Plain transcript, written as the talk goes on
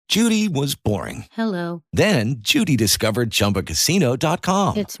Judy was boring. Hello. Then Judy discovered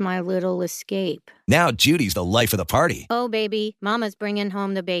ChumbaCasino.com. It's my little escape. Now Judy's the life of the party. Oh, baby, mama's bringing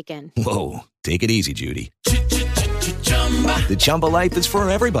home the bacon. Whoa, take it easy, Judy. The Chumba life is for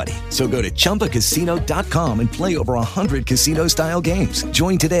everybody. So go to ChumbaCasino.com and play over 100 casino-style games.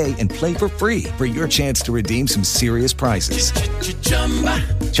 Join today and play for free for your chance to redeem some serious prizes.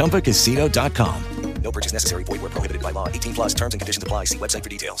 ChumbaCasino.com. No purchase necessary. Void where prohibited by law. 18 plus terms and conditions apply. See website for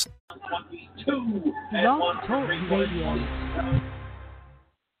details. Blog Talk Radio.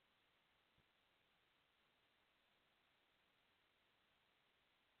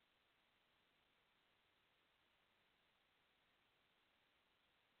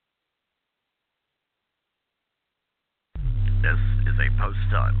 This is a Post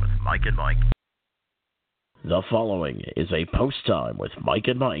Time with Mike and Mike. The following is a Post Time with Mike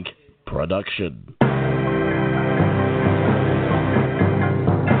and Mike production.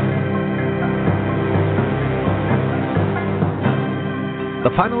 The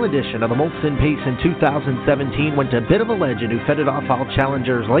final edition of the Molson Pace in 2017 went to a bit of a legend who fended off all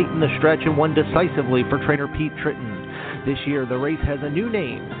challengers late in the stretch and won decisively for trainer Pete Tritton. This year, the race has a new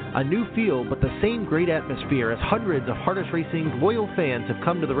name, a new feel, but the same great atmosphere as hundreds of Harness Racing's loyal fans have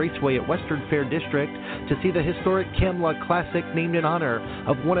come to the raceway at Western Fair District to see the historic Camluck Classic named in honor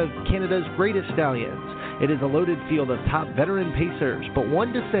of one of Canada's greatest stallions. It is a loaded field of top veteran pacers, but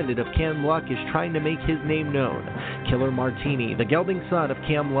one descendant of Camluck is trying to make his name known. Killer Martini, the gelding son of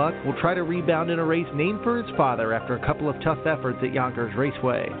Camluck, will try to rebound in a race named for his father after a couple of tough efforts at Yonkers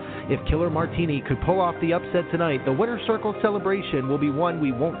Raceway. If Killer Martini could pull off the upset tonight, the Winner's Circle celebration will be one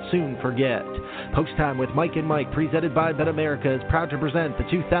we won't soon forget. Post Time with Mike and Mike, presented by Bet America, is proud to present the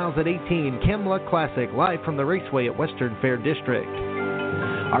 2018 Camluck Classic live from the raceway at Western Fair District.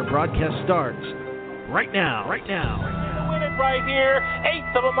 Our broadcast starts right now. Win it right here.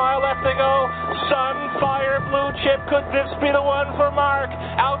 1/8 of a mile left to go. Sunfire Blue Chip. Could this be the one for Mark?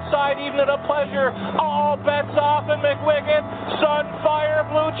 Outside, even at a pleasure. All bets off in McWiggin. Sunfire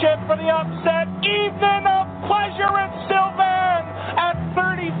Blue Chip for the upset. Evening of pleasure in Sylvan at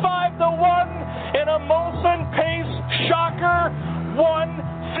 35-1 in a Molson Pace shocker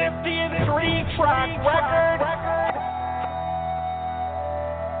 153 track record.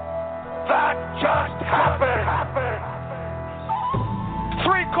 That just happened.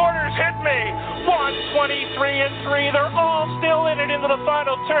 3/4 hit me. 123-3. They're all still in it into the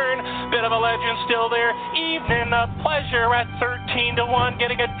final turn. Bit of a legend still there. Evening of pleasure at 13-1.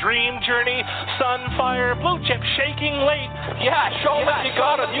 Getting a dream journey. Sunfire Blue Chip shaking late. Yeah, show that. You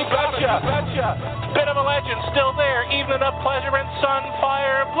got him. You betcha. Bit of a legend still there. Evening of pleasure and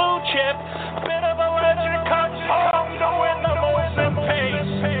Sunfire Blue Chip. Bit of a legend comes home to win the Molson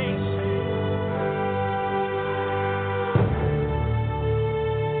Pace.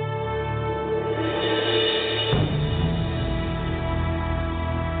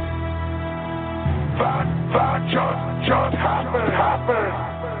 That just happened.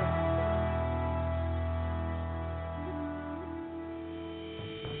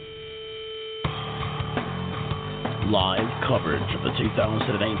 Live coverage of the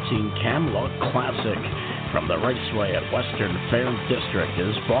 2018 Camluck Classic from the raceway at Western Fair District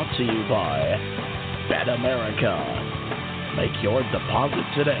is brought to you by Bet America. Make your deposit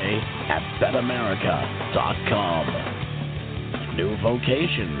today at betamerica.com. New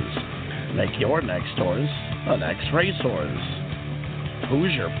vocations. Make your next horse the next racehorse.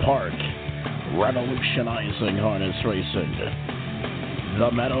 Hoosier Park, revolutionizing harness racing.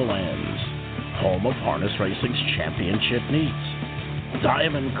 The Meadowlands, home of harness racing's championship meets.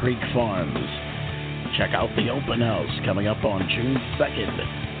 Diamond Creek Farms. Check out the open house coming up on June 2nd.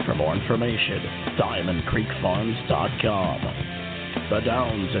 For more information, diamondcreekfarms.com. The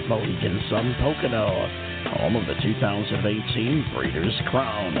Downs at Mohegan Sun Pocono, home of the 2018 Breeders'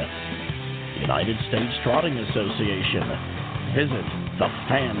 Crown. United States Trotting Association. Visit the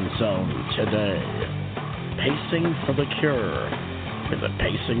Fan Zone today. Pacing for the Cure. Visit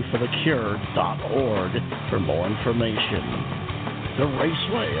pacingforthecure.org for more information. The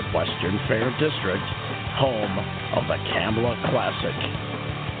Raceway at Western Fair District, home of the Camluck Classic.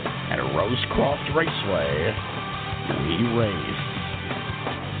 At Rosecroft Raceway, we race.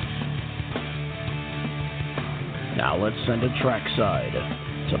 Now let's send it trackside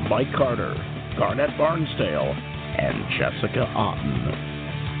to Mike Carter, Garnett Barnsdale, and Jessica Otten.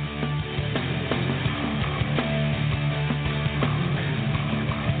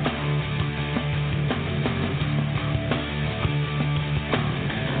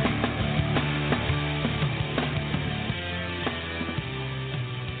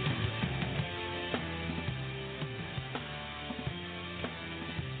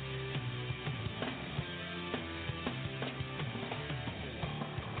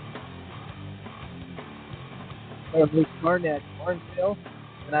 Garnett Barnesdale,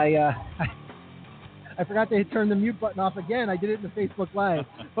 and I forgot to turn the mute button off again. I did it in the Facebook Live.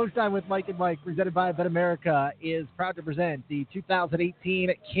 Post Time with Mike and Mike, presented by Bet America, is proud to present the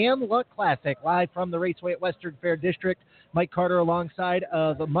 2018 Camluck Classic, live from the Raceway at Western Fair District. Mike Carter alongside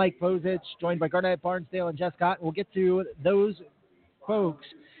of Mike Bozich, joined by Garnett Barnesdale and Jess Cotton. We'll get to those folks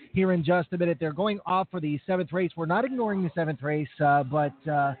here in just a minute. They're going off for the 7th race. We're not ignoring the 7th race, but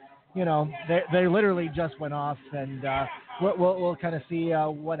they literally just went off, and we'll kind of see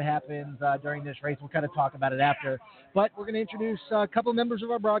what happens during this race. We'll kind of talk about it after. But we're going to introduce a couple of members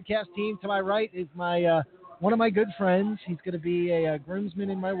of our broadcast team. To my right is my one of my good friends. He's going to be a groomsman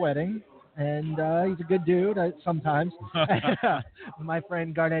in my wedding, and he's a good dude sometimes. My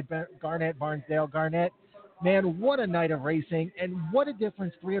friend Garnett Barnesdale. Garnett, man, what a night of racing, and what a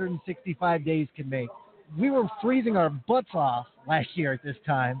difference 365 days can make. We were freezing our butts off last year at this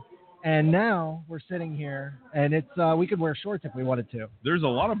time, and now we're sitting here, and it's we could wear shorts if we wanted to. There's a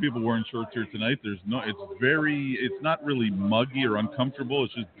lot of people wearing shorts here tonight. It's not really muggy or uncomfortable.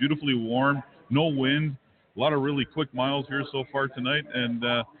 It's just beautifully warm, no wind, a lot of really quick miles here so far tonight, and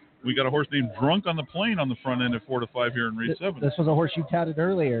we got a horse named Drunk on the Plane on the front end at 4 to 5 here in race 7. This was a horse you touted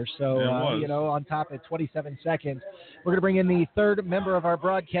earlier, so on top at 27 seconds. We're going to bring in the third member of our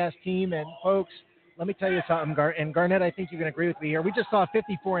broadcast team, and folks, let me tell you something, and Garnett, I think you can agree with me here. We just saw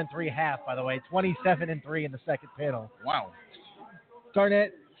 54 and 3/2, by the way, 27 and 3 in the second panel. Wow.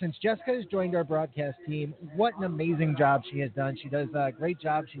 Garnett, since Jessica has joined our broadcast team, what an amazing job she has done. She does a great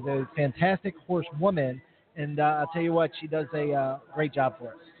job. She's a fantastic horsewoman, and I'll tell you what, she does a great job for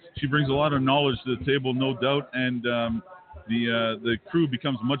us. She brings a lot of knowledge to the table, no doubt, and the crew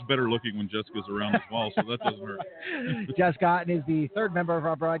becomes much better looking when Jessica's around as well, so that doesn't hurt. Jess Cotton is the third member of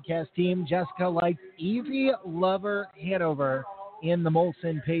our broadcast team. Jessica likes Evie Lover Hanover in the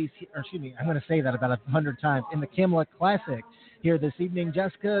Molson Pace, I'm going to say that about 100 times, in the Camluck Classic here this evening.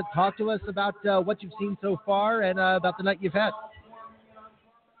 Jessica, talk to us about what you've seen so far and about the night you've had.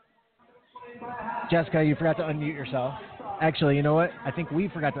 Jessica, you forgot to unmute yourself. Actually, you know what? I think we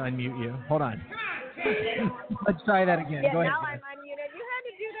forgot to unmute you. Hold on. Let's try that again. Yeah, Go ahead. now I'm unmuted. You had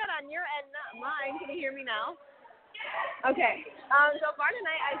to do that on your end, not mine. Can you hear me now? Okay. So far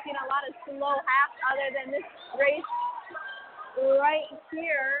tonight, I've seen a lot of slow halves other than this race right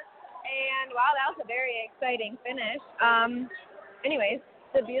here. And, wow, that was a very exciting finish. Anyways,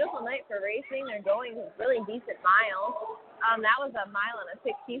 it's a beautiful night for racing. They're going really decent miles. That was a mile and a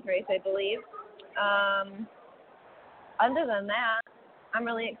 16th race, I believe. Other than that, I'm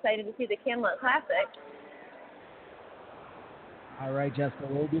really excited to see the Camluck Classic. All right, Jessica,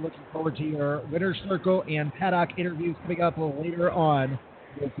 we'll be looking forward to your Winner's Circle and paddock interviews coming up a little later on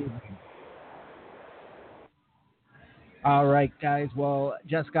this evening. All right, guys. Well,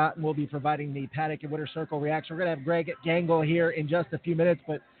 Jess Cotton will be providing the paddock and Winner's Circle reaction. We're going to have Greg Gangle here in just a few minutes,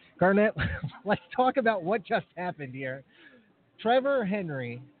 but Garnett, let's talk about what just happened here. Trevor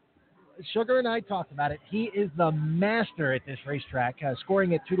Henry, Sugar and I talked about it. He is the master at this racetrack,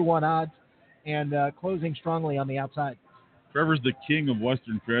 scoring at 2-1 odds and closing strongly on the outside. Trevor's the king of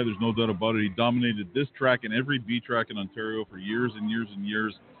Western Fair. There's no doubt about it. He dominated this track and every B track in Ontario for years and years and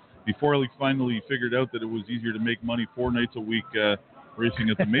years before he finally figured out that it was easier to make money 4 nights a week racing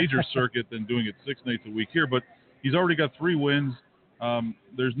at the major circuit than doing it 6 nights a week here. But he's already got 3 wins.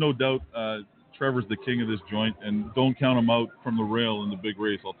 There's no doubt Trevor's the king of this joint, and don't count him out from the rail in the big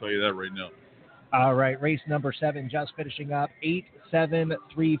race. I'll tell you that right now. All right, race number 7 just finishing up.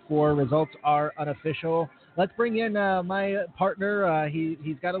 8-7-3-4. Results are unofficial. Let's bring in my partner.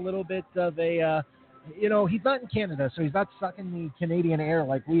 He's got a little bit of a, he's not in Canada, so he's not sucking the Canadian air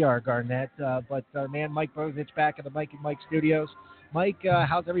like we are, Garnett. But our man Mike Bozich back at the Mike and Mike Studios. Mike,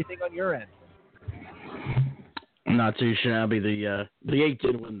 how's everything on your end? Not too shabby. The 8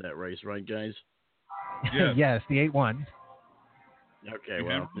 did win that race, right, guys? Yeah. Yes, the 8-1. Okay,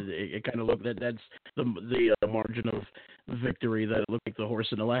 well, it kind of looked that's the margin of victory that it looked like the horse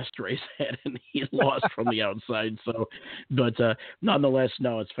in the last race had, and he lost from the outside. So, but nonetheless,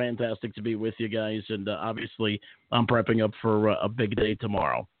 no, it's fantastic to be with you guys, and obviously, I'm prepping up for a big day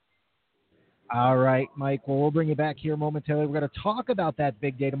tomorrow. All right, Mike. Well, we'll bring you back here momentarily. We're going to talk about that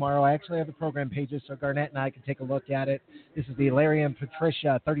big day tomorrow. I actually have the program pages, so Garnett and I can take a look at it. This is the Larry and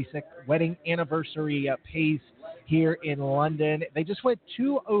Patricia 36th wedding anniversary pace here in London. They just went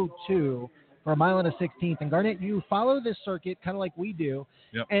 2:02 for a mile and a 16th. And Garnett, you follow this circuit kind of like we do.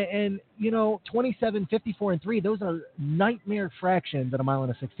 Yep. And 27, 54, and 3, those are nightmare fractions at a mile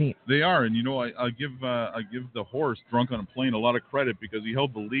and a 16th. They are, and I give the horse Drunk on a Plane a lot of credit because he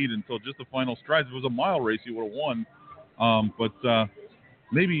held the lead until just the final strides. If it was a mile race, he would have won. But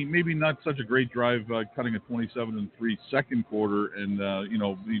maybe not such a great drive, cutting a 27-3 second quarter, and he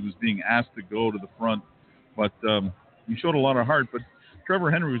was being asked to go to the front, but he showed a lot of heart. But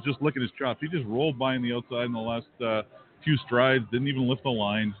Trevor Henry was just licking his chops. He just rolled by on the outside in the last few strides, didn't even lift the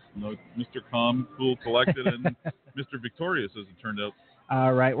line. Mr. Calm, cool, collected, and Mr. Victorious, as it turned out.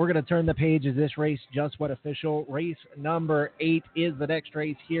 All right, we're going to turn the page as this race just went official. Race number 8 is the next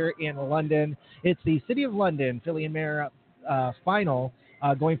race here in London. It's the City of London Filly and Mare final,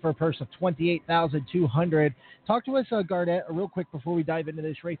 going for a purse of $28,200. Talk to us, Garnett, real quick before we dive into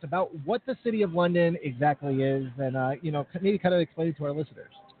this race about what the City of London exactly is, and maybe kind of explain it to our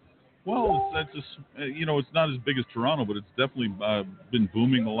listeners. Well, it's not as big as Toronto, but it's definitely been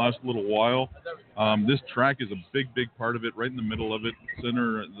booming the last little while. This track is a big part of it, right in the middle of it,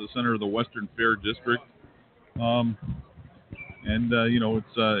 the center of the Western Fair District.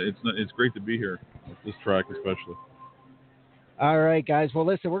 It's great to be here at this track, especially. All right, guys. Well,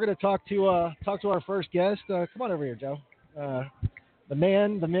 listen, we're going to talk to our first guest. Come on over here, Joe. The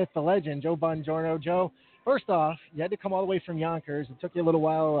man, the myth, the legend, Joe Bongiorno. Joe, first off, you had to come all the way from Yonkers. It took you a little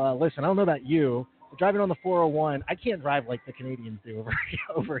while. Listen, I don't know about you, but driving on the 401, I can't drive like the Canadians do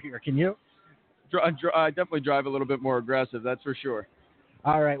over here. Can you? I definitely drive a little bit more aggressive, that's for sure.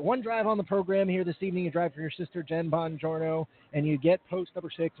 All right, one drive on the program here this evening. You drive for your sister, Jen Bongiorno, and you get post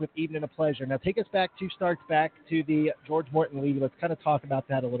number 6 with Evening of Pleasure. Now, take us back 2 starts back to the George Morton Levy. Let's kind of talk about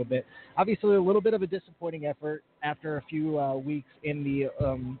that a little bit. Obviously, a little bit of a disappointing effort after a few weeks in the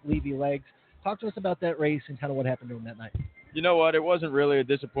Levy legs. Talk to us about that race and kind of what happened to him that night. You know what? It wasn't really a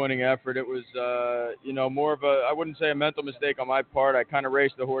disappointing effort. It was, more of I wouldn't say a mental mistake on my part. I kind of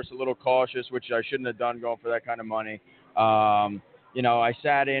raced the horse a little cautious, which I shouldn't have done going for that kind of money. I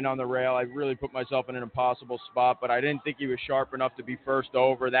sat in on the rail. I really put myself in an impossible spot, but I didn't think he was sharp enough to be first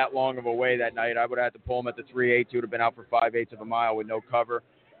over that long of a way that night. I would have had to pull him at the 3/8. He would have been out for 5/8 of a mile with no cover.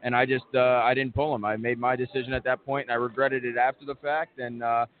 And I just I didn't pull him. I made my decision at that point, and I regretted it after the fact. And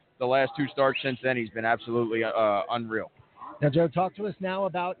the last 2 starts since then, he's been absolutely unreal. Now, Joe, talk to us now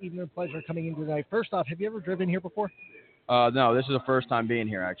about Evening of Pleasure coming into tonight. First off, have you ever driven here before? No, this is the first time being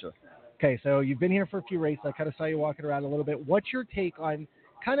here, actually. Okay, so you've been here for a few races. I kind of saw you walking around a little bit. What's your take on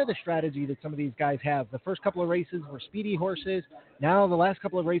kind of the strategy that some of these guys have? The first couple of races were speedy horses. Now the last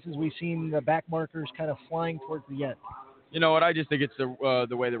couple of races we've seen the back markers kind of flying towards the end. You know what? I just think it's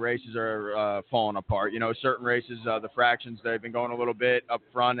the way the races are falling apart. Certain races, the fractions, they've been going a little bit up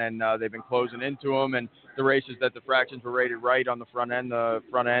front, and they've been closing into them. And the races that the fractions were rated right on the front end,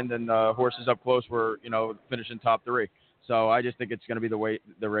 and the horses up close were, finishing top 3. So I just think it's going to be the way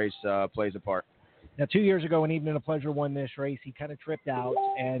the race plays apart. Now, 2 years ago when Evening of Pleasure won this race, he kind of tripped out.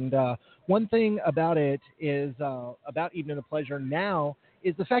 And one thing about it is about Evening of Pleasure now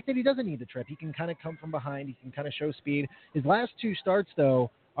is the fact that he doesn't need to trip. He can kind of come from behind. He can kind of show speed. His last 2 starts,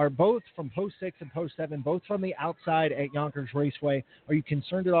 though, are both from post 6 and post 7, both from the outside at Yonkers Raceway. Are you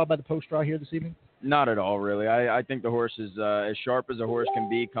concerned at all by the post draw here this evening? Not at all, really. I think the horse is as sharp as a horse can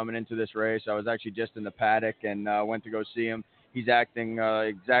be coming into this race. I was actually just in the paddock and went to go see him. He's acting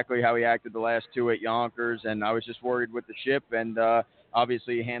exactly how he acted the last 2 at Yonkers, and I was just worried with the ship, and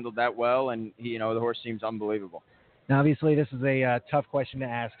obviously he handled that well, and the horse seems unbelievable. Now, obviously, this is a tough question to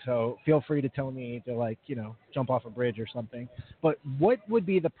ask, so feel free to tell me to, jump off a bridge or something. But what would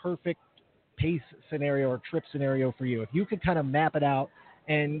be the perfect pace scenario or trip scenario for you? If you could kind of map it out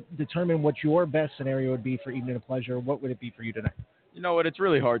and determine what your best scenario would be for Evening of Pleasure, what would it be for you tonight? You know what? It's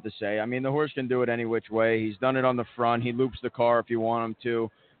really hard to say. I mean, the horse can do it any which way. He's done it on the front. He loops the car if you want him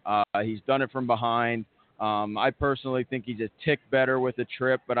to. He's done it from behind. I personally think he's a tick better with the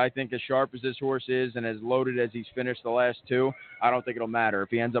trip, but I think as sharp as this horse is and as loaded as he's finished the last 2, I don't think it'll matter. If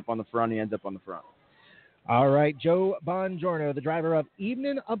he ends up on the front, he ends up on the front. All right, Joe Bongiorno, the driver of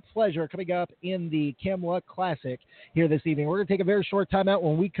Evening of Pleasure, coming up in the Camluck Classic here this evening. We're going to take a very short time out.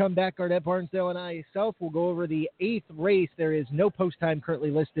 When we come back, Garnett Barnsdale and I will go over the 8th race. There is no post time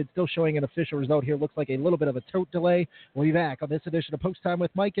currently listed, still showing an official result here. Looks like a little bit of a tote delay. We'll be back on this edition of Post Time with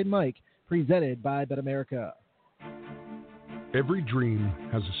Mike and Mike, presented by Bet America. Every dream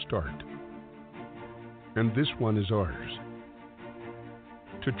has a start, and this one is ours.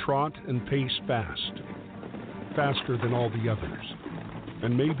 To trot and pace fast, faster than all the others,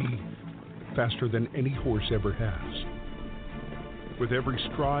 and maybe faster than any horse ever has. With every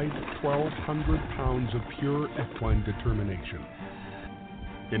stride, 1,200 pounds of pure equine determination.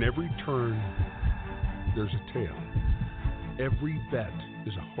 In every turn, there's a tale. Every bet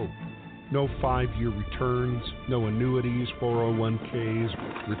is a hope. No 5-year returns, no annuities,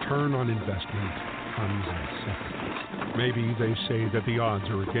 401ks. Return on investment comes in seconds. Maybe they say that the odds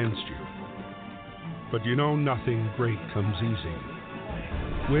are against you. But nothing great comes easy.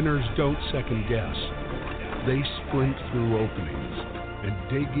 Winners don't second guess. They sprint through openings and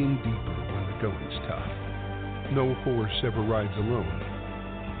dig in deeper when the going's tough. No horse ever rides alone.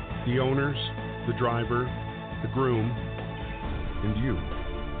 The owners, the driver, the groom, and you.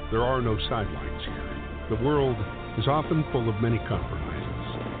 There are no sidelines here. The world is often full of many compromises,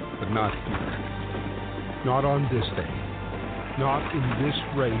 but not here. Not on this day. Not in this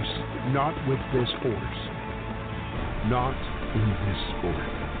race. Not with this horse. Not in this sport.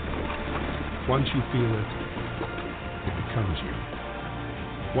 Once you feel it, it becomes you.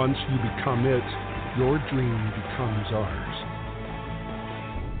 Once you become it, your dream becomes ours.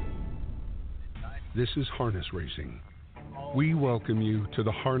 This is harness racing. We welcome you to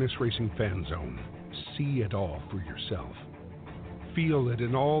the Harness Racing Fan Zone. See it all for yourself. Feel it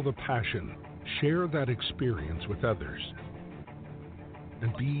in all the passion. Share that experience with others.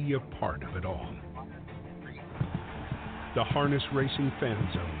 And be a part of it all. The Harness Racing Fan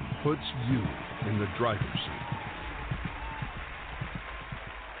Zone puts you in the driver's seat.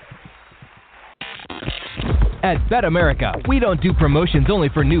 At BetAmerica, we don't do promotions only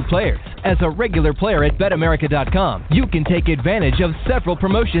for new players. As a regular player at BetAmerica.com, you can take advantage of several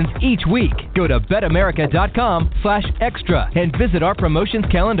promotions each week. Go to BetAmerica.com/extra and visit our promotions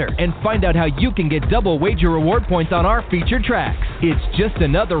calendar and find out how you can get double wager reward points on our featured tracks. It's just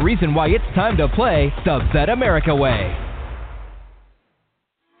another reason why it's time to play the BetAmerica way.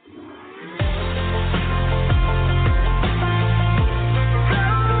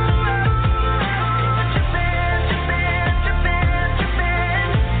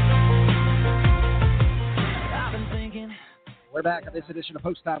 We're back on this edition of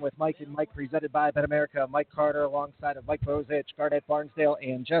Post Time with Mike and Mike, presented by BetAmerica. Mike Carter alongside of Mike Bozich, Garnett Barnsdale,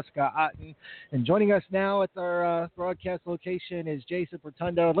 and Jessica Otten. And joining us now at our broadcast location is Jason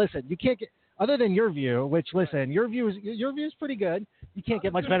Rotundo. Listen, you can't get, other than your view, which, listen, your view is pretty good. You can't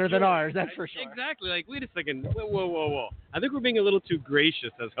get much better than ours, that's for sure. Exactly. Like, wait a second. Whoa. I think we're being a little too gracious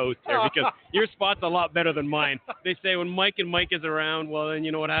as hosts here because your spot's a lot better than mine. They say when Mike and Mike is around, well, then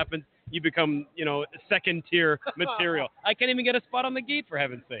you know what happens? You become, second-tier material. I can't even get a spot on the gate, for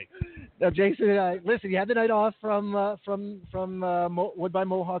heaven's sake. Now, Jason, listen, you had the night off from Woodbine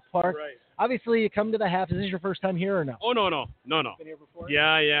Mohawk Park. Right. Obviously, you come to the half. Is this your first time here or no? Oh, no. Been here before?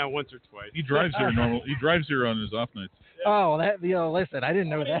 Yeah, once or twice. He drives here He drives here on his off nights. Oh, listen, I didn't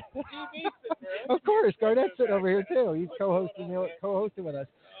know that. Of course, Garnett's sitting over here too. He's co-hosting with us.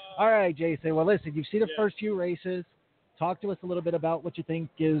 All right, Jason. Well, listen, you've seen the first few races. Talk to us a little bit about what you think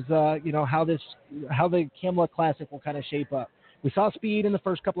is, how the Camluck Classic will kind of shape up. We saw speed in the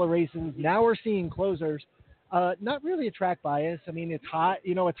first couple of races. Now we're seeing closers. Not really a track bias. I mean, it's hot.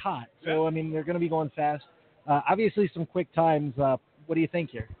 It's hot. So, I mean, they're going to be going fast. Obviously, some quick times. What do you think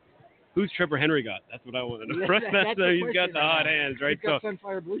here? Who's Trevor Henry got? That's what I want to know. He's got the hot hands, right? He's got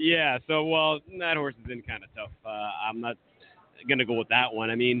Sunfire Blue. Yeah. So, well, that horse has been kind of tough. I'm not going to go with that one.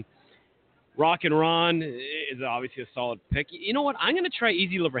 I mean, Rock and Ron is obviously a solid pick. You know what? I'm going to try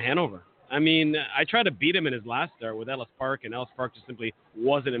Easy Liver Hanover. I mean, I tried to beat him in his last start with Ellis Park, and Ellis Park just simply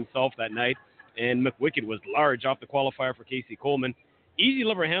wasn't himself that night. And McWicked was large off the qualifier for Casey Coleman. Easy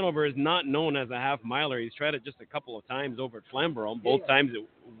Liver Hanover is not known as a half-miler. He's tried it just a couple of times over at Flamborough. Both times it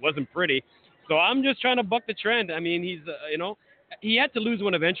wasn't pretty. So I'm just trying to buck the trend. I mean, he's, he had to lose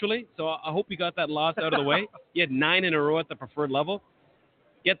one eventually, so I hope he got that loss out of the way. He had 9 in a row at the preferred level.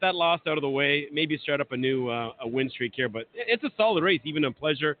 Get that loss out of the way, maybe start up a new a win streak here. But it's a solid race, even in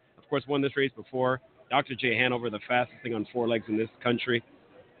pleasure. Of course, won this race before. Dr. J. Hanover, the fastest thing on 4 legs in this country.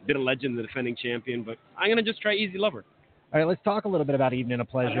 Been a legend, the defending champion. But I'm going to just try Easy Lover. All right, let's talk a little bit about Evening of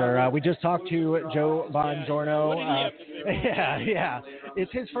Pleasure. We just talked to Joe Bongiorno. Yeah.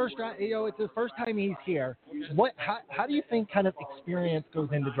 It's his first. It's the first time he's here. How do you think kind of experience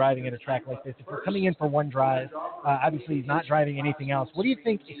goes into driving at a track like this? If you're coming in for one drive, obviously he's not driving anything else. What do you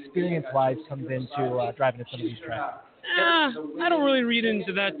think experience-wise comes into driving at some of these tracks? I don't really read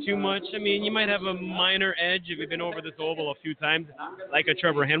into that too much. I mean, you might have a minor edge if you've been over this oval a few times, like a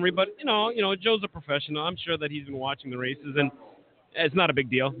Trevor Henry. But Joe's a professional. I'm sure that he's been watching the races, and it's not a big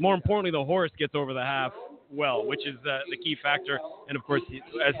deal. More importantly, the horse gets over the half well, which is the key factor. And of course,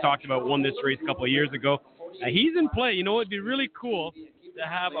 as talked about, won this race a couple of years ago. He's in play. It'd be really cool to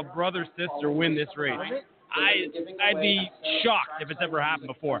have a brother-sister win this race. I'd be shocked if it's ever happened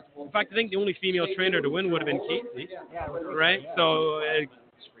before. In fact, I think the only female trainer to win would have been Casey, right? So,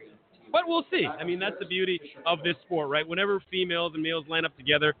 but we'll see. I mean, that's the beauty of this sport, right? Whenever females and males line up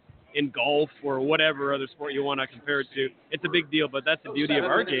together in golf or whatever other sport you want to compare it to, it's a big deal. But that's the beauty of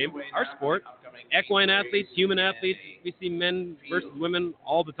our game, our sport. equine athletes, human athletes. We see men versus women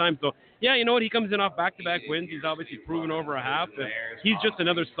all the time. So, yeah, you know what? He comes in off back-to-back wins. He's obviously proven over a half. And he's just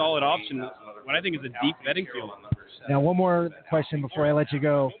another solid option. What I think is a deep betting field. Now, one more question before I let you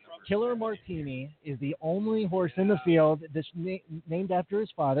go. Killer Martini is the only horse in the field that's named after his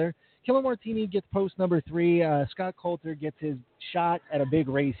father. Killer Martini gets post number 3. Scott Coulter gets his shot at a big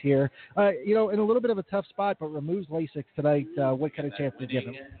race here. In a little bit of a tough spot, but removes Lasix tonight. What kind of chance to give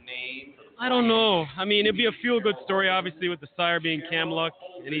him? I don't know. I mean, it'd be a feel-good story, obviously, with the sire being Camluck,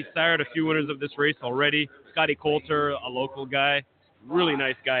 and he's sired a few winners of this race already. Scotty Coulter, a local guy, really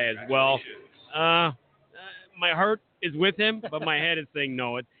nice guy as well. My heart is with him, but my head is saying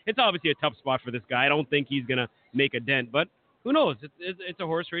no. It's obviously a tough spot for this guy. I don't think he's going to make a dent, but who knows? It's a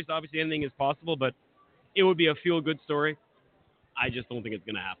horse race. Obviously, anything is possible, but it would be a feel-good story. I just don't think it's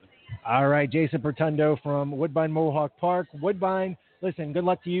going to happen. All right, Jason Pertundo from Woodbine Mohawk Park. Woodbine, listen, good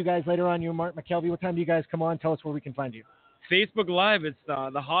luck to you guys later on. You and Mark McKelvey, what time do you guys come on? Tell us where we can find you. Facebook Live, it's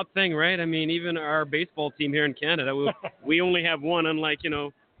the hot thing, right? I mean, even our baseball team here in Canada, we only have one, unlike,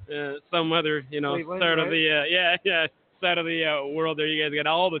 some other, side of the side of the world there. You guys got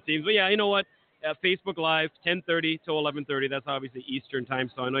all the teams. But, yeah, you know what? Facebook Live, 10:30 to 11:30. That's obviously Eastern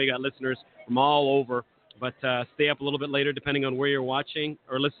time, so I know you got listeners from all over. But stay up a little bit later, depending on where you're watching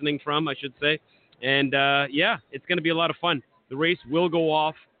or listening from, I should say. And, it's going to be a lot of fun. The race will go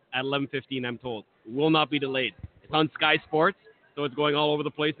off at 11:15, I'm told. It will not be delayed. It's on Sky Sports, so it's going all over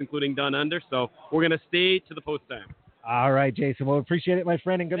the place, including Down Under. So we're going to stay to the post time. All right, Jason. Well, appreciate it, my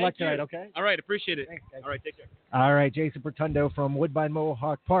friend, and good luck tonight, okay? All right, appreciate it. Thanks. All right, take care. All right, Jason Pertundo from Woodbine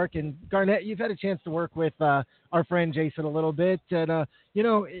Mohawk Park. And, Garnett, you've had a chance to work with our friend Jason a little bit. And,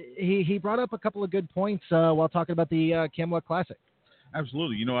 he brought up a couple of good points while talking about the Camluck Classic.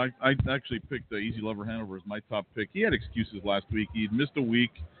 Absolutely. I actually picked Easy Lover Hanover as my top pick. He had excuses last week. He'd missed a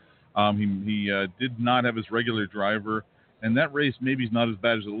week. He did not have his regular driver. And that race maybe is not as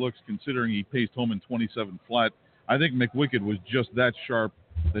bad as it looks, considering he paced home in 27 flat. I think McWicked was just that sharp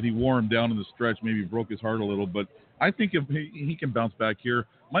that he wore him down in the stretch, maybe broke his heart a little. But I think if he can bounce back here.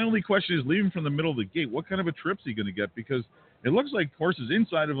 My only question is, leaving from the middle of the gate, what kind of a trip's he going to get? Because it looks like horses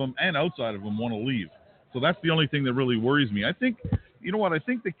inside of him and outside of him want to leave. So that's the only thing that really worries me. I think, I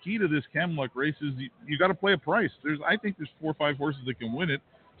think the key to this Camluck race is you got to play a price. I think there's 4 or 5 horses that can win it.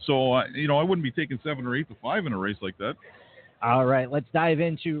 So, I wouldn't be taking 7 or 8 to 5 in a race like that. All right, let's dive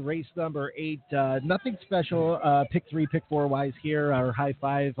into race number 8. Nothing special, pick 3, pick 4 wise here. Our high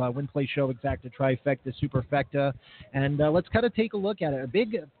 5, win, play, show, exacta, trifecta, superfecta. And let's kind of take a look at it.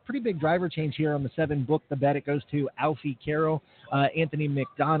 Pretty big driver change here on the 7, Book the Bet. It goes to Alfie Carroll. Anthony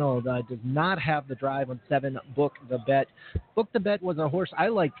McDonald does not have the drive on 7, Book the Bet. Book the Bet was a horse I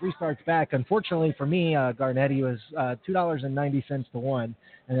liked 3 starts back. Unfortunately for me, Garnett, he was $2.90 to 1.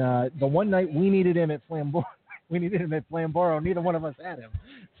 And the one night we needed him at Flambeau. We needed him at Flamborough. Neither one of us had him.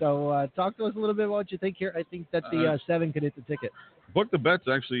 So talk to us a little bit about what you think here. I think that the 7 could hit the ticket. Book the Bet's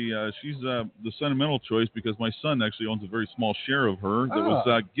actually, she's the sentimental choice because my son actually owns a very small share of her that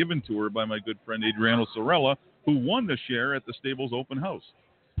was given to her by my good friend Adriano Sorella, who won the share at the Stables Open House.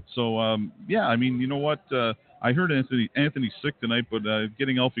 So, you know what? I heard Anthony's sick tonight, but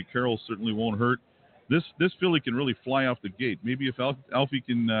getting Alfie Carroll certainly won't hurt. This filly can really fly off the gate. Maybe if Alfie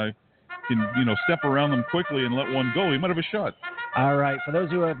can step around them quickly and let one go, he might have a shot. All right. For those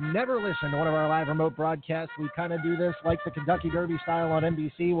who have never listened to one of our live remote broadcasts, we kind of do this like the Kentucky Derby style on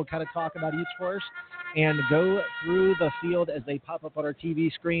NBC. We'll kind of talk about each horse and go through the field as they pop up on our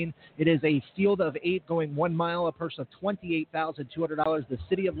TV screen. It is a field of 8 going 1 mile, a purse of $28,200. The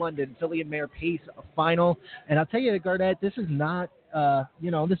City of London Filly and Mare Pace final. And I'll tell you, Garnett, this is not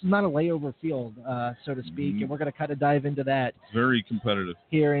this is not a layover field, so to speak, and we're going to kind of dive into that. Very competitive.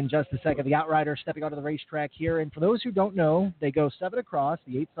 Here in just a second. The Outrider stepping onto the racetrack here, and for those who don't know, they go 7 across.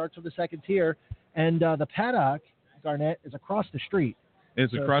 The 8 starts with the 2nd tier, and the paddock, Garnett, is across the street.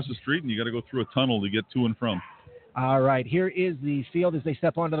 It's across the street, and you got to go through a tunnel to get to and from. All right, here is the field as they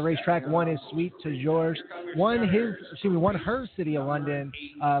step onto the racetrack. 1 is Sweet to George. Won her City of London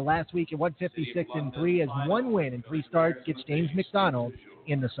last week at 156 and 3 has 1 win in 3 starts. Gets James McDonald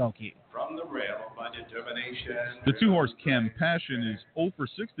in the sulky. From the rail by determination. The 2-horse Cam Passion is 0 for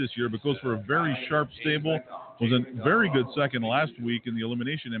 6 this year, but goes for a very sharp stable. Was a very good second last week in the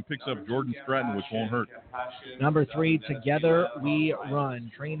elimination and picks up Jordan Stratton, which won't hurt. Number 3, Together We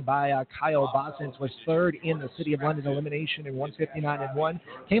Run, trained by Kyle Bossins, was 3rd in the City of London elimination in 159 and 1.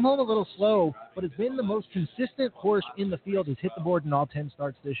 Came home a little slow, but has been the most consistent horse in the field. Has hit the board in all 10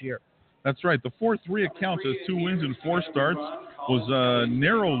 starts this year. That's right. The 4-3 account has 2 wins and 4 starts. Was a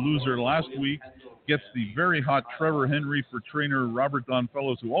narrow loser last week. gets the very hot Trevor Henry for trainer Robert Don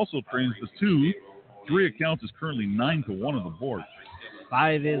Fellows, who also trains the 2. 3 accounts is currently 9-1 on the board.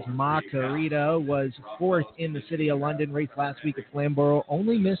 5 is Macarita, was 4th in the City of London race last week at Flamborough,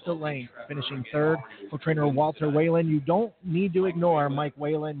 only missed a length, finishing 3rd. Co-trainer Walter Whalen. You don't need to ignore Mike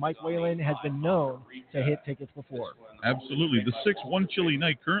Whalen. Mike Whalen has been known to hit tickets before. Absolutely. The 6, One Chilly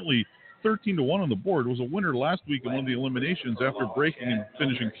Night, currently 13-1 on the board, was a winner last week in one of the eliminations after breaking and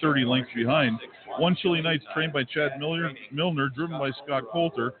finishing 30 lengths behind. One Chilly Night's trained by Chad Milner, driven by Scott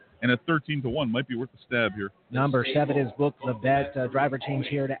Coulter, and at 13-1 might be worth a stab here. Number 7 is Book the Bet. Driver change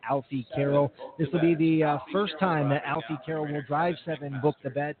here to Alfie Carroll. This will be the first time that Alfie Carroll will drive 7 Book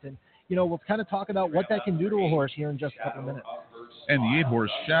the Bet. And, we'll kind of talk about what that can do to a horse here in just a couple of minutes. And the 8-horse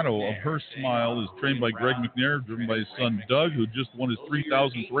Shadow of Her Smile is trained by Greg McNair, driven by his son Doug, who just won his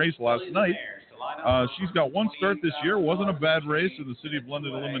 3,000th race last night. She's got 1 start this year. Wasn't a bad race in the City of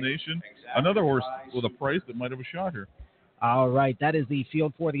London elimination. Another horse with a price that might have a shot here. All right, that is the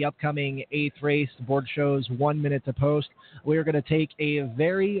field for the upcoming 8th race. The board shows 1 minute to post. We're going to take a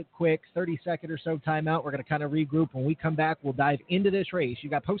very quick 30-second or so timeout. We're going to kind of regroup. When we come back, we'll dive into this race. You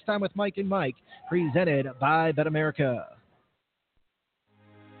got Post Time with Mike and Mike, presented by Bet America.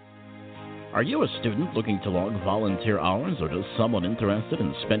 Are you a student looking to log volunteer hours, or just someone interested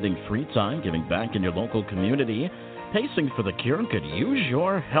in spending free time giving back in your local community? Pacing for the Cure could use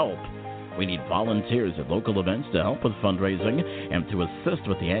your help. We need volunteers at local events to help with fundraising and to assist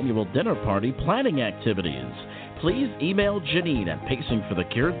with the annual dinner party planning activities. Please email Janine at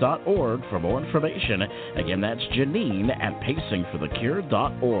pacingforthecure.org for more information. Again, that's Janine at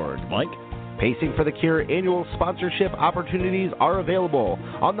pacingforthecure.org. Mike? Pacing for the Cure annual sponsorship opportunities are available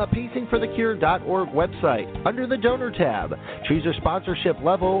on the pacingforthecure.org website under the donor tab. Choose your sponsorship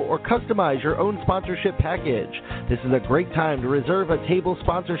level or customize your own sponsorship package. This is a great time to reserve a table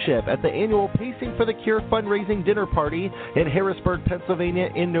sponsorship at the annual Pacing for the Cure fundraising dinner party in Harrisburg,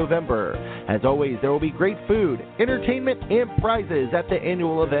 Pennsylvania in November. As always, there will be great food, entertainment, and prizes at the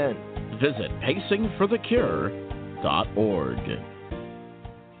annual event. Visit pacingforthecure.org.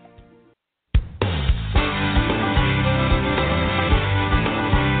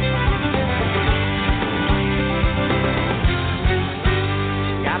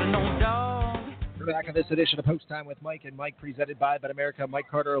 We're back on this edition of Post Time with Mike and Mike, presented by Bet America. Mike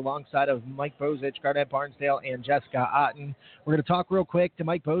Carter alongside of Mike Bozich, Garnett Barnsdale, and Jessica Otten. We're going to talk real quick to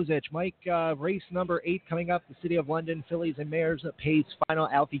Mike Bozich. Mike, race number 8 coming up, the City of London, Fillies and Mares, pace final.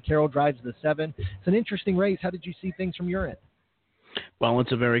 Alfie Carroll drives the 7. It's an interesting race. How did you see things from your end? Well,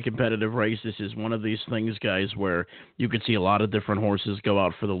 it's a very competitive race. This is one of these things, guys, where you could see a lot of different horses go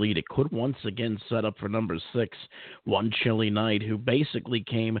out for the lead. It could once again set up for number 6, One Chilly Night, who basically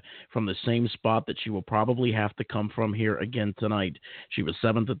came from the same spot that she will probably have to come from here again tonight. She was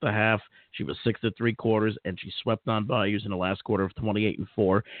 7th at the half. She was 6th at 3/4, and she swept on Bayous in the last quarter of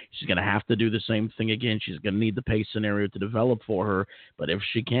 28-4. She's going to have to do the same thing again. She's going to need the pace scenario to develop for her, but if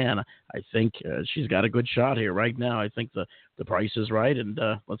she can, I think she's got a good shot here right now. I think the price is right, and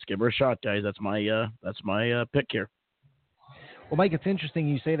let's give her a shot, guys. That's my pick here. Well, Mike, it's interesting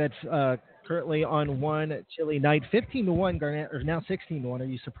you say that's currently on One Chilly Night, 15-1. Garnett, or now 16-1. Are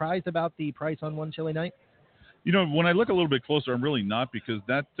you surprised about the price on One Chilly Night? You know, when I look a little bit closer, I'm really not, because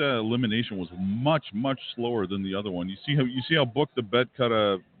that elimination was much, much slower than the other one. You see how Book the Bet cut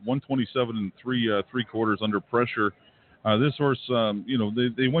a 127 3/4 under pressure. This horse,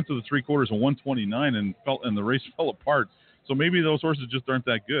 they went to the 3/4 and 129 and the race fell apart. So maybe those horses just aren't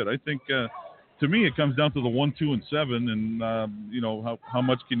that good. I think, to me, it comes down to the 1, 2, and 7, and how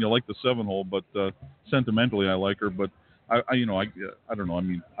much can you like the 7-hole? But sentimentally, I like her. But I don't know. I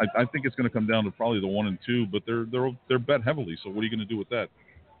mean, I think it's going to come down to probably the 1 and 2, but they're bet heavily. So what are you going to do with that?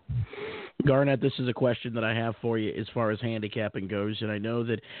 Garnett, this is a question that I have for you as far as handicapping goes, and I know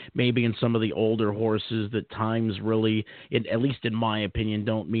that maybe in some of the older horses that times really, at least in my opinion,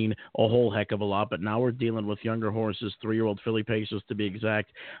 don't mean a whole heck of a lot, but now we're dealing with younger horses, 3-year-old filly paces to be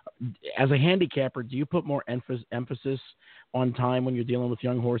exact. As a handicapper, do you put more emphasis on time when you're dealing with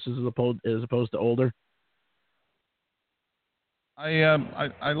young horses as opposed to older?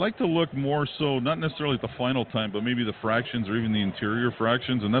 I like to look more so, not necessarily at the final time, but maybe the fractions or even the interior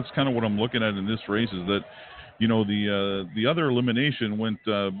fractions, and that's kind of what I'm looking at in this race. Is that, the other elimination went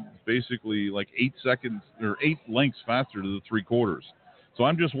basically like 8 seconds or 8 lengths faster to the 3/4. So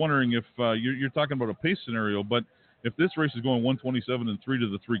I'm just wondering if you're talking about a pace scenario, but if this race is going 127 and 3 to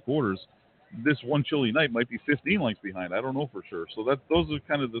the 3/4, this One Chilly Night might be 15 lengths behind. I don't know for sure. So those are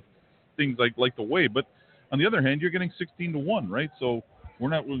kind of the things I like to weigh, but. On the other hand, you're getting 16-1, right? So we're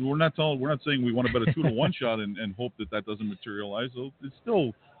not saying we want to bet a 2-1 shot and hope that doesn't materialize. So it's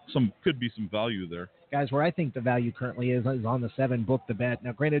still could be some value there. Guys, where I think the value currently is on the 7, Book the Bet.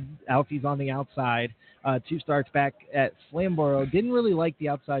 Now, granted, Alfie's on the outside. 2 starts back at Flamborough. Didn't really like the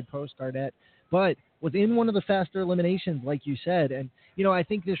outside post, Gardette, but was in one of the faster eliminations, like you said. And, I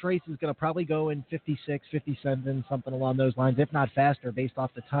think this race is going to probably go in 56, 57, something along those lines, if not faster, based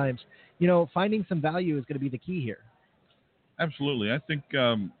off the times. Finding some value is going to be the key here. Absolutely. I think,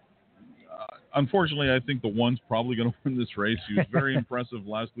 unfortunately, I think the 1's probably going to win this race. She was very impressive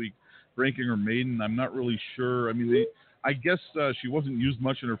last week, breaking her maiden. I'm not really sure. I mean, I guess she wasn't used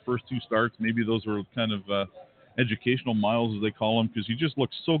much in her first 2 starts. Maybe those were kind of educational miles, as they call them, because she just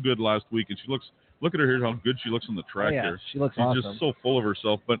looked so good last week. And look at her here, how good she looks on the track here. She looks awesome. She's just so full of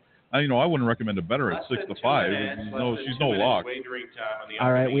herself. But, I wouldn't recommend a better at 6 to 5. She's no lock.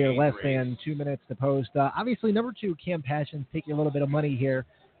 All right, we are less than 2 minutes to post. Obviously, number 2, Cam Passion's taking a little bit of money here.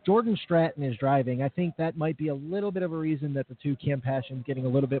 Jordan Stratton is driving. I think that might be a little bit of a reason that the 2 Cam Passion's getting a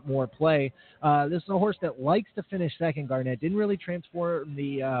little bit more play. This is a horse that likes to finish second, Garnett. Didn't really transform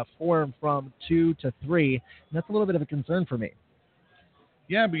the form from 2 to 3, and that's a little bit of a concern for me.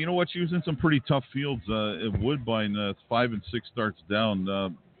 Yeah, but you know what? She was in some pretty tough fields at Woodbine, 5 and 6 starts down.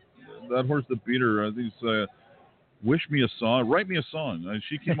 That horse that beat her, Wish Me a Song, Write Me a Song.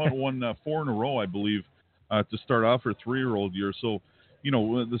 She came out and won 4 in a row, I believe, to start off her 3-year-old year. So, you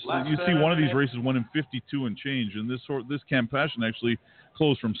see one of these races won in 52 and change, and this Cam Passion actually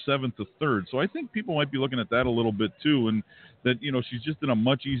closed from 7th to 3rd. So I think people might be looking at that a little bit too, and that she's just in a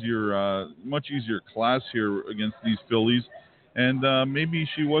much easier class here against these fillies, and maybe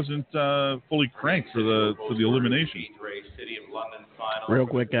she wasn't fully cranked for the elimination. Real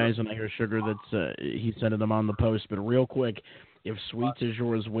quick, guys, and I hear Sugar that's he sent them on the post, but real quick. If Sweet de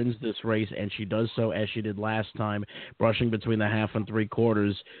Jour wins this race, and she does so as she did last time, brushing between the 1/2 and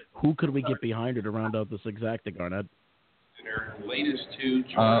 3/4, who could we get behind her to round out this exacta, Garnett?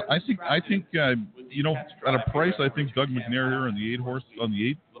 I think at a price, I think Doug McNair here on the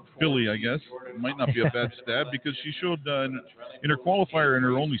 8 filly, I guess, might not be a bad stab, because she showed in her qualifier in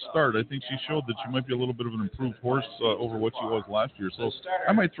her only start, I think she showed that she might be a little bit of an improved horse over what she was last year. So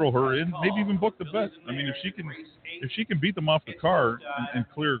I might throw her in, maybe even Book the Bet. I mean, if she can beat them off the car and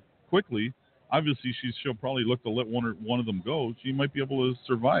clear quickly, obviously she'll probably look to let one of them go. She might be able to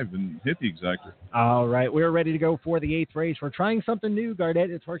survive and hit the exacta. All right, we're ready to go for the 8th race. We're trying something new, Gardette.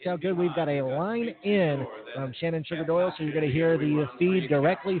 It's worked out good. We've got a line in from Shannon Sugar Doyle, so you're going to hear the feed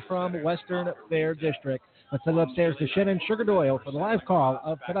directly from Western Fair District. Let's send it upstairs to Shannon Sugar Doyle for the live call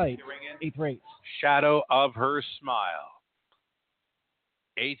of tonight's 8th race. Shadow of Her Smile.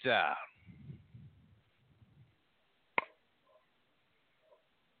 8 out.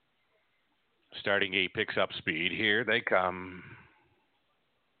 Starting gate picks up speed. Here they come.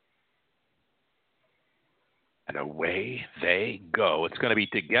 And away they go. It's going to be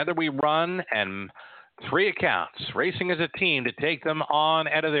Together We Run and 3 accounts. Racing as a team to take them on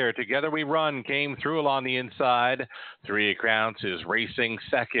out of there. Together We Run came through along the inside. 3 accounts is racing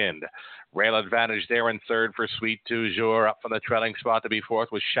second. Rail advantage there in third for Sweet de Jour. Up from the trailing spot to be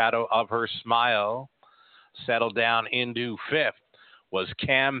fourth was Shadow of Her Smile. Settled down into fifth was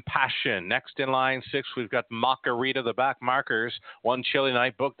Cam Passion. Next in line 6, we've got Macarita, the back markers. One Chilly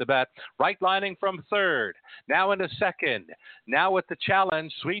Night, Book the Bet. Right lining from third. Now into second. Now with the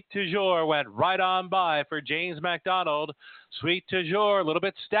challenge, Sweet de Jour went right on by for James McDonald. Sweet de Jour, a little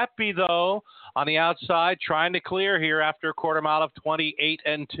bit steppy though on the outside, trying to clear here after a quarter mile of 28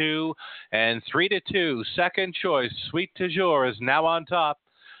 and 2 and 3 to 2. Second choice, Sweet de Jour is now on top.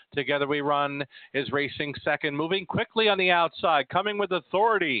 Together We Run is racing second, moving quickly on the outside, coming with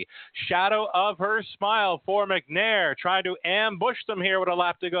authority. Shadow of Her Smile for McNair, trying to ambush them here with a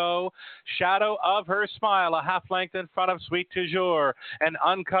lap to go. Shadow of Her Smile, a half length in front of Sweet de Jour. An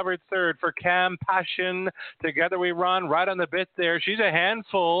uncovered third for Cam Passion. Together We Run, right on the bit there. She's a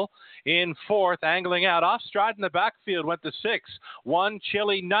handful in fourth, angling out. Off stride in the backfield, went to 6. One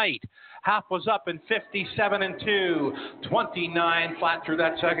Chilly Night. Half was up in 57 and 2. 29 flat through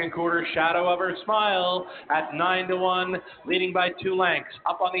that second quarter. Shadow of Her Smile at 9 to 1, leading by 2 lengths.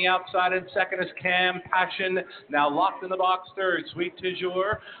 Up on the outside in second is Cam Passion. Now locked in the box third. Sweet de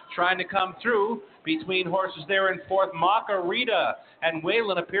Jour trying to come through. Between horses there in fourth, Macarita and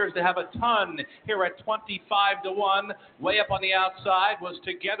Whalen appears to have a ton here at 25 to 1. Way up on the outside was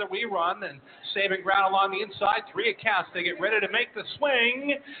Together We Run, and saving ground along the inside. 3 accounts. They get ready to make the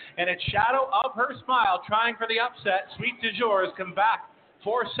swing, and it's Shadow of Her Smile trying for the upset. Sweet de Jour has come back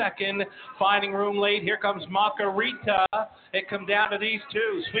for second, finding room late. Here comes Macarita. It come down to these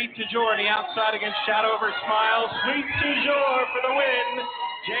two. Sweet de Jour on the outside against Shadow of Her Smile. Sweet de Jour for the win.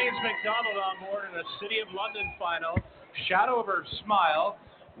 James McDonald on board in the City of London final. Shadow of Her Smile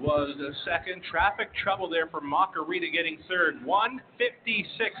was the second. Traffic trouble there for Macarita getting third.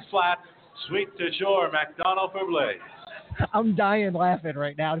 156 flat. Sweet de jour, McDonald for Blaze. I'm dying laughing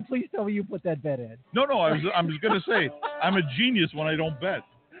right now. Please tell me you put that bet in. No, I was going to say, I'm a genius when I don't bet.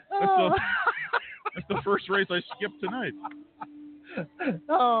 That's the first race I skipped tonight.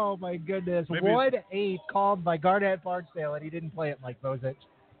 Oh, my goodness. Maybe 1-8 called by Garnett Barksdale, and he didn't play it, Mike Bozich.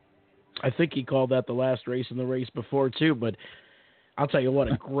 I think he called that the last race and the race before, too, but I'll tell you what,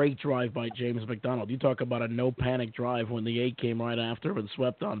 a great drive by James McDonald. You talk about a no-panic drive when the 8 came right after and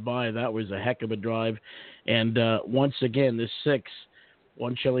swept on by. That was a heck of a drive. And once again, this 6,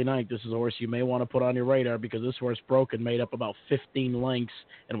 One Chilly Night, this is a horse you may want to put on your radar because this horse broke and made up about 15 lengths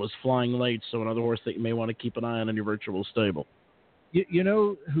and was flying late, so another horse that you may want to keep an eye on in your virtual stable. You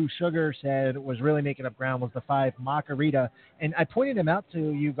know who Sugar said was really making up ground was the 5, Macarita. And I pointed him out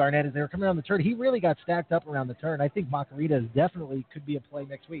to you, Garnett, as they were coming around the turn. He really got stacked up around the turn. I think Macarita definitely could be a play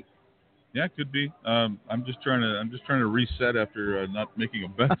next week. Yeah, it could be. I'm just trying to reset after not making a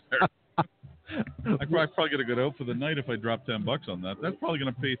bet there. I'm probably going to go out for the night if I drop $10 on that. That's probably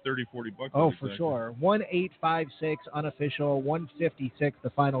going to pay $30, $40. Oh, for sure. 1-856 unofficial, 156 the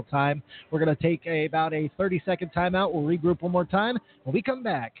final time. We're going to take about a 30-second timeout. We'll regroup one more time. When we come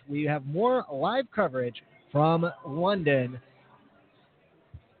back, we have more live coverage from London.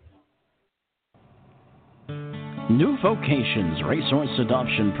 New Vocations Racehorse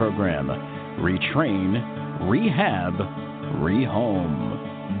Adoption Program. Retrain, rehab, rehome.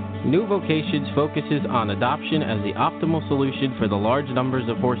 New Vocations focuses on adoption as the optimal solution for the large numbers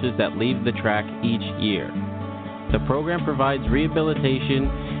of horses that leave the track each year. The program provides rehabilitation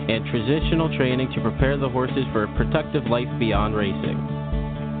and transitional training to prepare the horses for a productive life beyond racing.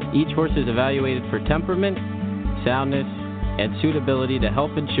 Each horse is evaluated for temperament, soundness, and suitability to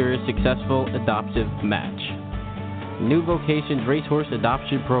help ensure a successful adoptive match. New Vocations Racehorse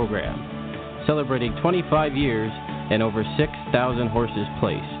Adoption Program, celebrating 25 years and over 6,000 horses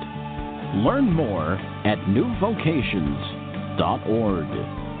placed. Learn more at newvocations.org.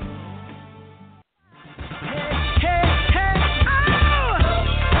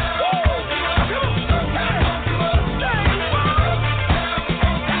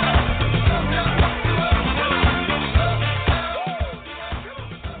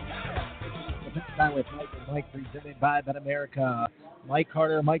 Time with Mike and Mike, presented by Bet America. Mike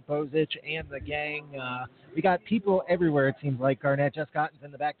Carter, Mike Bozich, and the gang. We got people everywhere, it seems like. Garnett just got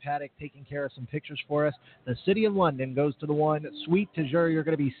in the back paddock taking care of some pictures for us. The City of London goes to the 1. Sweet de jour, you're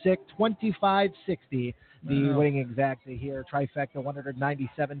going to be sick. $25.60. The winning exacta here. Trifecta,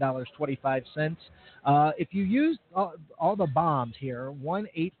 $197.25. If you use all the bombs here,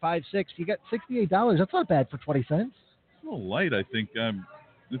 1-856, you got $68. That's not bad for 20 cents. It's a little light, I think.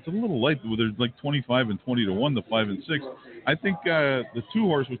 It's a little light. There's like 25 and 20 to 1, the 5 and 6. I think the 2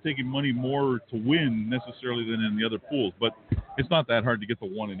 horse was taking money more to win necessarily than in the other pools, but it's not that hard to get the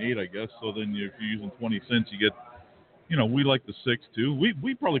 1 and 8, I guess. So then if you're using 20 cents, you get, we like the 6 too.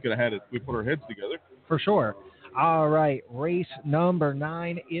 We probably could have had it. We put our heads together. For sure. All right. Race number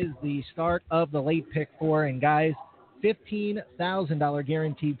 9 is the start of the late pick 4. And guys, $15,000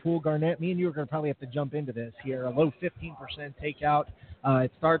 guaranteed pool. Garnett, me and you are going to probably have to jump into this here. A low 15% takeout.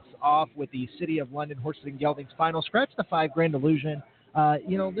 It starts off with the City of London Horses and Geldings final. Scratch the $5,000 illusion.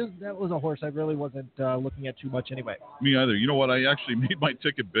 That was a horse I really wasn't looking at too much anyway. Me either. You know what? I actually made my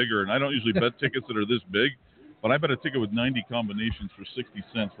ticket bigger, and I don't usually bet tickets that are this big, but I bet a ticket with 90 combinations for 60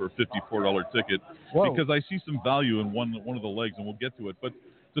 cents for a $54 ticket. Whoa. Because I see some value in one of the legs, and we'll get to it. But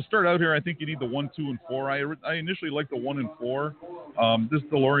to start out here, I think you need the 1, 2, and 4. I initially liked the 1 and 4. This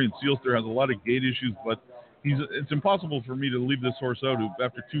DeLorean Sealster has a lot of gait issues, but it's impossible for me to leave this horse out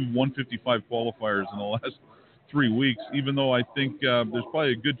after 2 155 qualifiers in the last 3 weeks, even though I think there's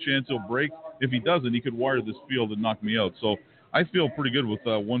probably a good chance he'll break. If he doesn't, he could wire this field and knock me out. So I feel pretty good with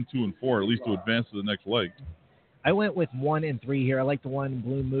 1, 2, and 4, at least to advance to the next leg. I went with 1 and 3 here. I like the 1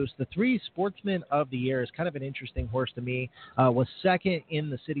 Blue Moose. The 3 Sportsman of the Year is kind of an interesting horse to me. Was second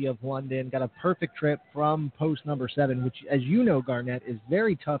in the City of London. Got a perfect trip from post number 7, which, as you know, Garnett, is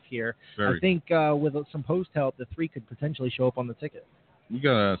very tough here. Very. I think with some post help, the 3 could potentially show up on the ticket. We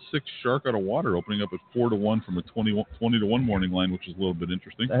got a 6 Shark Out of Water opening up at 4 to 1 from a 20 to 1 morning line, which is a little bit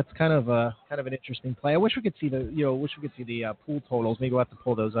interesting. That's kind of an interesting play. I wish we could see the pool totals. Maybe we'll have to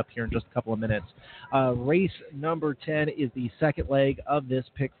pull those up here in just a couple of minutes. Race number 10 is the second leg of this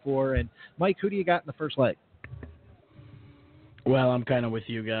pick 4. And Mike, who do you got in the first leg? Well, I'm kind of with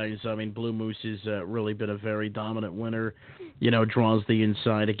you guys. I mean, Blue Moose has really been a very dominant winner. Draws the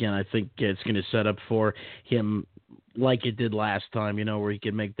inside again. I think it's going to set up for him like it did last time, where he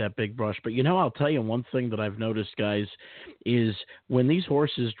could make that big brush. But, I'll tell you one thing that I've noticed, guys, is when these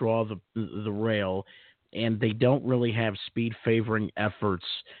horses draw the rail and they don't really have speed-favoring efforts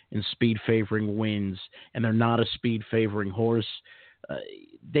and speed-favoring wins, and they're not a speed-favoring horse,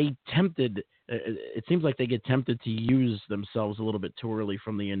 it seems like they get tempted to use themselves a little bit too early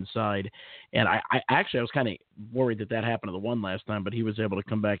from the inside. And I was kind of worried that happened to the one last time, but he was able to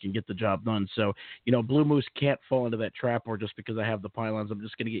come back and get the job done. So, Blue Moose can't fall into that trap where just because I have the pylons, I'm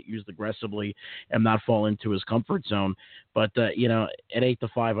just going to get used aggressively and not fall into his comfort zone. But, at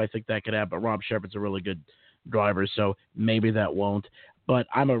 8-5, I think that could happen. But Rob Shepard's a really good driver, so maybe that won't. But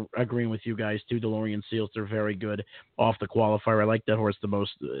I'm agreeing with you guys, too. DeLorean Seals, they're very good off the qualifier. I like that horse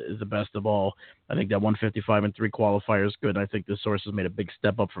the best of all. I think that 155 and 3 qualifier is good. I think this horse has made a big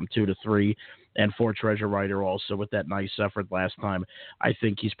step up from 2 to 3. And 4 Treasure Rider also with that nice effort last time. I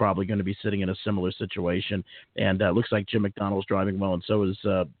think he's probably going to be sitting in a similar situation. And it looks like Jim McDonald's driving well, and so is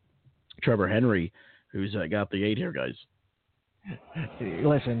Trevor Henry, who's got the 8 here, guys.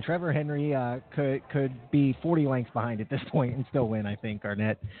 Listen, Trevor Henry could be 40 lengths behind at this point and still win, I think,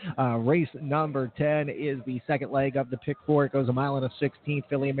 Garnett. Race number 10 is the second leg of the pick 4. It goes a mile and a 16th.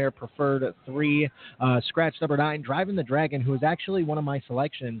 Filly Mare Preferred 3. Scratch number 9, Driving the Dragon, who is actually one of my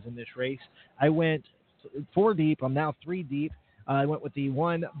selections in this race. I went 4 deep. I'm now 3 deep. I went with the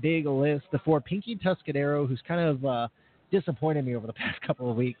 1 Big List, the 4 Pinky Tuscadero, who's kind of disappointed me over the past couple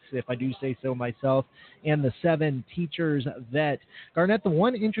of weeks, if I do say so myself, and the 7 Teachers Vet. Garnett, the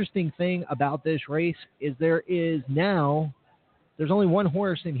one interesting thing about this race is there's only one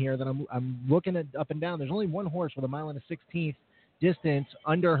horse in here that I'm looking at up and down. There's only one horse with a mile and a 16th distance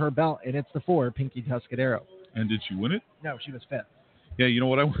under her belt, and it's the 4 Pinky Tuscadero. And did she win it? No, she was 5th. Yeah, you know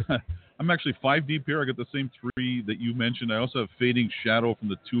what? I'm actually 5 deep here. I got the same 3 that you mentioned. I also have Fading Shadow from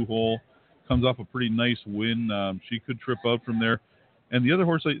the 2-hole. Comes off a pretty nice win. She could trip out from there. And the other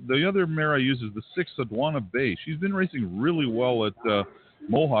horse, the other mare I use is the 6 Adwana Bay. She's been racing really well at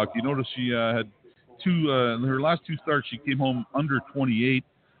Mohawk. You notice she had her last 2 starts, she came home under 28.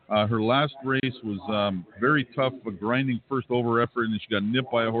 Her last race was very tough, a grinding first over effort, and she got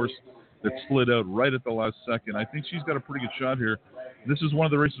nipped by a horse that slid out right at the last second. I think she's got a pretty good shot here. This is one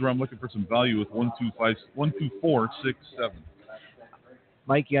of the races where I'm looking for some value with 1, 2, 4, 6, 7.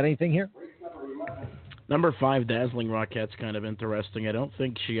 Mike, you got anything here? Number 5, Dazzling Rockette's kind of interesting. I don't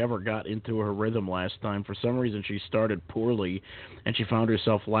think she ever got into her rhythm last time. For some reason, she started poorly, and she found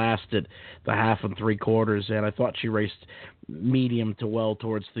herself last at the 1/2 3/4, and I thought she raced medium to well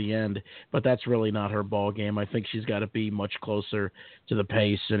towards the end, but that's really not her ball game. I think she's got to be much closer to the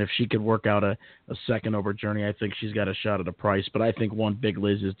pace, and if she could work out a second over journey, I think she's got a shot at a price. But I think 1 Big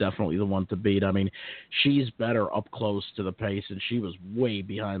Liz is definitely the one to beat. I mean, she's better up close to the pace, and she was way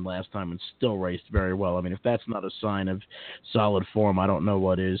behind last time and still raced very well. I mean, if that's not a sign of solid form, I don't know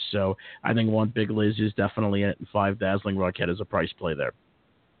what is. So I think 1 Big Liz is definitely in it, and 5 Dazzling Rockette is a price play there.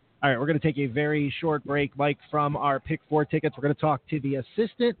 All right, we're going to take a very short break, Mike, from our Pick 4 tickets. We're going to talk to the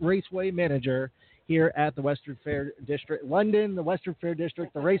Assistant Raceway Manager here at the Western Fair District, London, the Western Fair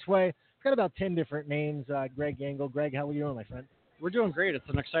District, the Raceway. We've got about 10 different names. Greg Gangle. Greg, how are you doing, my friend? We're doing great. It's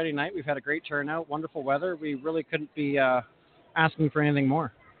an exciting night. We've had a great turnout, wonderful weather. We really couldn't be asking for anything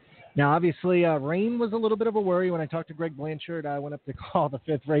more. Now, obviously, rain was a little bit of a worry. When I talked to Greg Blanchard, I went up to call the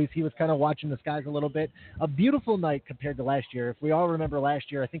 5th race. He was kind of watching the skies a little bit. A beautiful night compared to last year. If we all remember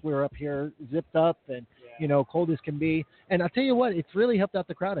last year, I think we were up here zipped up and, cold as can be. And I'll tell you what, it's really helped out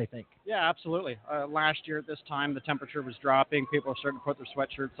the crowd, I think. Yeah, absolutely. Last year at this time, the temperature was dropping. People were starting to put their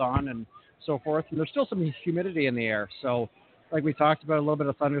sweatshirts on and so forth. And there's still some humidity in the air. So, like we talked about, a little bit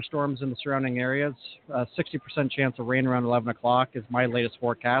of thunderstorms in the surrounding areas. 60% chance of rain around 11 o'clock is my latest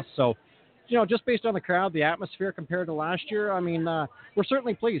forecast. So, just based on the crowd, the atmosphere compared to last year, I mean, we're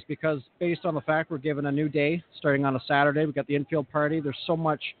certainly pleased because based on the fact we're given a new day starting on a Saturday, we've got the infield party. There's so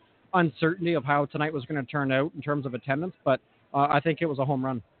much uncertainty of how tonight was going to turn out in terms of attendance, but I think it was a home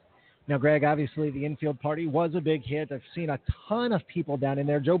run. Now, Greg, obviously the infield party was a big hit. I've seen a ton of people down in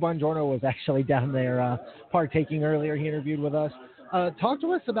there. Joe Bongiorno was actually down there partaking earlier. He interviewed with us. Talk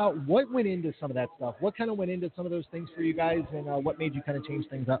to us about what went into some of that stuff. What kind of went into some of those things for you guys, and what made you kind of change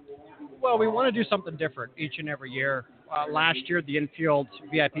things up? Well, we want to do something different each and every year. Last year, the infield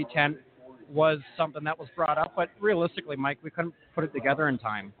VIP tent was something that was brought up, but realistically, Mike, we couldn't put it together in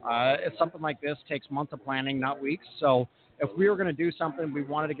time. If something like this takes months of planning, not weeks. So if we were going to do something, we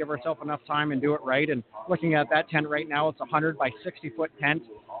wanted to give ourselves enough time and do it right. And looking at that tent right now, it's a 100 by 60-foot tent.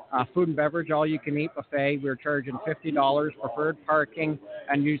 Food and beverage, all you can eat buffet. We're charging $50, preferred parking,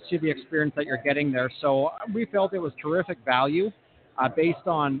 and you see the experience that you're getting there. So we felt it was terrific value based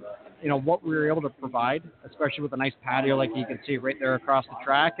on what we were able to provide, especially with a nice patio like you can see right there across the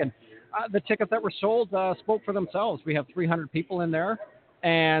track. And the tickets that were sold spoke for themselves. We have 300 people in there,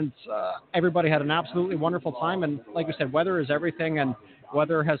 and everybody had an absolutely wonderful time. And like we said, weather is everything, and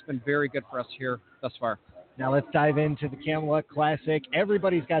weather has been very good for us here thus far. Now let's dive into the Camluck Classic.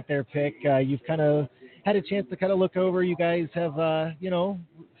 Everybody's got their pick. You've kind of had a chance to kind of look over. You guys have,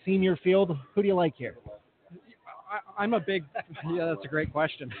 seen your field. Who do you like here? I'm a big. Yeah, that's a great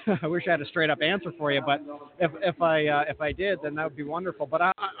question. I wish I had a straight up answer for you, but if I did, then that would be wonderful. But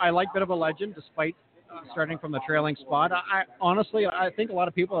I like Bit of a Legend, despite starting from the trailing spot. Honestly, I think a lot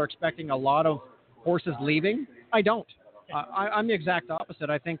of people are expecting a lot of horses leaving. I don't. I'm the exact opposite.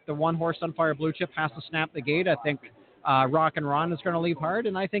 I think the one horse, Sunfire Blue Chip, has to snap the gate. I think Rock and Ron is going to leave hard,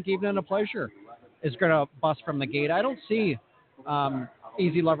 and I think Even in a Pleasure is going to bust from the gate. I don't see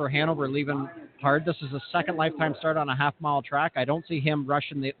Easy Lover Hanover leaving hard. This is a second lifetime start on a half-mile track. I don't see him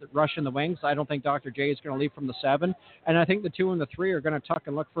rushing the wings. I don't think Dr. J is going to leave from the 7, and I think the 2 and the 3 are going to tuck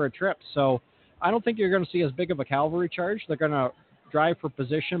and look for a trip. So I don't think you're going to see as big of a cavalry charge. They're going to drive for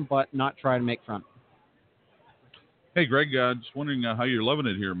position, but not try to make front. Hey, Greg, just wondering how you're loving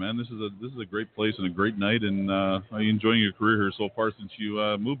it here, man. This is a great place and a great night, and are you enjoying your career here so far since you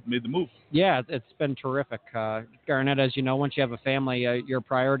made the move? Yeah, it's been terrific. Garnett, as you know, once you have a family, your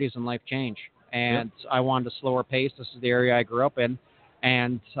priorities in life change. And I wanted a slower pace. This is the area I grew up in.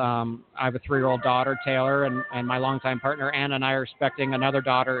 And I have a 3-year-old daughter, Taylor, and my longtime partner, Anna, and I are expecting another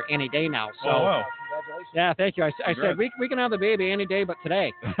daughter any day now. So, wow. Yeah, thank you. I said, we can have the baby any day but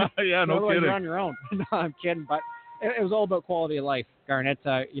today. Yeah, no kidding. You're on your own. No, I'm kidding. But it was all about quality of life, Garnett.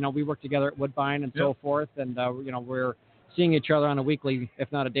 We work together at Woodbine and so forth, and we're seeing each other on a weekly, if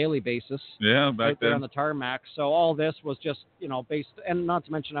not a daily basis. Yeah, back right there then on the tarmac. So all this was just based, and not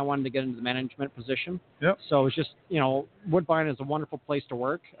to mention I wanted to get into the management position. Yep. So it's just Woodbine is a wonderful place to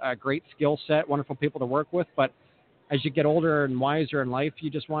work, a great skill set, wonderful people to work with, but as you get older and wiser in life, you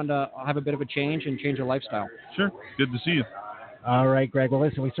just want to have a bit of a change and change your lifestyle. Sure. Good to see you. All right, Greg. Well,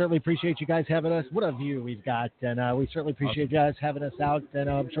 listen, we certainly appreciate you guys having us. What a view we've got, and we certainly appreciate you guys having us out, and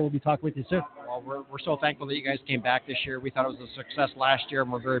I'm sure we'll be talking with you soon. Well, we're so thankful that you guys came back this year. We thought it was a success last year,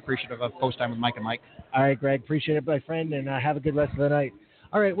 and we're very appreciative of Post Time with Mike and Mike. All right, Greg. Appreciate it, my friend, and have a good rest of the night.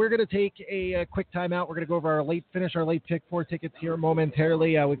 All right, we're going to take a quick timeout. We're going to go over our late pick 4 tickets here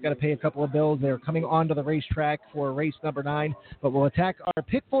momentarily. We've got to pay a couple of bills. They're coming onto the racetrack for race number 9, but we'll attack our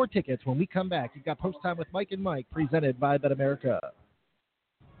pick 4 tickets when we come back. You've got Post Time with Mike and Mike, presented by Bet America.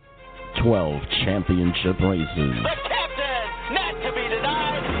 12 championship races. The captain, not to be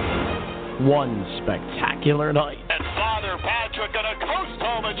denied. One spectacular night. And Father Patrick gonna coast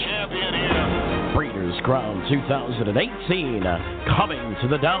home a champion here. Breeders' Crown 2018 coming to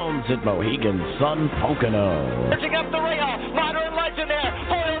the Downs at Mohegan Sun Pocono. Pitching up the rail, Modern Legend there.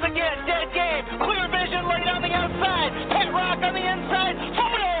 Foiled again, dead game. Clear vision late on the outside. Pet Rock on the inside.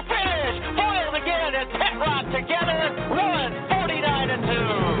 Photo finish. Foiled again, and Pet Rock together. 149 and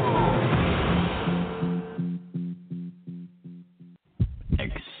 2.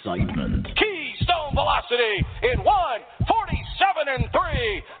 Excitement. Keystone Velocity in 1:47 and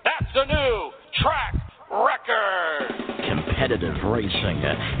 3. That's a new track record. Competitive racing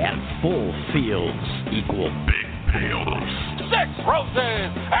and full fields equal big payoffs. 6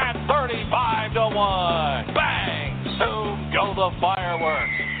 Roses at 35 to 1. Bang! Soon go the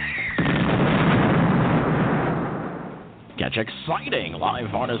fireworks. Catch exciting live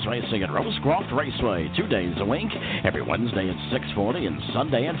harness racing at Rosecroft Raceway 2 days a week, every Wednesday at 6:40 and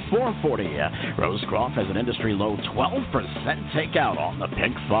Sunday at 4:40. Rosecroft has an industry low 12% takeout on the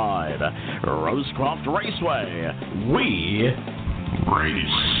Pick 5. Rosecroft Raceway, we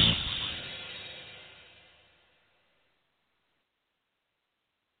race.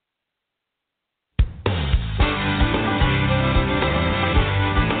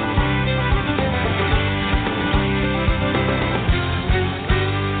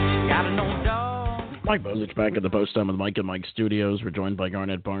 Mike Bozich back at the Post Time with Mike and Mike Studios. We're joined by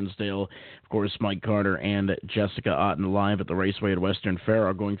Garnett Barnsdale, of course, Mike Carter, and Jessica Otten live at the Raceway at Western Fair.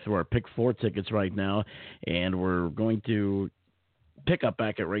 Are going through our Pick 4 tickets right now, and we're going to pick up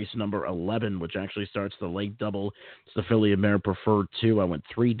back at race number 11, which actually starts the late double. It's the Filly and Mare Preferred 2. I went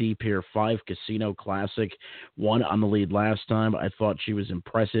 3 deep here, 5 Casino Classic, 1 on the lead last time. I thought she was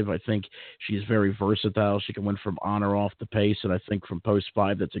impressive. I think she's very versatile. She can win from on or off the pace, and I think from post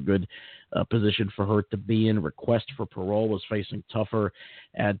 5, that's a good position for her to be in. Request for Parole was facing tougher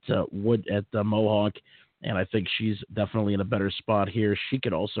at Mohawk. and I think she's definitely in a better spot here. She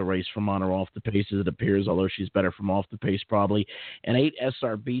could also race from on or off the pace, as it appears, although she's better from off the pace probably. And 8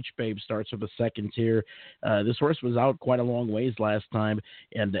 SR Beach Babe starts with a second tier. This horse was out quite a long ways last time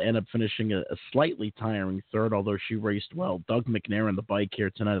and ended up finishing a slightly tiring third, although she raced well. Doug McNair on the bike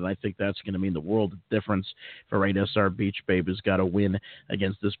here tonight, and I think that's going to mean the world of difference for 8 SR Beach Babe, who's got to win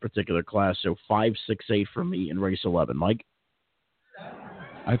against this particular class. So 5, 6, 8 for me in race 11. Mike?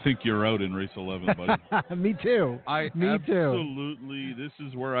 I think you're out in race 11, buddy. Me too. Me too. Absolutely. This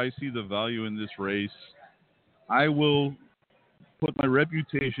is where I see the value in this race. I will put my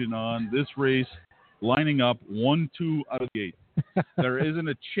reputation on this race lining up 1-2 out of the gate. There isn't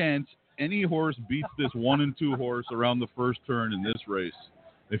a chance any horse beats this 1 and 2 horse around the first turn in this race.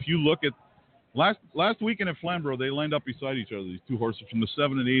 If you look at last weekend at Flamborough, they lined up beside each other, these two horses from the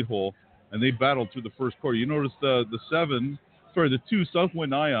 7 and 8 hole, and they battled through the first quarter. You notice the 2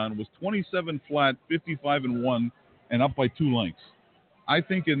 Southwind Ion was 27 flat, 55 and 1, and up by 2 lengths. I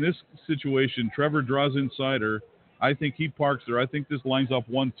think in this situation, Trevor draws inside her. I think he parks her. I think this lines up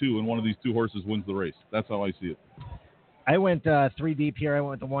 1-2, and one of these 2 horses wins the race. That's how I see it. I went 3 deep here. I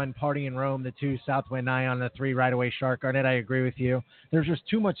went with the 1 Party in Rome, the 2 Southwind Ion, the 3 Right Away Shark. Garnett, I agree with you. There's just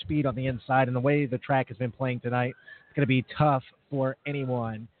too much speed on the inside, and the way the track has been playing tonight, it's going to be tough for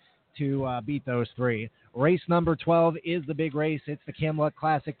anyone to beat those 3. Race number 12 is the big race. It's the Camluck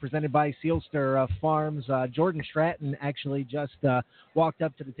Classic presented by Sealster Farms. Jordan Stratton actually just walked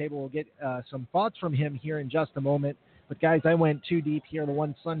up to the table. We'll get some thoughts from him here in just a moment. But, guys, I went 2 deep here. The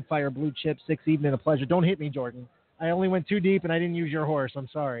 1 Sunfire Blue Chip, 6 Evening of Pleasure. Don't hit me, Jordan. I only went 2 deep, and I didn't use your horse. I'm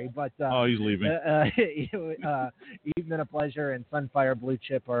sorry. But he's leaving. Evening of Pleasure and Sunfire Blue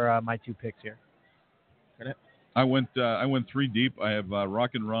Chip are my 2 picks here. I went 3 deep. I have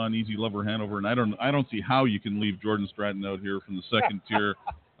Rock and Ron, Easy Lover Hanover, and I don't see how you can leave Jordan Stratton out here from the second tier.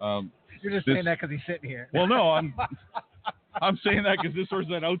 You're just saying that because he's sitting here. Well, no, I'm saying that because this horse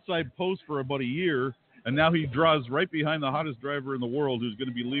had outside post for about a year, and now he draws right behind the hottest driver in the world, who's going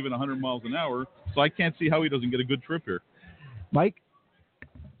to be leaving 100 miles an hour. So I can't see how he doesn't get a good trip here. Mike?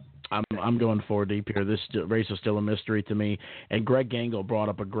 I'm going 4 deep here. This race is still a mystery to me. And Greg Gangle brought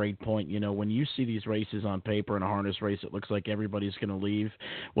up a great point. You know, when you see these races on paper in a harness race, it looks like everybody's going to leave.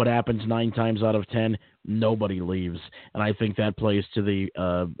 What happens 9 times out of 10? Nobody leaves. And I think that plays to the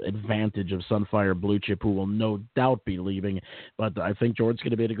advantage of Sunfire Blue Chip, who will no doubt be leaving. But I think George's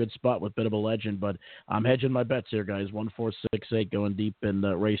going to be in a good spot with Bit of a Legend. But I'm hedging my bets here, guys. 1, 4, 6, 8 going deep in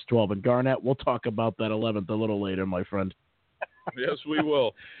race 12. And Garnett, we'll talk about that 11th a little later, my friend. Yes, we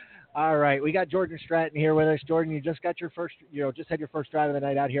will. All right, we got Jordan Stratton here with us. Jordan, you just got your first, just had your first drive of the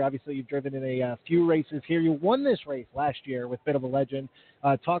night out here. Obviously, you've driven in a few races here. You won this race last year with Bit of a Legend.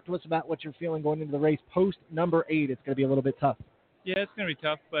 Talk to us about what you're feeling going into the race post number 8. It's going to be a little bit tough. Yeah, it's going to be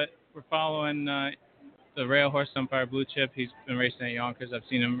tough, but we're following the rail horse Sunfire Blue Chip. He's been racing at Yonkers. I've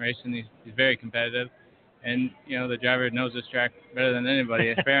seen him racing. He's very competitive, and the driver knows this track better than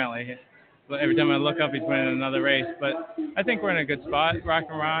anybody apparently. But every time I look up, he's winning another race. But I think we're in a good spot. Rock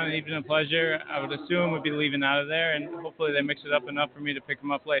and Ron, Even a Pleasure, I would assume would be leaving out of there, and hopefully they mix it up enough for me to pick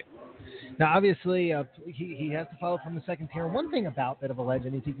him up late. Now, obviously, he has to follow from the second tier. One thing about Bit of a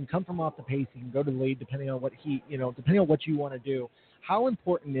Legend is he can come from off the pace. He can go to the lead depending on what depending on what you want to do. How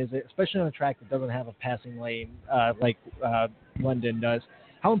important is it, especially on a track that doesn't have a passing lane like London does?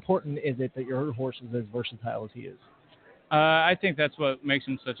 How important is it that your horse is as versatile as he is? I think that's what makes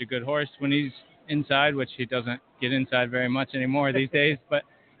him such a good horse when he's inside, which he doesn't get inside very much anymore these days. But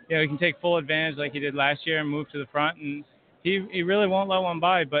he can take full advantage like he did last year and move to the front, and he really won't let one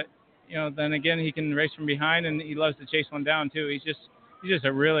by. But then again, he can race from behind, and he loves to chase one down too. He's just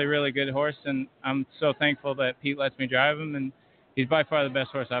a really, really good horse, and I'm so thankful that Pete lets me drive him, and he's by far the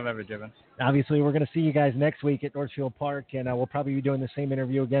best horse I've ever driven. Obviously, we're going to see you guys next week at Northfield Park, and we'll probably be doing the same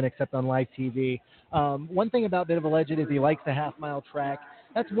interview again, except on live TV. One thing about Bit of a Legend is he likes the half-mile track.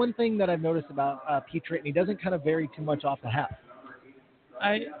 That's one thing that I've noticed about Pete Tritton. He doesn't kind of vary too much off the half.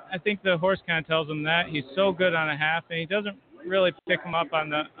 I think the horse kind of tells him that. He's so good on a half, and he doesn't really pick him up on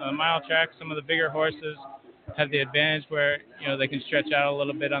the mile track. Some of the bigger horses have the advantage where, they can stretch out a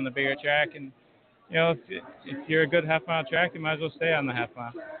little bit on the bigger track, and if you're a good half-mile track, you might as well stay on the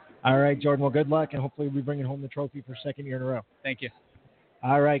half-mile. All right, Jordan. Well, good luck, and hopefully we'll be bringing home the trophy for second year in a row. Thank you.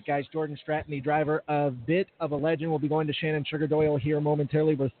 All right, guys. Jordan Stratton, the driver of Bit of a Legend, will be going to Shannon Sugar Doyle here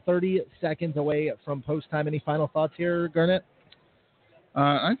momentarily. We're 30 seconds away from post time. Any final thoughts here, Garnett?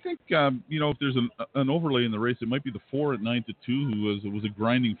 I think if there's an overlay in the race, it might be the 4 at 9-2, who was a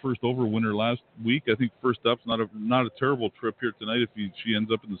grinding first over winner last week. I think first up's not a terrible trip here tonight if he ends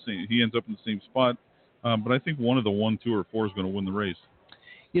up in the same spot. But I think one of the 1, 2, or 4 is going to win the race.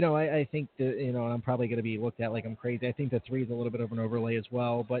 I think that, and I'm probably going to be looked at like I'm crazy. I think the 3 is a little bit of an overlay as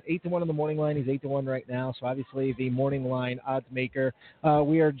well. But 8-1 on the morning line. He's 8-1 right now. So obviously the morning line odds maker.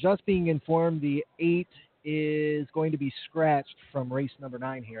 We are just being informed the 8 is going to be scratched from race number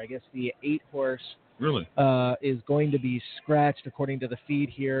 9 here. I guess the 8 horse really is going to be scratched according to the feed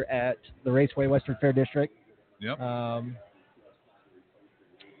here at the Raceway Western Fair District. Yep.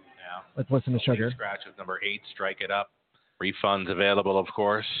 Let's listen to Sugar. Scratch with number 8, Strike It Up. Refunds available, of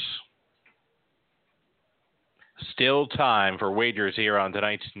course. Still time for wagers here on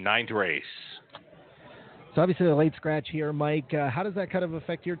tonight's 9th race. So obviously the late scratch here, Mike. How does that kind of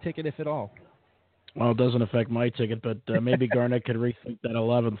affect your ticket, if at all? Well, it doesn't affect my ticket, but maybe Garnett could rethink that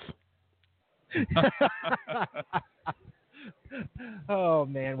 11th. Oh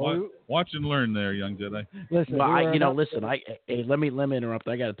man! Watch and learn, there, young Jedi. Listen, let me interrupt.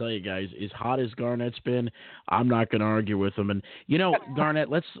 I got to tell you guys, as hot as Garnett's been, I'm not going to argue with him. And Garnett,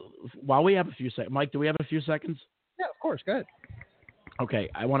 while we have a few seconds, Mike, do we have a few seconds? Yeah, of course. Go ahead. Okay,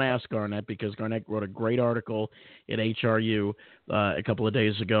 I want to ask Garnett, because Garnett wrote a great article at HRU a couple of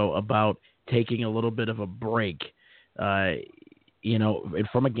days ago about taking a little bit of a break. And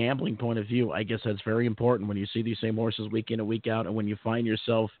from a gambling point of view, I guess that's very important when you see these same horses week in and week out, and when you find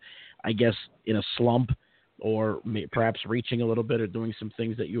yourself, I guess, in a slump or perhaps reaching a little bit or doing some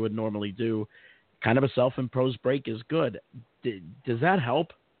things that you would normally do. Kind of a self-imposed break is good. Does that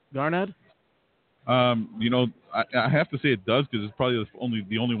help, Garnett? I have to say it does, because it's probably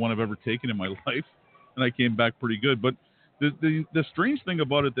the only one I've ever taken in my life, and I came back pretty good. But the strange thing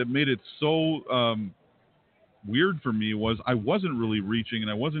about it that made it so weird for me was I wasn't really reaching,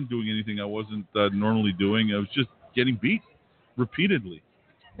 and I wasn't doing anything I wasn't normally doing. I was just getting beat repeatedly.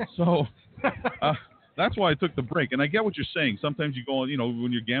 So that's why I took the break. And I get what you're saying. Sometimes you go on,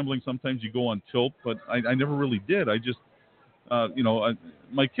 when you're gambling, sometimes you go on tilt, but I never really did. I just,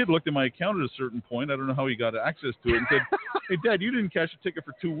 my kid looked at my account at a certain point. I don't know how he got access to it, and said, "Hey, Dad, you didn't cash a ticket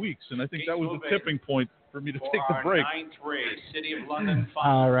for 2 weeks." And I think that was the tipping point for me to take the break. 9th race, City of London.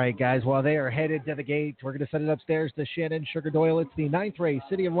 All right, guys. While they are headed to the gate, we're going to send it upstairs to Shannon Sugar Doyle. It's the 9th race,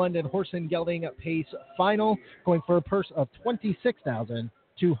 City of London Horse and Gelding Pace Final, going for a purse of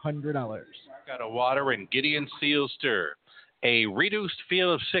 $26,200. Got a water and Gideon Sealster. A reduced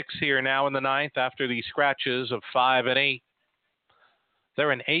field of 6 here now in the 9th after the scratches of 5 and 8.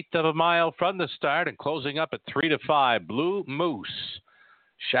 They're an 1/8 of a mile from the start and closing up at 3 to 5. Blue Moose.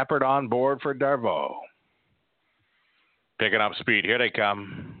 Shepherd on board for Darvaux. Picking up speed. Here they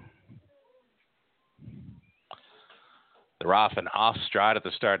come. They're off and off stride at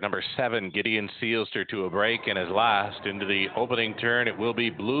the start. Number 7, Gideon Sealster to a break, and his last into the opening turn. It will be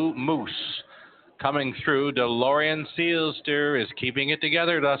Blue Moose. Coming through, DeLorean Sealster is keeping it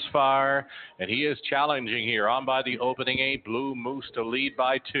together thus far, and he is challenging here on by the opening 8. Blue Moose to lead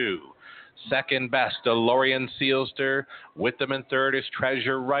by 2. Second best, DeLorean Sealster. With them in third is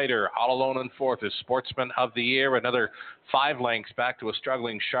Treasure Rider. All alone in fourth is Sportsman of the Year. Another 5 lengths back to a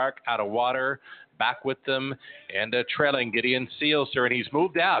struggling Shark out of water. Back with them and trailing Gideon Sealster, and he's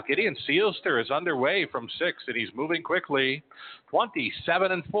moved out. Gideon Sealster is underway from 6, and he's moving quickly.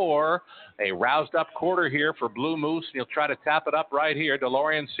 27-4, a roused up quarter here for Blue Moose, and he'll try to tap it up right here.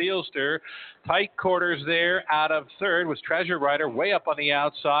 DeLorean Sealster, tight quarters there out of third was Treasure Rider. Way up on the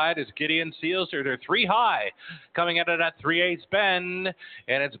outside is Gideon Sealster. They're 3 high, coming out of that 3/8 bend,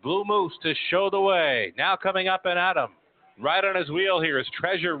 and it's Blue Moose to show the way. Now coming up and at him. Right on his wheel here is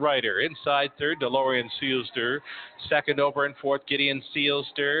Treasure Rider. Inside third, DeLorean Sealster. Second over and fourth, Gideon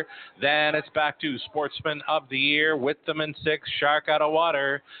Sealster. Then it's back to Sportsman of the Year. With them in 6, Shark out of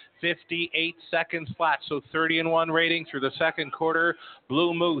water. 58 seconds flat, so 30-1 rating through the second quarter.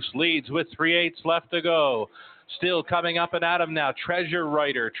 Blue Moose leads with 3/8 left to go. Still coming up and at him now, Treasure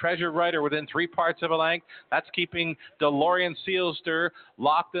Rider. Treasure Rider within 3 parts of a length. That's keeping DeLorean Sealster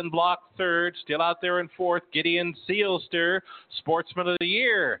locked and blocked third. Still out there in fourth, Gideon Sealster. Sportsman of the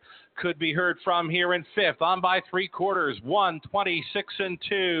Year could be heard from here in fifth. On by 3 quarters.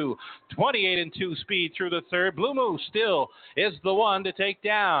 1:26-2. 28-2 speed through the third. Blue Moose still is the one to take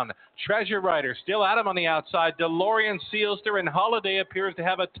down. Treasure Rider still at him on the outside. DeLorean Sealster, and Holiday appears to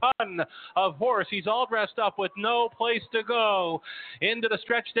have a ton of horse. He's all dressed up with no place to go. Into the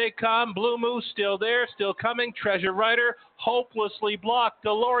stretch they come. Blue Moose still there, still coming. Treasure Rider hopelessly blocked.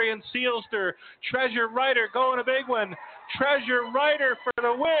 DeLorean Sealster. Treasure Rider going a big one. Treasure Rider for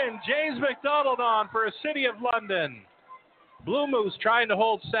the win. James McDonald on for a City of London. Blue Moose trying to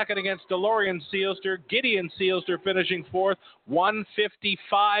hold second against DeLorean Sealster. Gideon Sealster finishing fourth.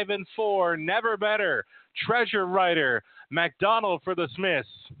 1:55-4. Never better. Treasure Rider. McDonald for the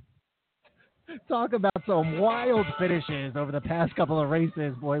Smiths. Talk about some wild finishes over the past couple of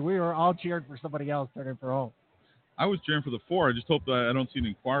races. Boy, we were all cheering for somebody else turning for home. I was cheering for the 4. I just hope that I don't see an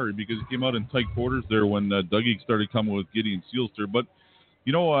inquiry because it came out in tight quarters there when Dougie started coming with Gideon Sealster. But,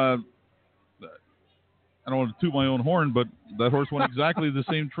 I don't want to toot my own horn, but that horse went exactly the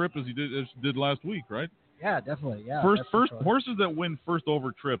same trip as he did last week, right? Yeah, definitely. Yeah. First horses that win first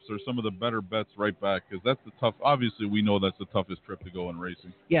over trips are some of the better bets right back because that's the tough. Obviously, we know that's the toughest trip to go in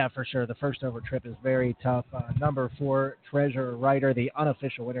racing. Yeah, for sure. The first over trip is very tough. Number 4, Treasure Rider, the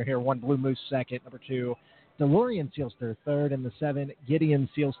unofficial winner here. 1, Blue Moose second. Number 2, DeLorean Sealster third, and the 7, Gideon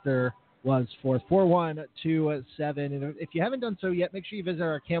Sealster was fourth. 4-1, 2-7. And if you haven't done so yet, make sure you visit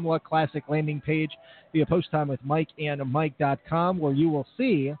our Camluck Classic landing page via Post Time with Mike and Mike.com, where you will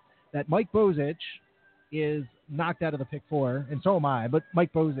see that Mike Bozich is knocked out of the pick 4, and so am I. But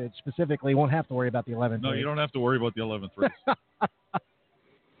Mike Bozich specifically won't have to worry about the 11th No, race. you don't have to worry about the 11th race.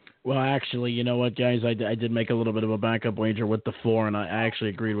 Well, actually, you know what, guys? I did make a little bit of a backup wager with the 4, and I actually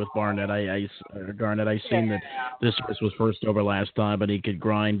agreed with Barnett. Garnett, I seen that this was first over last time, but he could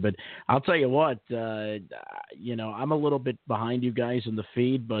grind. But I'll tell you what, I'm a little bit behind you guys in the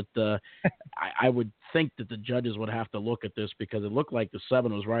feed, but I would think that the judges would have to look at this because it looked like the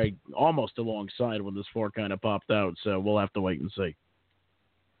 7 was right almost alongside when this 4 kind of popped out. So we'll have to wait and see.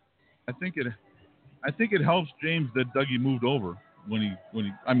 I think it helps James that Dougie moved over. When he,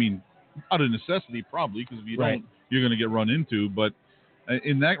 I mean, out of necessity probably, because if you don't, you're going to get run into. But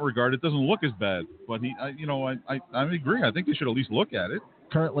in that regard, it doesn't look as bad. But I agree. I think they should at least look at it.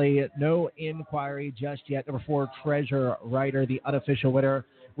 Currently, no inquiry just yet. Number 4, Treasure Rider, the unofficial winner.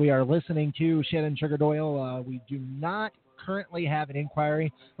 We are listening to Shannon Sugar Doyle. We do not currently have an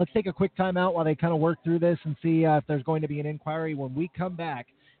inquiry. Let's take a quick time out while they kind of work through this and see if there's going to be an inquiry. When we come back,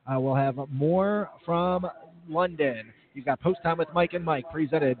 we'll have more from London. You've got Post Time with Mike and Mike,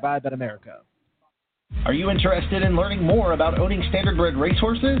 presented by Bet America. Are you interested in learning more about owning standardbred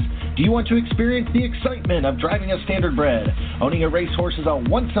racehorses? Do you want to experience the excitement of driving a standardbred? Owning a racehorse is a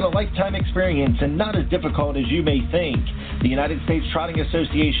once-in-a-lifetime experience and not as difficult as you may think. The United States Trotting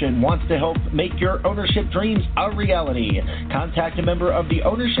Association wants to help make your ownership dreams a reality. Contact a member of the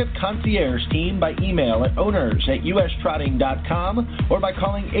Ownership Concierge team by email at owners@ustrotting.com or by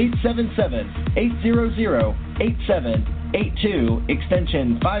calling 877-800-8782,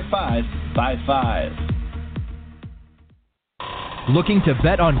 extension 5555. Looking to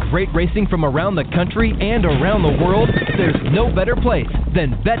bet on great racing from around the country and around the world? There's no better place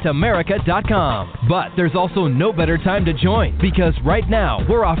than BetAmerica.com. But there's also no better time to join, because right now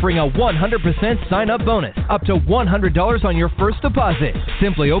we're offering a 100% sign-up bonus up to $100 on your first deposit.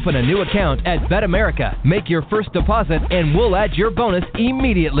 Simply open a new account at BetAmerica, make your first deposit, and we'll add your bonus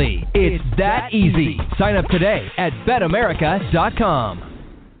immediately. It's that easy. Sign up today at BetAmerica.com.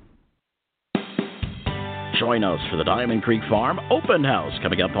 Join us for the Diamond Creek Farm Open House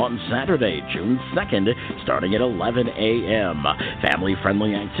coming up on Saturday, June 2nd, starting at 11 a.m.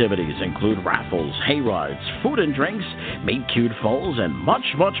 Family-friendly activities include raffles, hay rides, food and drinks, meet-cute foals, and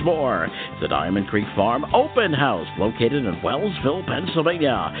much, much more. The Diamond Creek Farm Open House, located in Wellsville,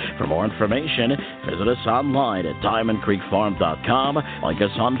 Pennsylvania. For more information, visit us online at diamondcreekfarm.com, like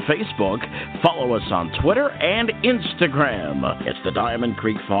us on Facebook, follow us on Twitter and Instagram. It's the Diamond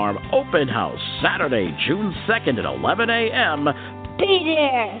Creek Farm Open House, Saturday, June 2nd at 11 a.m. Be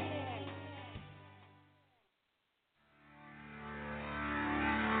there!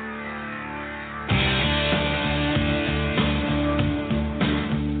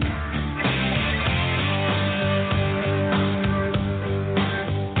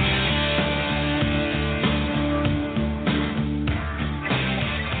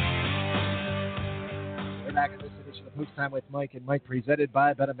 Back in this edition of Post Time with Mike and Mike, presented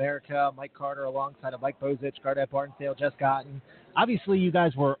by Bet America. Mike Carter alongside of Mike Bozich, Garnett Barnsdale, Jess Cotton. Obviously, you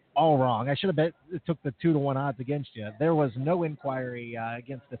guys were all wrong. I should have bet it took the 2-1 odds against you. There was no inquiry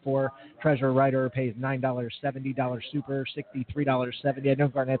against the 4. Treasure Rider pays $9, $70 Super, $63.70. I know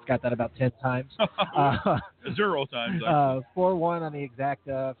Garnett's got that about 10 times. 0 times. 4-1 on the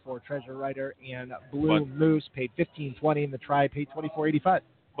exacta for Treasure Rider, and Blue Moose paid $15.20, and the Tri paid $24.85.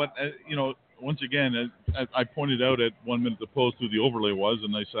 But once again, I pointed out at 1 minute to post who the overlay was,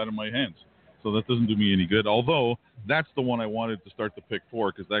 and I sat in my hands. So that doesn't do me any good. Although that's the one I wanted to start to pick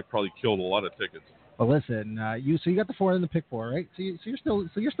 4, because that probably killed a lot of tickets. Well, listen, you got the 4 and the pick 4, right? So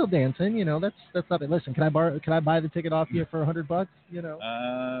you're still dancing. You know, that's not it. Listen, can I buy the ticket off you for $100? You know,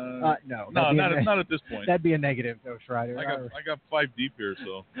 no, not at this point. That'd be a negative, though, Schreider. I got 5 deep here,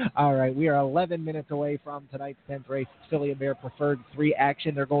 so. All right, we are 11 minutes away from tonight's 10th race. It's Philly and Bear Preferred 3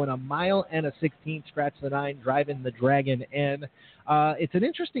 action. They're going a mile and a 16th, scratch the 9, driving the Dragon in. It's an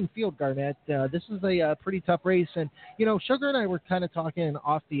interesting field, Garnett. This is a pretty tough race, and you know, Sugar and I were kind of talking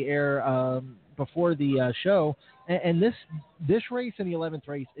off the air before the show, and this race and the 11th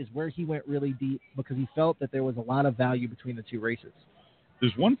race is where he went really deep because he felt that there was a lot of value between the two races.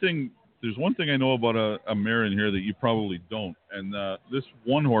 There's one thing I know about a mare in here that you probably don't, and this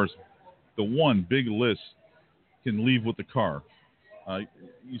one horse, the one Big Liz, can leave with the car.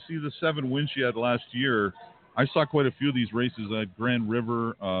 You see the 7 wins she had last year. I saw quite a few of these races at Grand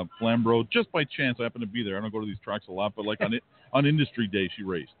River, Flamborough, just by chance. I happen to be there. I don't go to these tracks a lot, but like on Industry Day, she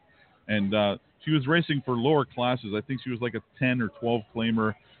raced. And she was racing for lower classes. I think she was like a 10 or 12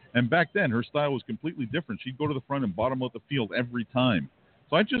 claimer. And back then, her style was completely different. She'd go to the front and bottom out the field every time.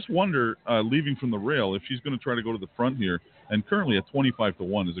 So I just wonder, leaving from the rail, if she's going to try to go to the front here. And currently at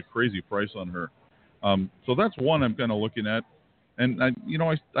 25-1 is a crazy price on her. So that's one I'm kind of looking at. And,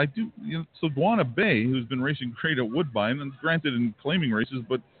 I do, so Duana Bay, who's been racing great at Woodbine, and granted in claiming races,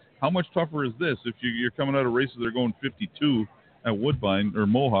 but how much tougher is this? If you're coming out of races that are going 52 at Woodbine or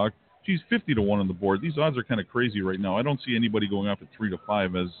Mohawk, she's 50-1 on the board. These odds are kind of crazy right now. I don't see anybody going off at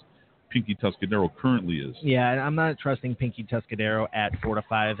 3-5 as Pinky Tuscadero currently is. Yeah, and I'm not trusting Pinky Tuscadero at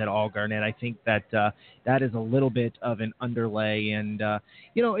 4-5 at all, Garnett. I think that that is a little bit of an underlay, and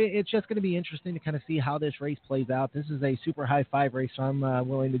it's just going to be interesting to kind of see how this race plays out. This is a super high 5 race, so I'm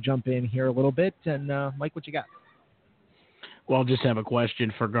willing to jump in here a little bit. And Mike, what you got? Well, just have a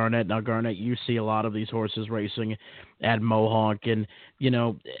question for Garnett. Now, Garnett, you see a lot of these horses racing at Mohawk, and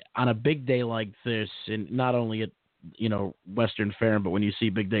on a big day like this, and not only at Western Fair, but when you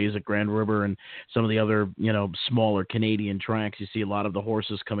see big days at Grand River and some of the other, smaller Canadian tracks, you see a lot of the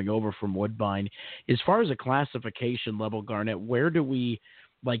horses coming over from Woodbine. As far as a classification level, Garnett, where do we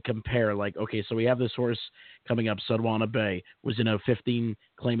compare? Okay, so we have this horse coming up, Sodwana Bay, was in a 15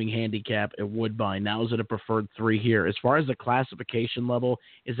 claiming handicap at Woodbine. Now is it a preferred 3 here? As far as the classification level,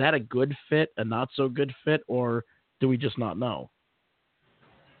 is that a good fit, a not so good fit, or do we just not know?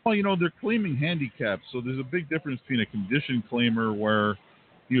 Well, they're claiming handicaps, so there's a big difference between a condition claimer where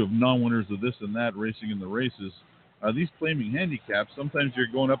you have non-winners of this and that racing in the races. These claiming handicaps, sometimes you're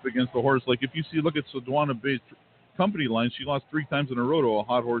going up against a horse. Like if you look at Sodwana Bay's company line, she lost 3 times in a row to a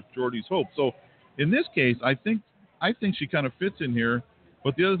hot horse, Jordy's Hope. So in this case, I think she kind of fits in here.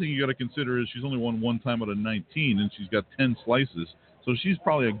 But the other thing you got to consider is she's only won 1 time out of 19, and she's got 10 slices. So she's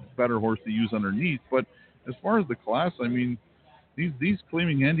probably a better horse to use underneath. But as far as the class, I mean, these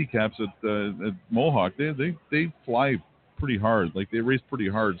claiming handicaps at Mohawk, they fly pretty hard. Like they race pretty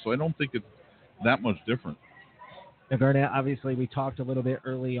hard. So I don't think it's that much different. Now, Garnett, obviously we talked a little bit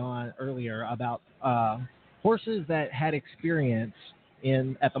earlier about horses that had experience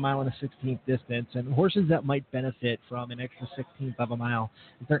at the mile and a 16th distance, and horses that might benefit from an extra 16th of a mile.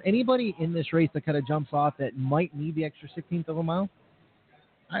 Is there anybody in this race that kind of jumps off that might need the extra 16th of a mile?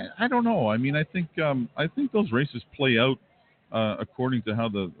 I don't know. I mean, I think those races play out according to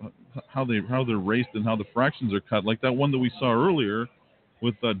how they're raced and how the fractions are cut. Like that one that we saw earlier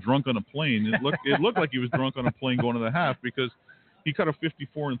with Drunk on a Plane. It looked like he was drunk on a plane going to the half because he cut a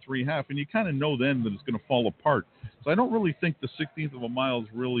 54 3/2, and you kind of know then that it's going to fall apart. So I don't really think the 16th of a mile is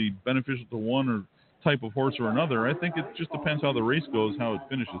really beneficial to one or type of horse or another. I think it just depends how the race goes, how it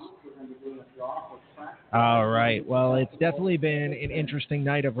finishes. All right. Well, it's definitely been an interesting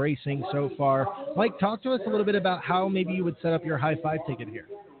night of racing so far. Mike, talk to us a little bit about how maybe you would set up your high 5 ticket here.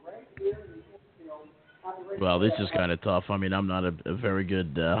 Well, this is kind of tough. I mean, I'm not a very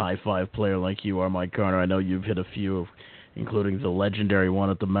good high 5 player like you are, Mike Carter. I know you've hit a few, including the legendary one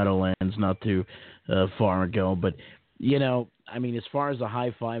at the Meadowlands not too far ago. But, I mean, as far as the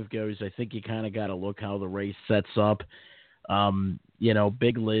high 5 goes, I think you kind of got to look how the race sets up.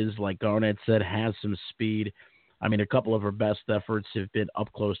 Big Liz, like Garnett said, has some speed. I mean, a couple of her best efforts have been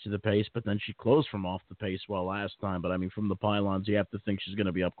up close to the pace, but then she closed from off the pace well last time. But, I mean, from the pylons, you have to think she's going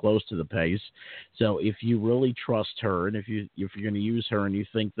to be up close to the pace. So if you really trust her and if you're going to use her and you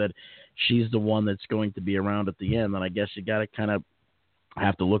think that she's the one that's going to be around at the end, then I guess you got to kind of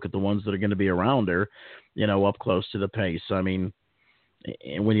have to look at the ones that are going to be around her, up close to the pace. I mean,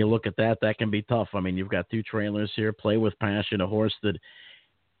 and when you look at that, that can be tough. I mean, you've got 2 trailers here, Play with Passion, a horse that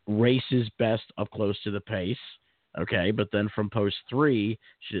races best up close to the pace. Okay, but then from post 3,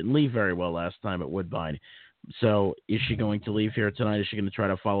 she didn't leave very well last time at Woodbine. So is she going to leave here tonight? Is she going to try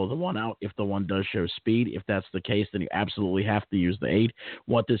to follow the one out if the one does show speed? If that's the case, then you absolutely have to use the 8.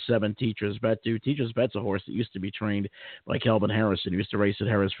 What does 7 Teacher's Bet do? Teacher's Bet's a horse that used to be trained by Kelvin Harrison. He used to race at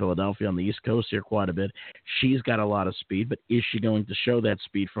Harris, Philadelphia on the East Coast here quite a bit. She's got a lot of speed, but is she going to show that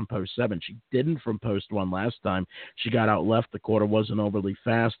speed from post 7? She didn't from post 1 last time. She got out left. The quarter wasn't overly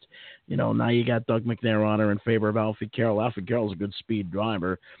fast. Now you got Doug McNair on her in favor of Alfie Carroll. Alfie Carroll's a good speed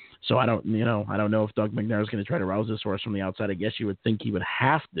driver. So I don't know if Doug McNair is going to try to rouse this horse from the outside. I guess you would think he would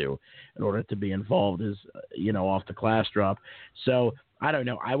have to in order to be involved off the class drop. So I don't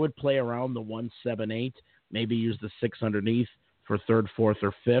know. I would play around the 1-7-8, maybe use the 6 underneath for 3rd, 4th,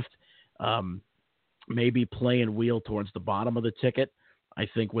 or 5th. Maybe play and wheel towards the bottom of the ticket. I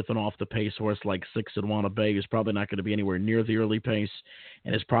think with an off-the-pace horse like 6 Adwana Bay is probably not going to be anywhere near the early pace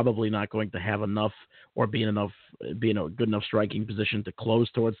and is probably not going to have enough or be in a good enough striking position to close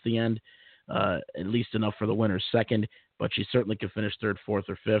towards the end, at least enough for the winner's 2nd, but she certainly could finish 3rd, 4th,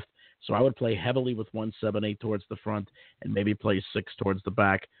 or 5th. So I would play heavily with 1-7-8 towards the front and maybe play 6 towards the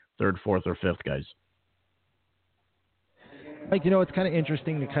back, 3rd, 4th, or 5th, guys. Mike, it's kind of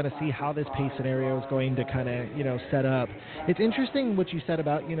interesting to kind of see how this pace scenario is going to kind of, set up. It's interesting what you said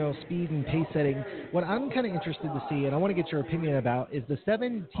about, speed and pace setting. What I'm kind of interested to see, and I want to get your opinion about, is the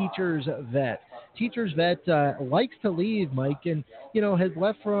 7 Teacher's Vet. Teacher's Vet likes to leave, Mike, and, has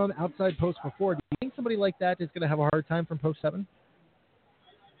left from outside post before. Do you think somebody like that is going to have a hard time from post 7?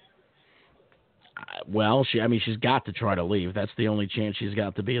 Well, she's got to try to leave. That's the only chance she's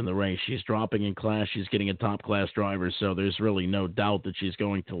got to be in the race. She's dropping in class. She's getting a top-class driver, so there's really no doubt that she's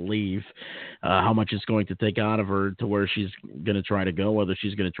going to leave. How much it's going to take out of her to where she's going to try to go, whether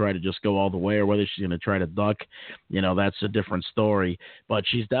she's going to try to just go all the way or whether she's going to try to duck, that's a different story. But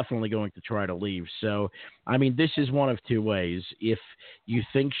she's definitely going to try to leave. So, this is one of two ways. If you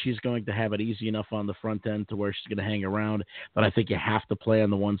think she's going to have it easy enough on the front end to where she's going to hang around, then I think you have to play on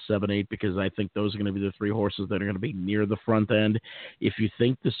the 1-7-8 because I think those are going to be the 3 horses that are going to be near the front end. If you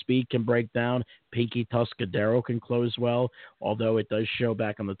think the speed can break down, Pinky Tuscadero can close well, although it does show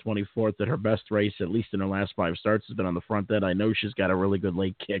back on the 24th that her best race, at least in her last 5 starts, has been on the front end. I know she's got a really good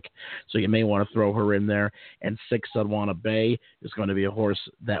late kick, so you may want to throw her in there. And 6 Adwana Bay is going to be a horse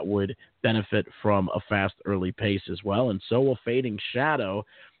that would benefit from a fast early pace as well, and so will Fading Shadow,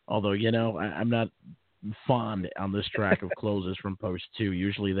 although, I'm not fond on this track of closes from post 2.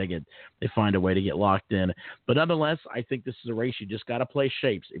 Usually they find a way to get locked in. But nonetheless, I think this is a race you just got to play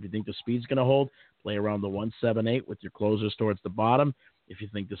shapes. If you think the speed's going to hold, play around the 1-7-8 with your closers towards the bottom. If you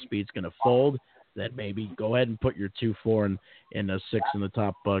think the speed's going to fold, then maybe go ahead and put your 2, 4, and a 6 in the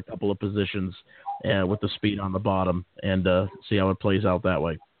top couple of positions with the speed on the bottom and see how it plays out that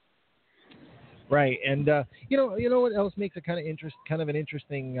way. Right, and you know what else makes it kind of an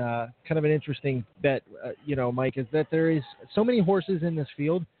interesting bet, Mike, is that there is so many horses in this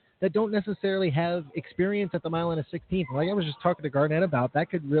field that don't necessarily have experience at the mile and a 16th. Like I was just talking to Garnett about, that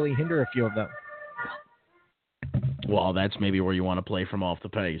could really hinder a few of them. Well, that's maybe where you want to play from off the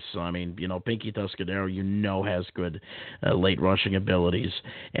pace. So, Pinky Tuscadero, has good late rushing abilities,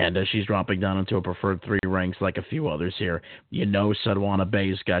 and she's dropping down into a preferred 3 ranks like a few others here. Sadwana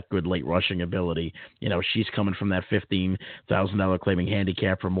Bay's got good late rushing ability. She's coming from that $15,000 claiming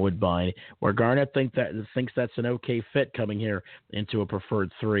handicap from Woodbine, where Garnett thinks that's an okay fit coming here into a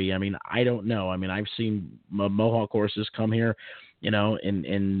preferred 3. I don't know. I've seen Mohawk horses come here,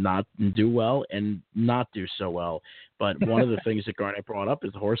 and not do well and not do so well. But one of the things that Garnett brought up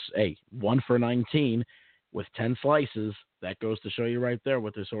is the horse, 1 for 19 with 10 slices. That goes to show you right there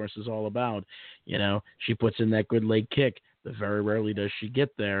what this horse is all about. She puts in that good leg kick, but very rarely does she get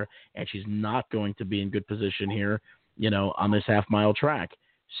there, and she's not going to be in good position here, on this half-mile track.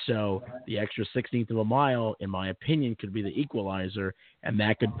 So the extra 16th of a mile, in my opinion, could be the equalizer, and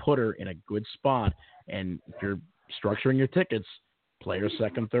that could put her in a good spot. And if you're structuring your tickets, play her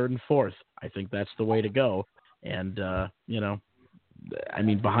 2nd, 3rd, and 4th. I think that's the way to go. And,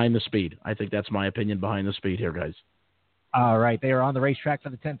 behind the speed. I think that's my opinion behind the speed here, guys. All right, they are on the racetrack for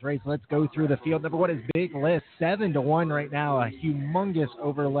the 10th race. Let's go through the field. Number 1 is Big List, 7-1 right now. A humongous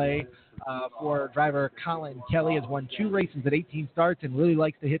overlay for driver Colin Kelly. Has won 2 races at 18 starts and really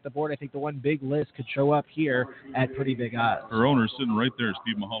likes to hit the board. I think the one Big List could show up here at pretty big odds. Her owner's sitting right there,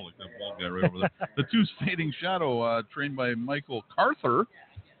 Steve Mahalik, that bald guy right over there. The 2's Fading Shadow, trained by Michael Carther.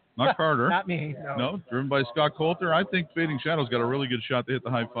 Not Carter. Not me. No, driven by Scott Coulter. I think Fading Shadow's got a really good shot to hit the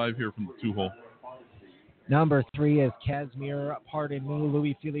high 5 here from the 2-hole. Number 3 is Casimir, pardon me.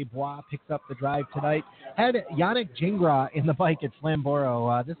 Louis Philippe picks up the drive tonight. Had Yannick Gingras in the bike at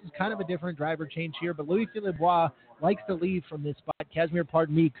Flamborough. This is kind of a different driver change here, but Louis Philippe likes to lead from this spot. Casimir,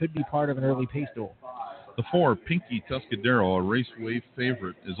 pardon me, could be part of an early pace duel. The 4, Pinky Tuscadero, a Raceway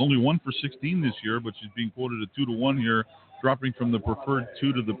favorite, is only 1 for 16 this year, but she's being quoted at 2-1 here, dropping from the preferred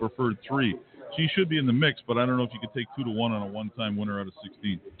 2 to the preferred 3. She should be in the mix, but I don't know if you could take 2-1 on a one-time winner out of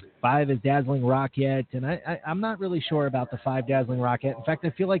 16. 5 is Dazzling Rocket, and I'm not really sure about the 5 Dazzling Rocket. In fact,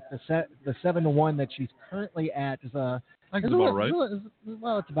 I feel like the 7-1 that she's currently at is I think it's about right.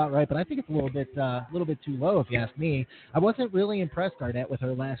 Well, it's about right, but I think it's a little bit too low, if you ask me. I wasn't really impressed, Garnett, with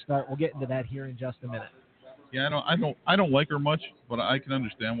her last start. We'll get into that here in just a minute. Yeah, I don't like her much, but I can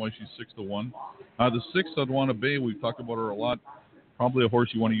understand why she's 6-1. The 6, Adwana Bay, we've talked about her a lot. Probably a horse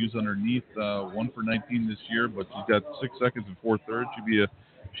you want to use underneath. 1 for 19 this year, but she's got 6 seconds and 4 thirds.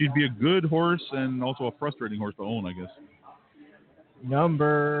 She'd be a good horse and also a frustrating horse to own, I guess.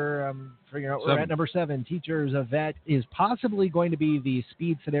 We're at number 7. Teacher's a Vet is possibly going to be the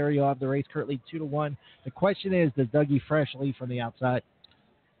speed scenario of the race, currently 2-1. The question is, does Dougie Fresh lead from the outside?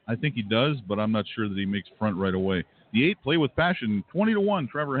 I think he does, but I'm not sure that he makes front right away. The 8, Play with Passion, 20-1,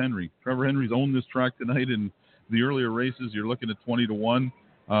 Trevor Henry. Trevor Henry's owned this track tonight in the earlier races. You're looking at 20-1,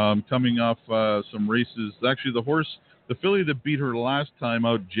 coming off some races. Actually, the filly that beat her last time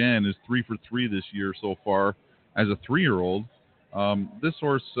out, Jan, is 3 for 3 this year so far as a 3-year-old. This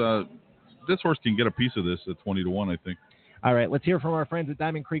horse can get a piece of this at 20-1, I think. All right, let's hear from our friends at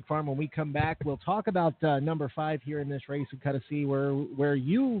Diamond Creek Farm. When we come back, we'll talk about number 5 here in this race and kind of see where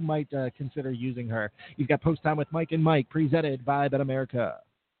you might consider using her. You've got Post Time with Mike and Mike, presented by Bet America.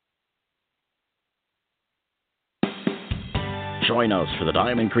 Join us for the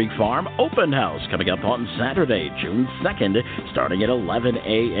Diamond Creek Farm Open House coming up on Saturday, June 2nd, starting at 11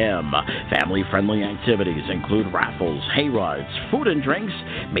 a.m. Family-friendly activities include raffles, hay rides, food and drinks,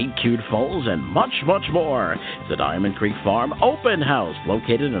 meet-cute foals, and much, much more. It's the Diamond Creek Farm Open House,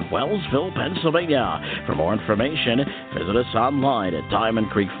 located in Wellsville, Pennsylvania. For more information, visit us online at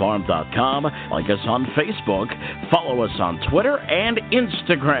diamondcreekfarm.com, like us on Facebook, follow us on Twitter and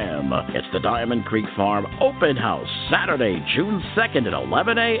Instagram. It's the Diamond Creek Farm Open House, Saturday, June 2nd at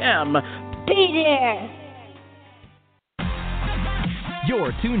 11 a.m. Be there!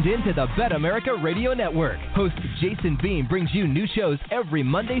 You're tuned in to the Bet America Radio Network. Host Jason Beam brings you new shows every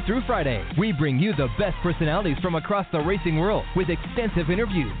Monday through Friday. We bring you the best personalities from across the racing world with extensive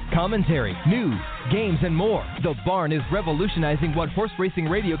interviews, commentary, news, games, and more. The Barn is revolutionizing what horse racing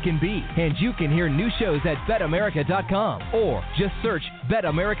radio can be, and you can hear new shows at betamerica.com or just search Bet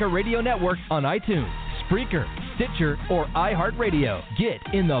America Radio Network on iTunes, Spreaker, Stitcher, or iHeartRadio. Get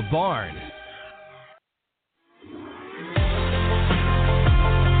in the Barn.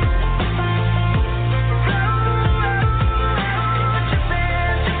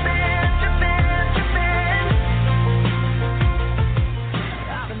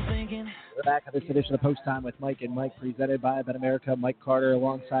 We're back on this edition of Post Time with Mike and Mike, presented by Bet America. Mike Carter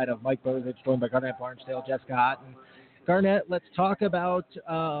alongside of Mike Bozich, joined by Garnett Barnsdale, Jessica Houghton. Garnett, let's talk about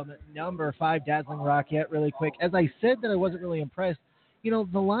number 5, Dazzling Rocket, really quick. As I said that I wasn't really impressed, the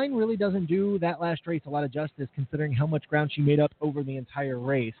line really doesn't do that last race a lot of justice considering how much ground she made up over the entire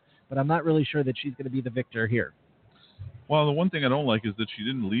race. But I'm not really sure that she's going to be the victor here. Well, the one thing I don't like is that she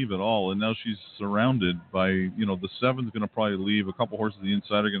didn't leave at all, and now she's surrounded by, the 7's going to probably leave. A couple horses on the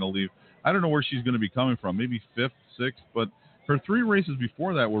inside are going to leave. I don't know where she's going to be coming from, maybe 5th, 6th, but her 3 races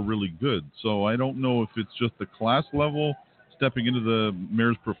before that were really good. So I don't know if it's just the class level stepping into the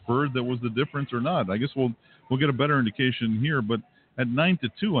mare's preferred that was the difference or not. I guess we'll get a better indication here, but at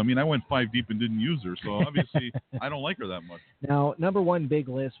 9-2, I went 5 deep and didn't use her, so obviously I don't like her that much. Now, number 1, Big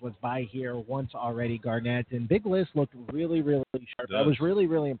Liz, was by here once already, Garnett, and Big Liz looked really, really sharp. I was really,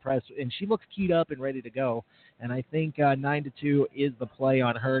 really impressed, and she looks keyed up and ready to go, and I think 9-2 is the play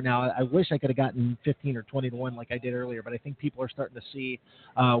on her. Now, I wish I could have gotten 15 or 20-1 like I did earlier, but I think people are starting to see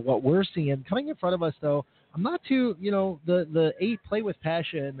what we're seeing. Coming in front of us, though, I'm not too, the 8, Play with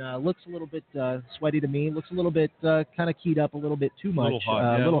Passion, looks a little bit sweaty to me. Looks a little bit kind of keyed up, a little bit too much. A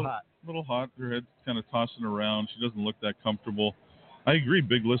little hot. Hot. A little hot. Her head's kind of tossing around. She doesn't look that comfortable. I agree.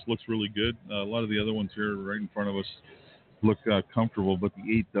 Big List looks really good. A lot of the other ones here right in front of us look comfortable, but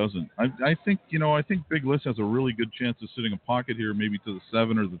the 8 doesn't. I think Big List has a really good chance of sitting a pocket here, maybe to the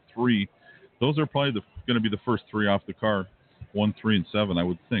 7 or the 3. Those are probably going to be the first 3 off the car, 1, 3, and 7, I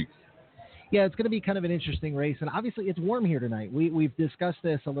would think. Yeah, it's going to be kind of an interesting race, and obviously it's warm here tonight. We've discussed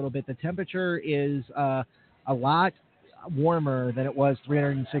this a little bit. The temperature is a lot warmer than it was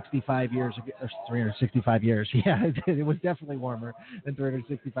 365 years ago. 365 years, yeah, it was definitely warmer than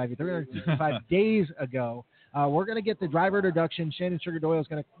 365 days ago. We're going to get the driver introduction. Shannon Sugar Doyle is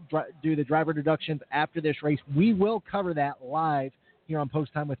going to do the driver introductions after this race. We will cover that live here on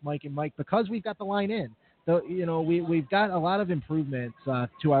Post Time with Mike and Mike because we've got the line in. we've got a lot of improvements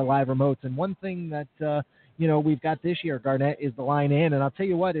to our live remotes, and one thing that we've got this year, Garnett, is the line in, and I'll tell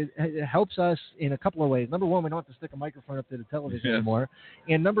you what, it helps us in a couple of ways. Number one, we don't have to stick a microphone up to the television anymore,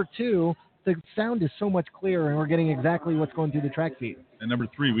 and number two, the sound is so much clearer, and we're getting exactly what's going through the track feed. And number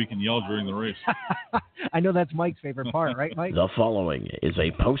three, we can yell during the race. I know that's Mike's favorite part, right, Mike? The following is a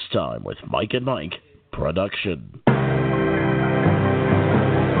Post Time with Mike and Mike production.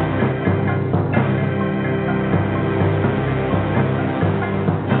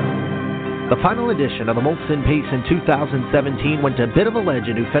 The final edition of the Molson Pace in 2017 went to a bit of a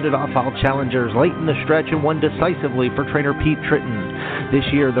legend who fended off all challengers late in the stretch and won decisively for trainer Pete Tritton. This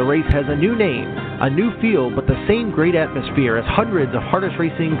year, the race has a new name, a new field, but the same great atmosphere as hundreds of Hardest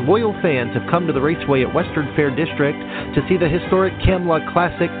Racing's loyal fans have come to the raceway at Western Fair District to see the historic Camluck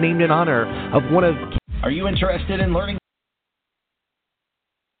Classic named in honor of one of... Are you interested in learning?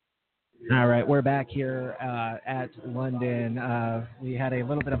 All right, we're back here at London. We had a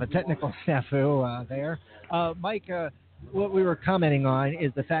little bit of a technical snafu there. Mike, what we were commenting on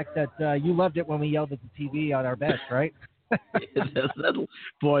is the fact that you loved it when we yelled at the TV on our bets, right?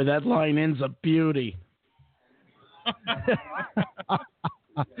 Boy, that line in's a beauty.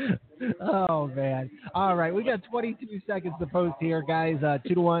 Oh, man. All right, we got 22 seconds to post here, guys.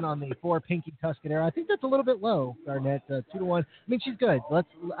 2-1 on the 4 Pinky Tuscadero. I think that's a little bit low, Garnett. 2-1. I mean, she's good.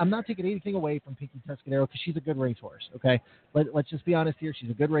 I'm not taking anything away from Pinky Tuscadero because she's a good racehorse, okay? Let's just be honest here. She's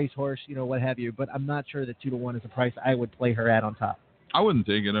a good racehorse, what have you. But I'm not sure that 2-1 is a price I would play her at on top. I wouldn't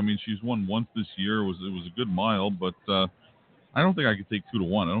take it. I mean, she's won once this year. It was a good mile, but I don't think I could take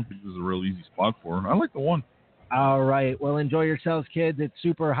 2-1. I don't think this is a real easy spot for her. I like the 1. All right. Well, enjoy yourselves, kids. It's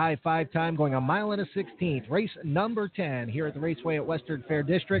super high five time, going a mile and a 16th. Race number 10 here at the Raceway at Western Fair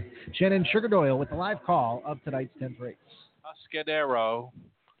District. Shannon Sugar Doyle with the live call of tonight's 10th race. Tuscadero.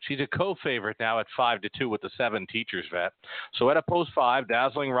 She's a co-favorite now at 5-2 with the 7 Teacher's Vet. So at a post 5,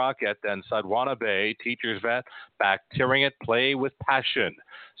 Dazzling Rocket, then Sadwana Bay, Teacher's Vet, back Tearing It, Play with Passion.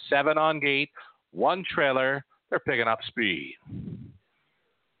 7 on gate, 1 trailer. They're picking up speed.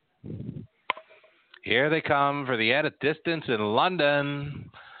 Here they come for the edit distance in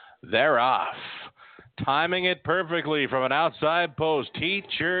London. They're off. Timing it perfectly from an outside post.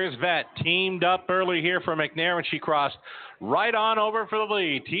 Teacher's Vet teamed up early here for McNair when she crossed right on over for the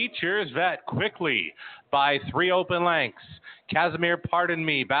lead. Teacher's Vet quickly by 3 open lengths. Casimir, Pardon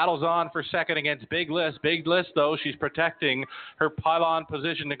Me, battles on for second against Big List. Big List, though, she's protecting her pylon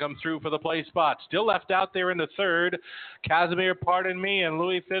position to come through for the play spot. Still left out there in the third. Casimir, Pardon Me, and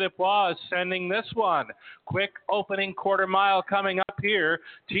Louis Philippe was sending this one. Quick opening quarter mile coming up here.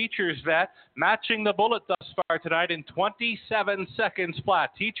 Teacher's Vet matching the bullet thus far tonight in 27 seconds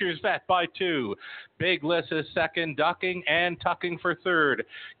flat. Teacher's Vet by 2. Big List is second, ducking and tucking for third.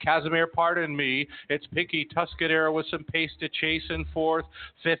 Casimir, Pardon Me. It's Pinky Tuscadero with some pace to chase in fourth.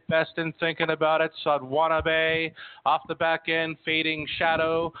 Fifth best in Thinking About It, Sadwana Bay. Off the back end, Fading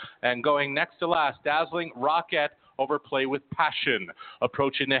Shadow. And going next to last, Dazzling Rocket over Play with Passion.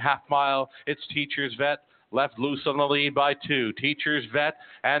 Approaching the half mile, it's Teacher's Vet. Left loose on the lead by 2. Teacher's Vet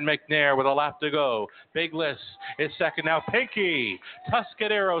and McNair with a lap to go. Big List is second now. Pinky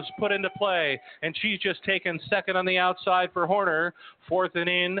Tuscadero's put into play, and she's just taken second on the outside for Horner. Fourth and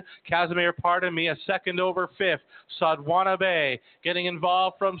in, Casimir, Pardon Me, a second over fifth. Sadwana Bay getting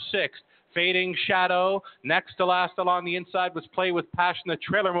involved from sixth. Fading Shadow. Next to last along the inside was Play with Passion. The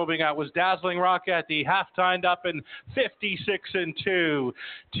trailer moving out was Dazzling Rocket. The half timed up in 56-2.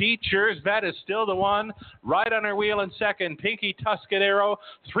 Teacher's Vet is still the one. Right on her wheel in second. Pinky Tuscadero.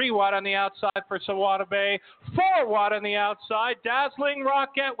 3 wide on the outside for Sadwana Bay. 4 wide on the outside. Dazzling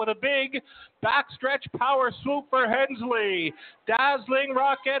Rocket with a big backstretch power swoop for Hensley. Dazzling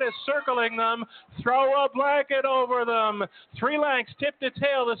Rocket is circling them. Throw a blanket over them. 3 lengths tip to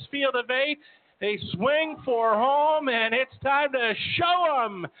tail. This field of 8. They swing for home, and it's time to show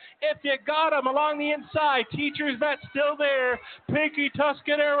them if you got them along the inside. Teacher's Vet still there. Pinky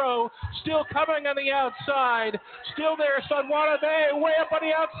Tuscadero still coming on the outside. Still there, Sadwana Bay way up on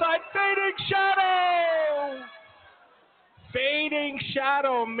the outside. Fading Shadow! Fading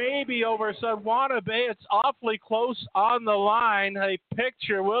Shadow maybe over Sadwana Bay. It's awfully close on the line. A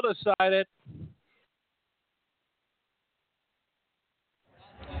picture will decide it.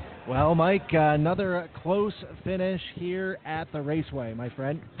 Well, Mike, another close finish here at the Raceway, my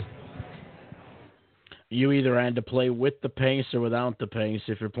friend. You either had to play with the pace or without the pace.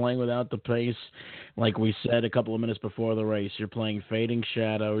 If you're playing without the pace, like we said a couple of minutes before the race, you're playing Fading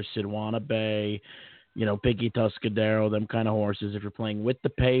Shadow, Sadwana Bay, Pinky Tuscadero, them kind of horses. If you're playing with the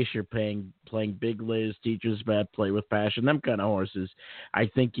pace, you're playing Big Liz, Teacher's Bet, Play with Passion, them kind of horses. I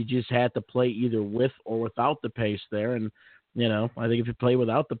think you just had to play either with or without the pace there. And, I think if you play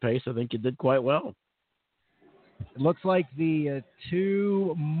without the pace, I think you did quite well. It looks like the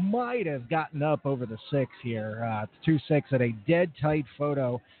 2 might have gotten up over the 6 here. 2-6 at a dead tight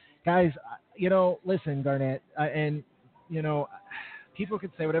photo. Guys, listen, Garnett, and, people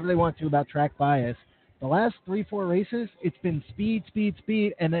can say whatever they want to about track bias. The last 3-4 races, it's been speed,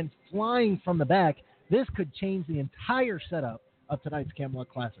 and then flying from the back. This could change the entire setup of tonight's Camluck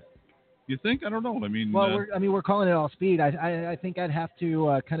Classic. You think? I don't know. We're calling it all speed. I think I'd have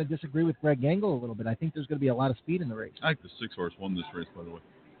to kind of disagree with Greg Gangle a little bit. I think there's going to be a lot of speed in the race. I think the 6-horse won this race, by the way.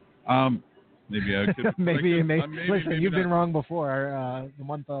 Maybe I could. Maybe. Listen, maybe you've been wrong before. The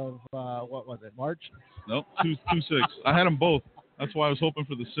month of what was it? March? Nope, 2-6. I had them both. That's why I was hoping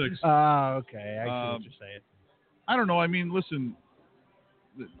for the 6. Okay. I see what you're saying. I don't know. Listen,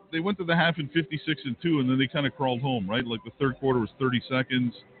 they went to the half in 56-2, and then they kind of crawled home, right? Like the third quarter was 30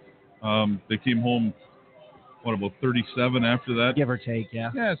 seconds. They came home, about 37 after that? Give or take,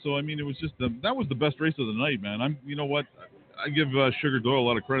 yeah. Yeah, so, it was just that was the best race of the night, man. You know what? I give Sugar Doyle a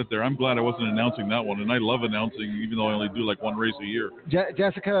lot of credit there. I'm glad I wasn't announcing that one, and I love announcing, even though I only do like one race a year.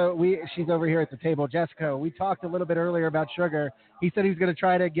 Jessica, she's over here at the table. Jessica, we talked a little bit earlier about Sugar. He said he's going to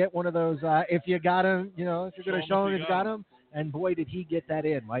try to get one of those, if you got him, if you're going to show him if you got him. And boy, did he get that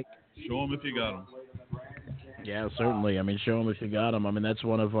in, Mike. Show him if you got him. Yeah, certainly. Show him if you got him. That's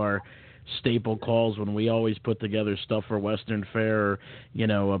one of our staple calls when we always put together stuff for Western Fair,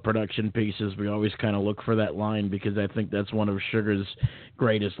 production pieces. We always kind of look for that line because I think that's one of Sugar's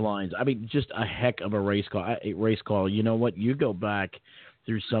greatest lines. Just a heck of a race call. You know what? You go back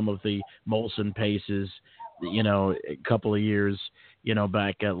through some of the Molson paces, a couple of years,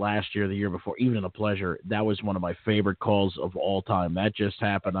 back last year, the year before, even in a Pleasure. That was one of my favorite calls of all time. That just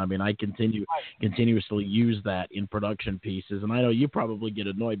happened. I continuously use that in production pieces, and I know you probably get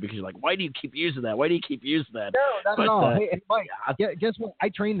annoyed because you're like, why do you keep using that? Why do you keep using that? No, not at all. Hey, Mike, guess what? I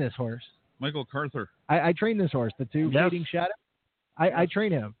trained this horse. Michael Carther. I trained this horse, the 2 Fading Shadow. I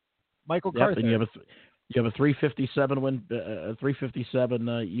train him. Michael Carther. And you have a 357 win, 357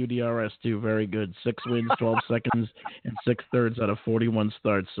 UDRS too. Very good. 6 wins, 12 seconds, and 6/3 out of 41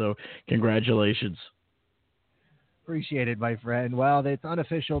 starts. So congratulations. Appreciate it, my friend. Well, it's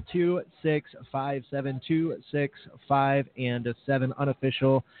unofficial 2, 6, 5, 7, 2, 6, 5, and a 7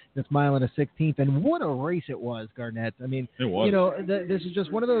 unofficial. This mile and a 16th, and what a race it was, Garnett. It was. This is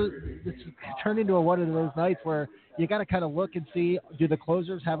just one of those. This turned into one of those nights where you got to kind of look and see, do the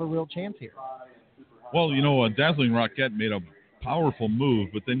closers have a real chance here? Well, Dazzling Rocket made a powerful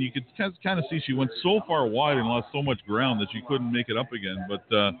move, but then you could kind of see she went so far wide and lost so much ground that she couldn't make it up again. But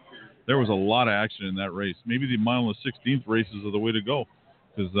there was a lot of action in that race. Maybe the mile and the 16th races are the way to go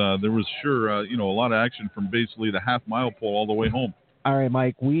because there was a lot of action from basically the half-mile pole all the way home. All right,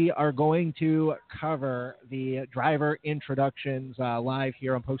 Mike, we are going to cover the driver introductions live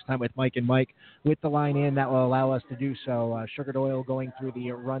here on Post Time with Mike and Mike with the line in. That will allow us to do so. Sugar Doyle going through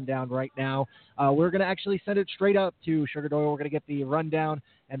the rundown right now. We're going to actually send it straight up to Sugar Doyle. We're going to get the rundown,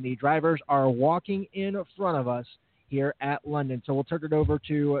 and the drivers are walking in front of us here at London. So we'll turn it over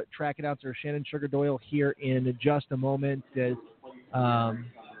to track announcer Shannon Sugar Doyle here in just a moment.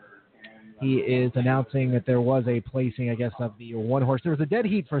 He is announcing that there was a placing, I guess, of the 1 horse. There was a dead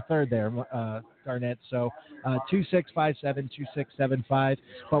heat for third there, Garnett. So 2657, 2675.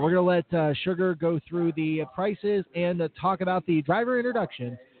 But we're going to let Sugar go through the prices and talk about the driver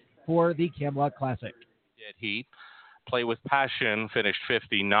introduction for the Camluck Classic. Dead heat. Play with Passion finished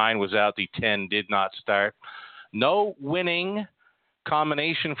 59, was out. The 10 did not start. No winning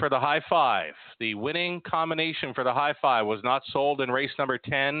combination for the high 5. The winning combination for the high 5 was not sold in race number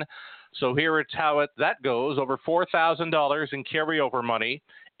 10. So here it's how that goes. Over $4,000 in carryover money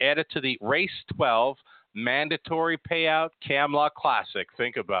added to the race 12 mandatory payout Camluck Classic.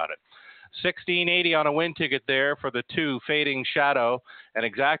 Think about it. $1,680 on a win ticket there for the 2 Fading Shadow. An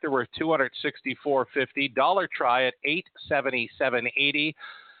exactor worth $264.50. Dollar try at $877.80.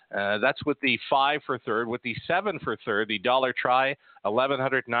 That's with the 5 for third. With the 7 for third, the dollar try,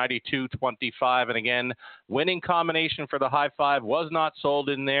 $1,192.25. And again, winning combination for the high 5 was not sold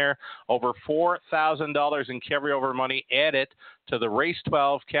in there. Over $4,000 in carryover money added to the race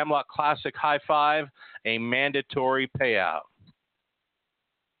 12 Camluck Classic high 5, a mandatory payout.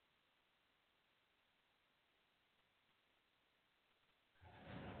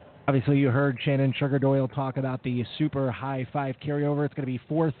 Obviously, you heard Shannon Sugar Doyle talk about the Super High 5 carryover. It's going to be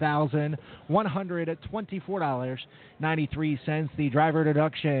 $4,124.93. The driver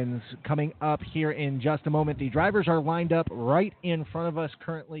deductions coming up here in just a moment. The drivers are lined up right in front of us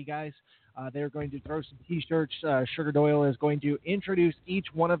currently, guys. They're going to throw some T-shirts. Sugar Doyle is going to introduce each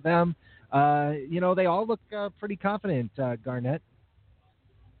one of them. They all look pretty confident, Garnett.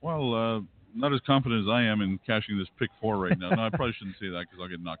 Well, not as confident as I am in cashing this pick 4 right now. No, I probably shouldn't say that because I'll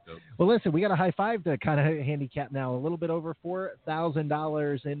get knocked out. Well, listen, we got a high 5 to kind of handicap now. A little bit over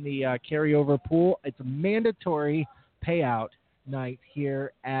 $4,000 in the carryover pool. It's a mandatory payout night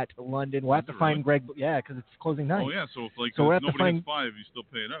here at London. We'll have to find Greg. Yeah, because it's closing night. Oh, yeah. So if we'll nobody hits 5, you still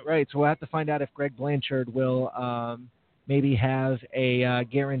pay it out. Right. So we'll have to find out if Greg Blanchard will maybe have a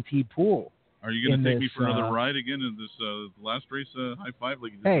guaranteed pool. Are you going to take me for another ride again in this last race, high 5?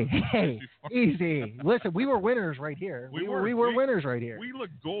 Like hey, easy. Listen, we were winners right here. We were winners right here. We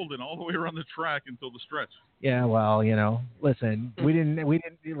looked golden all the way around the track until the stretch. Yeah, well, listen, we didn't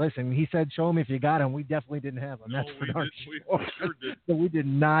listen. He said, "Show him if you got him." We definitely didn't have him. No, that's for darn sure. We sure did. So we did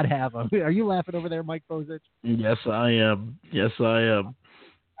not have him. Are you laughing over there, Mike Bozich? Yes, I am.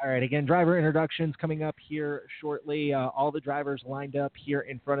 All right, again, driver introductions coming up here shortly. All the drivers lined up here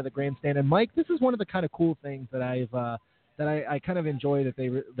in front of the grandstand. And Mike, this is one of the kind of cool things that I kind of enjoy that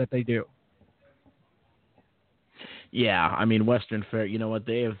they do. Yeah, I mean, Western Fair, you know what,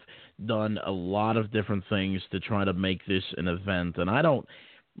 they have done a lot of different things to try to make this an event, and I don't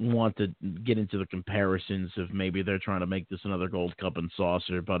want to get into the comparisons of maybe they're trying to make this another Gold Cup and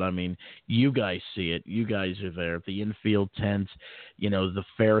Saucer, but I mean, you guys see it. You guys are there. The infield tent, the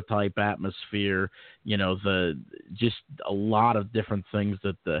fair type atmosphere, just a lot of different things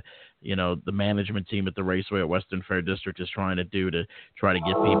that the management team at the Raceway at Western Fair District is trying to do to try to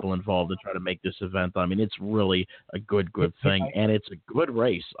get people involved and try to make this event. I mean, it's really a good thing, and it's a good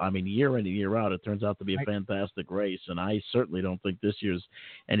race. I mean, year in and year out, it turns out to be a fantastic race, and I certainly don't think this year's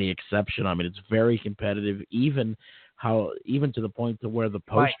any exception. I mean, it's very competitive, even to the point to where the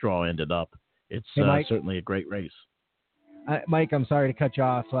post draw ended up. It's certainly a great race. Mike, I'm sorry to cut you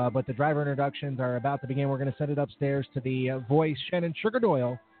off, but the driver introductions are about to begin. We're going to send it upstairs to the voice, Shannon Sugar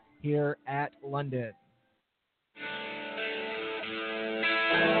Doyle, here at London.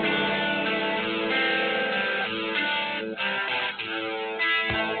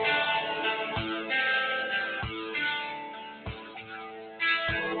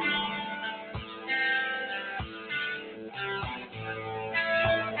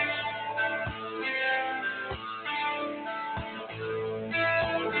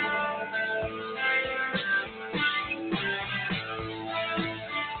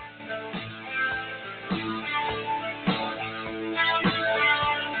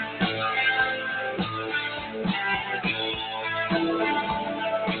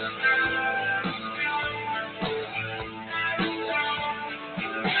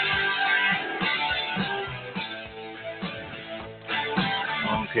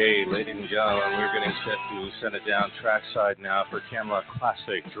 Okay, ladies and gentlemen, we're getting set to send it down trackside now for Camluck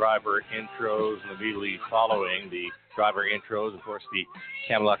Classic driver intros, and immediately following the driver intros, of course, the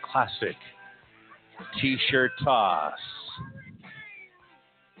Camluck Classic T-shirt toss.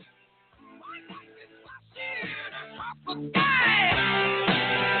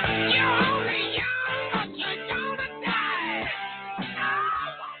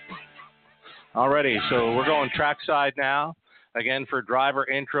 Alrighty, so we're going trackside now. Again, for driver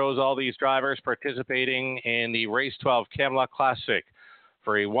intros, all these drivers participating in the Race 12 Camluck Classic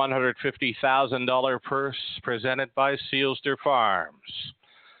for a $150,000 purse presented by Sealster Farms.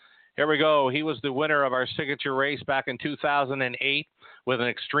 Here we go. He was the winner of our signature race back in 2008 with an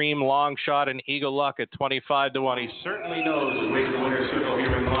extreme long shot and Eagle Luck at 25-1. He certainly knows to make the winner's circle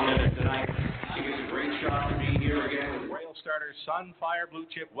here in London. And tonight, he gets a great shot to be here again with Rail Starter Sunfire Blue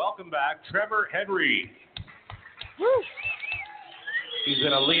Chip. Welcome back, Trevor Henry. Woo! He's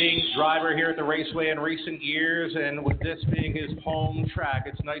been a leading driver here at the Raceway in recent years, and with this being his home track,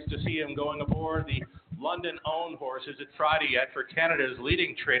 it's nice to see him going aboard the London-owned horse. Is it Friday yet for Canada's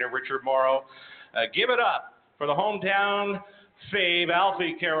leading trainer, Richard Morrow? Give it up for the hometown fave,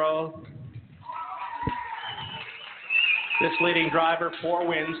 Alfie Carroll. This leading driver, 4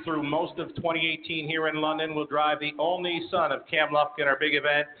 wins through most of 2018 here in London, will drive the only son of Camluck in our big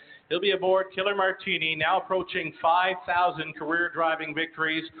event. He'll be aboard Killer Martini, now approaching 5,000 career driving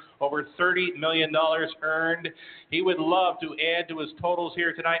victories, over $30 million earned. He would love to add to his totals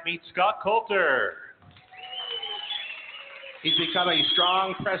here tonight. Meet Scott Coulter. He's become a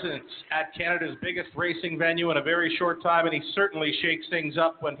strong presence at Canada's biggest racing venue in a very short time, and he certainly shakes things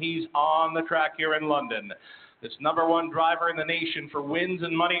up when he's on the track here in London. This #1 driver in the nation for wins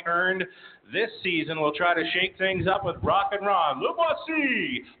and money earned this season will try to shake things up with Rock and Ron.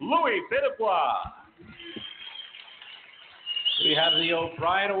 Louis Philippois. We have the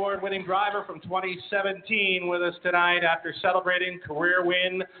O'Brien Award-winning driver from 2017 with us tonight after celebrating career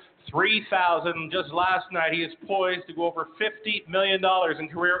win 3,000 just last night. He is poised to go over $50 million in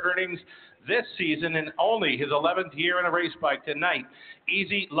career earnings this season in only his 11th year in a race bike. Tonight,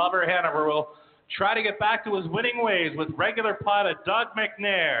 Easy Lover Hanover will try to get back to his winning ways with regular pilot Doug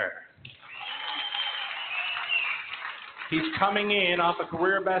McNair. He's coming in off a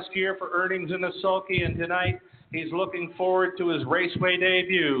career best year for earnings in the sulky, and tonight he's looking forward to his raceway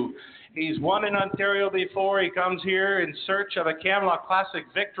debut. He's won in Ontario before. He comes here in search of a Camluck Classic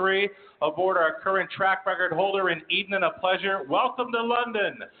victory aboard our current track record holder in Eden and a pleasure. Welcome to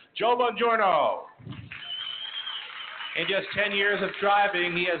London, Joe Bongiorno. In just 10 years of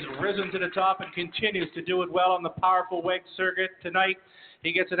driving, he has risen to the top and continues to do it well on the powerful WEG circuit. Tonight,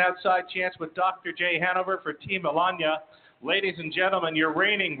 he gets an outside chance with Dr. J. Hanover for Team Alanya. Ladies and gentlemen, your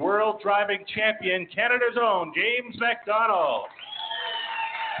reigning world driving champion, Canada's own James McDonald.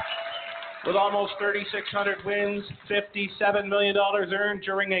 With almost 3,600 wins, $57 million earned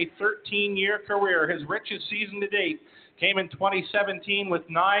during a 13-year career. His richest season to date came in 2017 with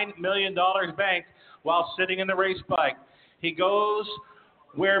 $9 million banked while sitting in the race bike. He goes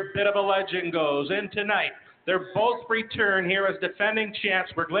where Bit of a Legend goes. And tonight, they're both return here as defending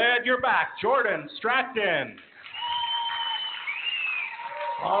champs. We're glad you're back, Jordan Stratton.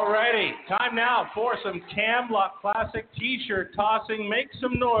 Alrighty, time now for some Camluck Classic t-shirt tossing. Make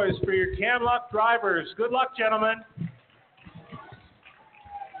some noise for your Camluck drivers. Good luck, gentlemen.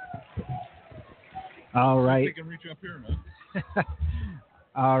 All right. They can reach up here, man.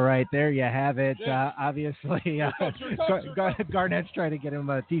 All right, there you have it. Obviously, Garnett's trying to get him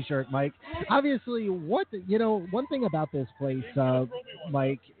a T-shirt, Mike. Obviously, one thing about this place,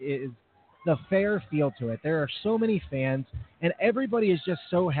 Mike, is the fair feel to it. There are so many fans, and everybody is just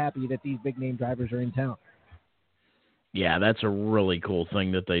so happy that these big-name drivers are in town. Yeah, that's a really cool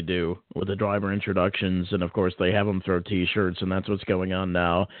thing that they do with the driver introductions, and of course they have them throw T-shirts, and that's what's going on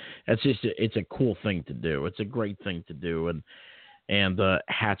now. It's a cool thing to do. It's a great thing to do, and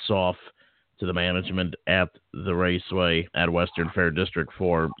hats off to the management at the raceway at Western Fair District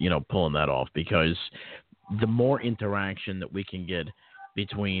for pulling that off, because the more interaction that we can get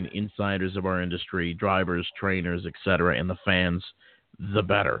between insiders of our industry, drivers, trainers, etc., and the fans, the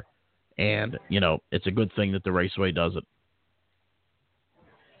better. And, it's a good thing that the raceway does it.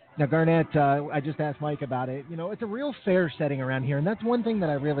 Now, Garnett, I just asked Mike about it. It's a real fair setting around here, and that's one thing that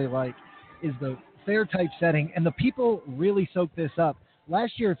I really like is the fair-type setting, and the people really soak this up.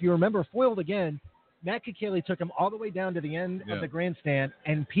 Last year, if you remember, Foiled Again, Matt Kikeli took him all the way down to the end of the grandstand,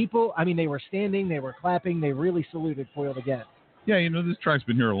 and people, they were standing, they were clapping, they really saluted Foiled Again. Yeah, this track's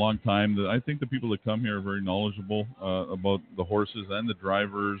been here a long time. I think the people that come here are very knowledgeable about the horses and the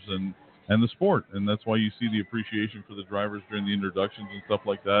drivers and the sport, and that's why you see the appreciation for the drivers during the introductions and stuff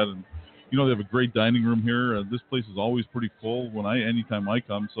like that. And they have a great dining room here. This place is always pretty full anytime I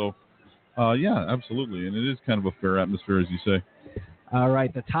come. So, yeah, absolutely, and it is kind of a fair atmosphere, as you say. All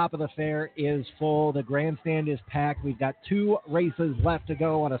right, the top of the fair is full. The grandstand is packed. We've got 2 races left to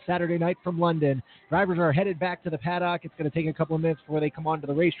go on a Saturday night from London. Drivers are headed back to the paddock. It's going to take a couple of minutes before they come onto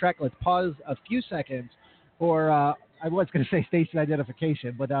the racetrack. Let's pause a few seconds for, I was going to say station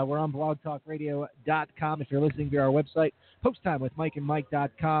identification, but we're on blogtalkradio.com. If you're listening via our website,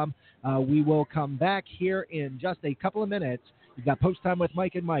 posttimewithmikeandmike.com. We will come back here in just a couple of minutes. We've got Post Time with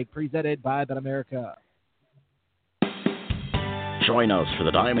Mike and Mike, presented by Bet America. Join us for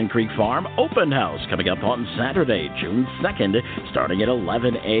the Diamond Creek Farm Open House coming up on Saturday, June 2nd, starting at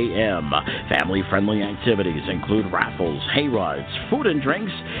 11 a.m. Family-friendly activities include raffles, hay rides, food and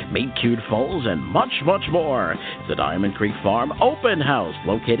drinks, meet-cute foals, and much, much more. It's the Diamond Creek Farm Open House,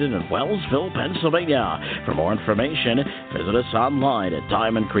 located in Wellsville, Pennsylvania. For more information, visit us online at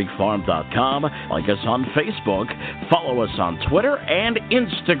diamondcreekfarm.com, like us on Facebook, follow us on Twitter and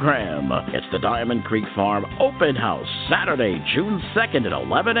Instagram. It's the Diamond Creek Farm Open House, Saturday, June 2nd at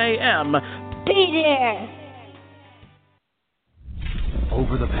 11 a.m. Be there!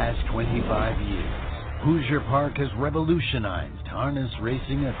 Over the past 25 years, Hoosier Park has revolutionized harness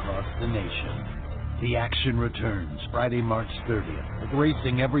racing across the nation. The action returns Friday, March 30th, with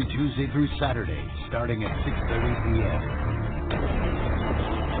racing every Tuesday through Saturday, starting at 6:30 p.m.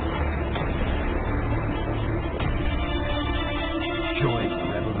 Join the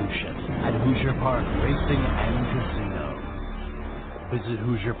revolution at Hoosier Park Racing and Casino. Visit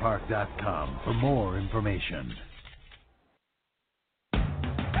HoosierPark.com for more information.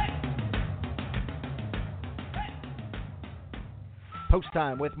 Post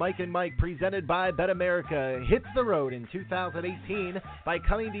Time with Mike and Mike, presented by Bet America, hits the road in 2018 by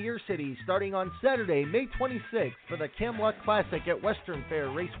coming to your city starting on Saturday, May 26th for the Camluck Classic at Western Fair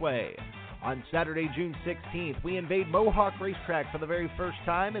Raceway. On Saturday, June 16th, we invade Mohawk Racetrack for the very first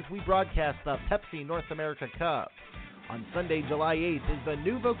time as we broadcast the Pepsi North America Cup. On Sunday, July 8th is the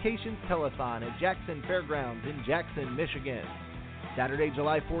New Vocations Telethon at Jackson Fairgrounds in Jackson, Michigan. Saturday,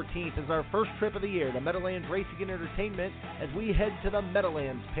 July 14th is our first trip of the year to Meadowlands Racing and Entertainment as we head to the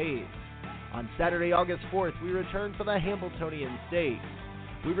Meadowlands Pace. On Saturday, August 4th, we return for the Hambletonian Stakes.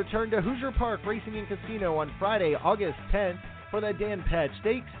 We return to Hoosier Park Racing and Casino on Friday, August 10th for the Dan Patch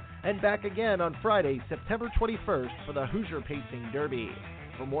Stakes, and back again on Friday, September 21st for the Hoosier Pacing Derby.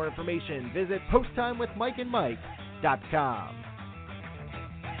 For more information, visit posttimewithmikeandmike.com.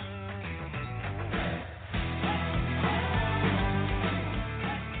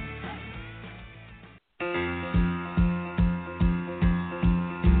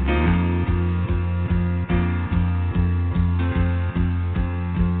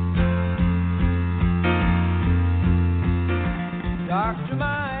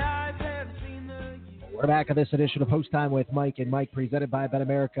 We're back on this edition of Post Time with Mike and Mike, presented by Bet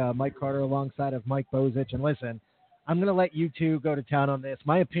America. Mike Carter alongside of Mike Bozich. And listen, I'm going to let you two go to town on this.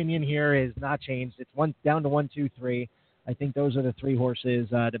 My opinion here is not changed. It's down to 1, 2, 3. I think those are the 3 horses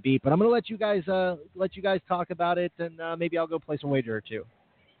to beat. But I'm going to let you guys talk about it, and maybe I'll go place a wager or two.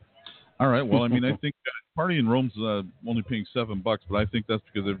 All right. Well, I mean, I think Party in Rome's only paying $7, but I think that's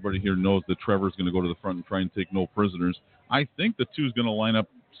because everybody here knows that Trevor's going to go to the front and try and take no prisoners. I think the 2 is going to line up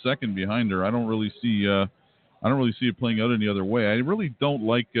second behind her. I don't really see it playing out any other way. I really don't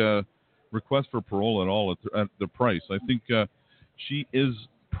like Request for Parole at all at the price. I think she is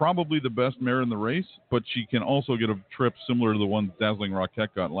probably the best mare in the race, but she can also get a trip similar to the one Dazzling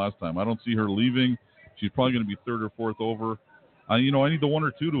Rocket got last time. I don't see her leaving. She's probably going to be 3rd or 4th over. I need the 1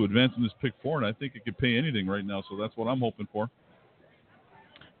 or 2 to advance in this pick 4, and I think it could pay anything right now. So that's what I'm hoping for.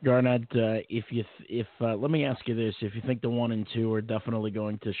 Garnett, let me ask you this: if you think the 1 and 2 are definitely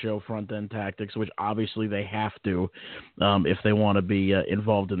going to show front end tactics, which obviously they have to, if they want to be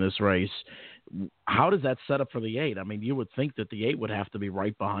involved in this race, how does that set up for the 8? I mean, you would think that the 8 would have to be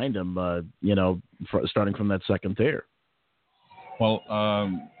right behind him, starting from that second tier. Well,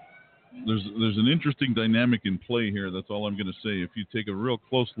 there's an interesting dynamic in play here. That's all I'm going to say. If you take a real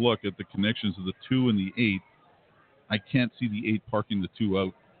close look at the connections of the 2 and the 8, I can't see the 8 parking the 2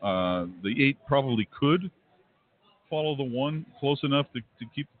 out. The 8 probably could follow the 1 close enough to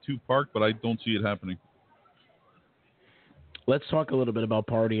keep the 2 parked, but I don't see it happening. Let's talk a little bit about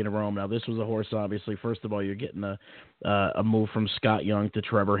Party in Rome. Now, this was a horse, obviously. First of all, you're getting a move from Scott Young to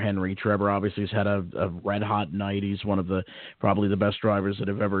Trevor Henry. Trevor obviously has had a red-hot night. He's one of probably the best drivers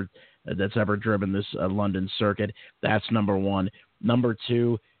that's ever driven this London circuit. That's number 1. Number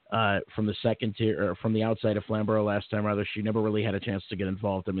 2, from the second tier, or from the outside of Flamborough last time, rather, she never really had a chance to get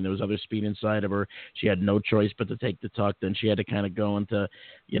involved. I mean, there was other speed inside of her. She had no choice but to take the tuck. Then she had to kind of go into,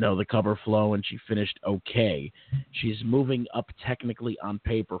 the cover flow, and she finished okay. She's moving up technically on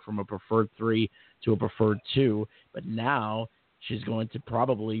paper from a preferred 3 to a preferred 2, but now she's going to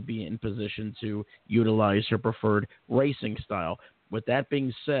probably be in position to utilize her preferred racing style. With that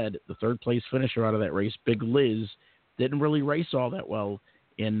being said, the 3rd place finisher out of that race, Big Liz, didn't really race all that well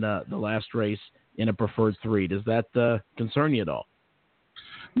in the last race in a preferred 3. Does that concern you at all?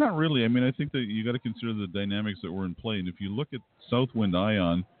 Not really. I mean, I think that you got to consider the dynamics that were in play. And if you look at Southwind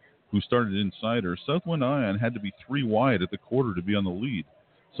Ion, who started inside her, Southwind Ion had to be 3 wide at the quarter to be on the lead.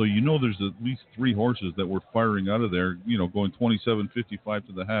 So there's at least 3 horses that were firing out of there, going 27.55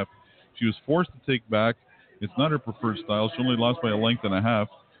 to the half. She was forced to take back. It's not her preferred style. She only lost by a length and a half.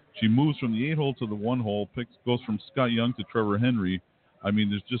 She moves from the 8 hole to the 1 hole, goes from Scott Young to Trevor Henry. I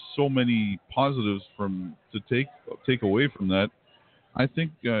mean, there's just so many positives to take away from that. I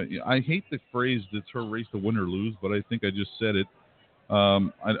think I hate the phrase "it's her race to win or lose," but I think I just said it.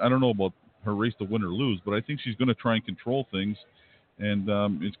 I don't know about her race to win or lose, but I think she's going to try and control things, and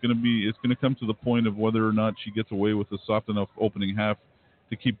it's going to come to the point of whether or not she gets away with a soft enough opening half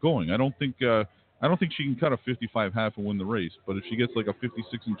to keep going. I don't think she can cut a 55 half and win the race, but if she gets like a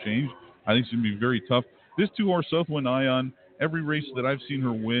 56 and change, I think she's going to be very tough. This 2-horse Southwind Ion, every race that I've seen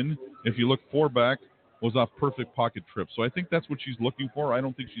her win, if you look 4 back, was off perfect pocket trips. So I think that's what she's looking for. I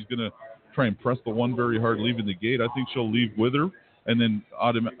don't think she's going to try and press the 1 very hard leaving the gate. I think she'll leave with her and then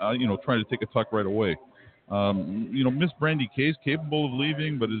try to take a tuck right away. Miss Brandy K is capable of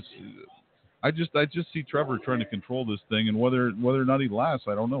leaving, but I just see Trevor trying to control this thing, and whether or not he lasts,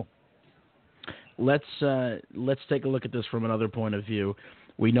 I don't know. Let's take a look at this from another point of view.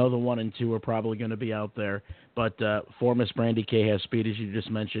 We know the 1 and 2 are probably going to be out there, but 4 Miss Brandy K has speed, as you just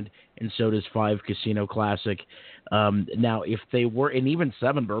mentioned, and so does 5 Casino Classic. Now, if they were, and even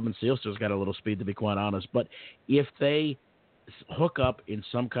 7 Bourbon Sealster's got a little speed, to be quite honest, but if they hook up in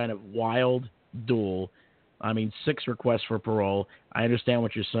some kind of wild duel, 6 requests for parole. I understand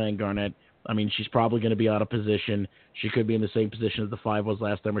what you're saying, Garnett. She's probably going to be out of position. She could be in the same position as the 5 was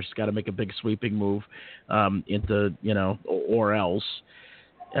last time, where she's got to make a big sweeping move into, or else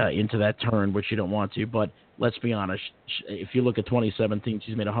into that turn, which you don't want to. But let's be honest. If you look at 2017,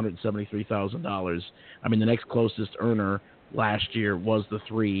 she's made $173,000. The next closest earner last year was the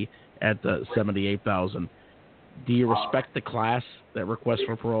 3 at the $78,000. Do you respect the class that Request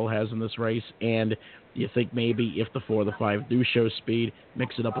for Parole has in this race? And do you think maybe if the 4 or the 5 do show speed,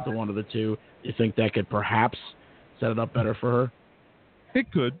 mix it up with the 1 or the 2, do you think that could perhaps set it up better for her? It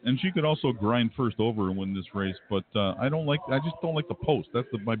could, and she could also grind first over and win this race. But I just don't like the post. That's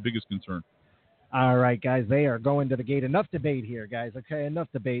my biggest concern. All right, guys, they are going to the gate. Enough debate here, guys, okay? Enough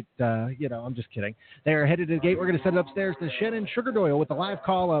debate. I'm just kidding. They are headed to the gate. We're going to send it upstairs to Shannon Sugardoyle with the live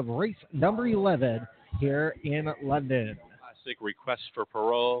call of race number 11 here in London. Classic Request for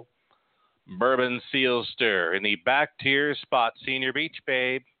Parole. Bourbon Sealster in the back tier spot. Senior Beach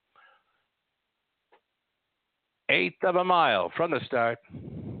Babe. 1/8 of a mile from the start.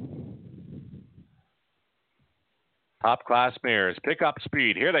 Top class mirrors. Pick up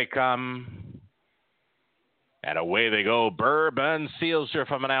speed. Here they come. And away they go. Bourbon Sealster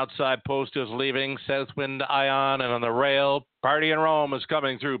from an outside post is leaving. Southwind Ion, and on the rail, Party in Rome is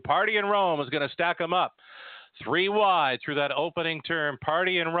coming through. Party in Rome is going to stack them up. 3 wide through that opening turn.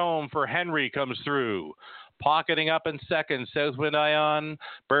 Party in Rome for Henry comes through. Pocketing up in second, Southwind Ion.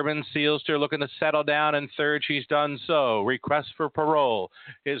 Bourbon Sealster looking to settle down in third. She's done so. Request for Parole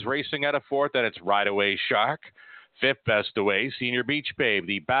is racing out of fourth, and it's Right Away Shark. 5th best away, Senior Beach Babe.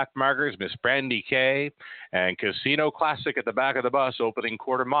 The back markers, Miss Brandy K. And Casino Classic at the back of the bus, opening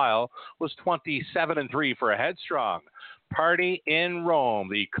quarter mile, was 27-3 for a headstrong. Party in Rome,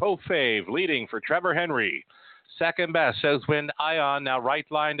 the co-fave, leading for Trevor Henry. Second best, Southwind Ion, now right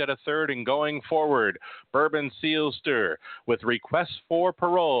lined at a third and going forward. Bourbon Sealster with Request for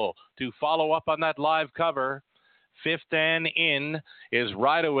Parole to follow up on that live cover. 5th and in is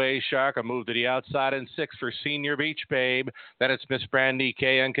Right Away Shark, a move to the outside, and 6th for Senior Beach Babe. Then it's Miss Brandy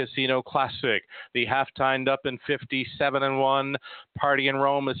K and Casino Classic. The half timed up in 57-1. Party in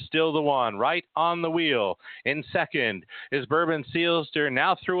Rome is still the one, right on the wheel. In second is Bourbon Sealster,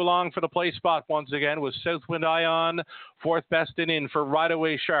 now through along for the play spot once again with Southwind Ion. 4th best and in for Right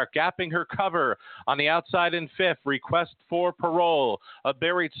Away Shark, gapping her cover on the outside in 5th. Request for Parole, a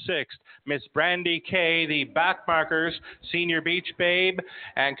buried 6th. Miss Brandy K, the back markers, Senior Beach Babe,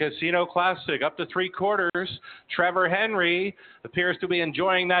 and Casino Classic up to 3/4. Trevor Henry appears to be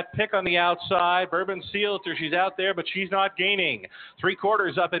enjoying that pick on the outside. Bourbon Sealster, she's out there, but she's not gaining.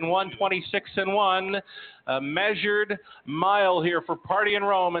 3/4 up in 1:26-1. A measured mile here for Party in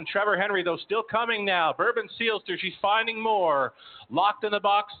Rome. And Trevor Henry, though, still coming now. Bourbon Sealster, she's finding more. Locked in the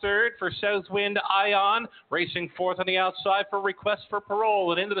box third for Southwind Ion. Racing fourth on the outside for Request for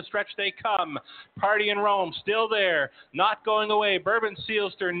Parole. And into the stretch they come. Party in Rome still there. Not going away. Bourbon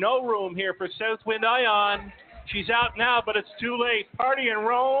Sealster, no room here for Southwind Ion. She's out now, but it's too late. Party in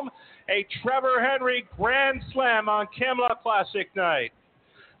Rome, a Trevor Henry Grand Slam on Camluck Classic night.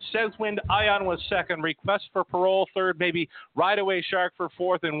 Southwind Ion was second. Request for Parole third. Maybe Right Away Shark for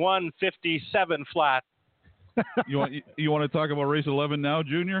fourth in 1:57 flat. You want to talk about race 11 now,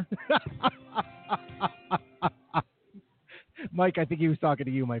 Junior? Mike, I think he was talking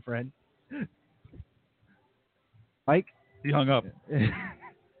to you, my friend. Mike? He hung up.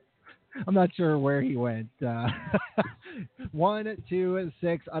 I'm not sure where he went. 1, 2,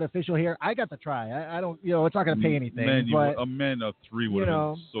 6, unofficial here. I got the try. I don't, it's not going to pay anything. A man of 3 would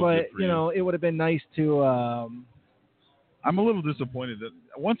have been so good for you. It would have been nice to. I'm a little disappointed that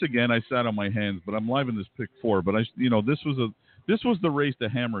once again I sat on my hands, but I'm live in this pick 4. But this was the race to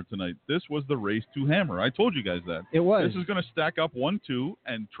hammer tonight. This was the race to hammer. I told you guys that. It was. This is going to stack up 1-2,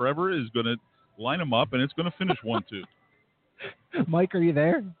 and Trevor is going to line them up, and it's going to finish 1-2. Mike, are you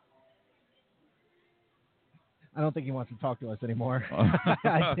there? I don't think he wants to talk to us anymore.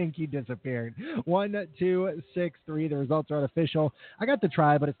 I think he disappeared. 1, 2, 6, 3. The results are unofficial. I got the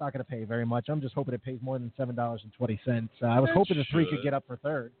try, but it's not going to pay very much. I'm just hoping it pays more than $7.20. I was hoping the 3 could get up for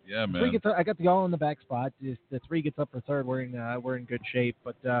third. Yeah, man. I got the all in the back spot. If the 3 gets up for third, we're in good shape.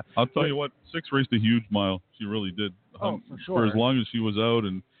 But I'll tell you what, 6 raced a huge mile. She really did. For sure. For as long as she was out,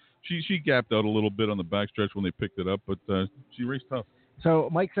 and she gapped out a little bit on the backstretch when they picked it up, but she raced tough. So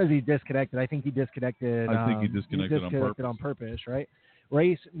Mike says he disconnected. I think he disconnected. I think he disconnected on purpose. Right?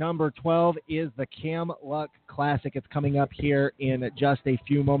 Race number 12 is the Camluck Classic. It's coming up here in just a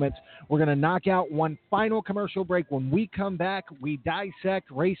few moments. We're going to knock out one final commercial break. When we come back, we dissect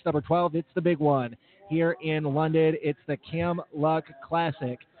race number 12. It's the big one here in London. It's the Camluck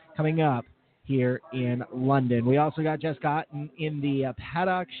Classic coming up here in London. We also got Jessica Otten in the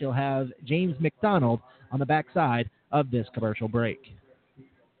paddock. She'll have James McDonald on the backside of this commercial break.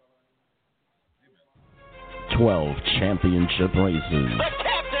 12 championship races. The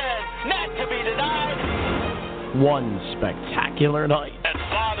captain, not to be denied. One spectacular night. And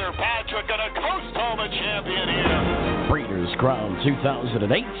Father Patrick gonna coast home a champion here. Breeders' Crown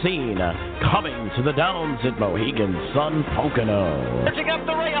 2018 coming to the Downs at Mohegan Sun Pocono. Pitching up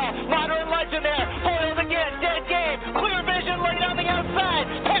the rail, Modern Legend there. Foiled again, dead game. Clear vision late on the outside.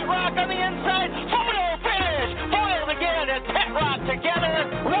 Pet Rock on the inside. Photo finish. Foiled again, and Pet Rock together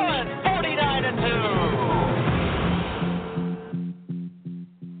run 49-2.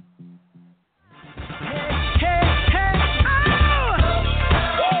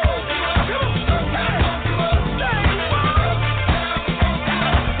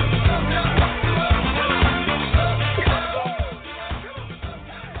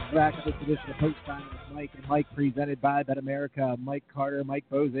 Back to this edition of Post Time with Mike and Mike, presented by Bet America. Mike Carter, Mike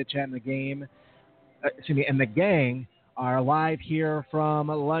Bozich, and the gang are live here from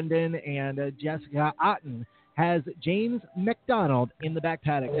London, and Jessica Otten has James McDonald in the back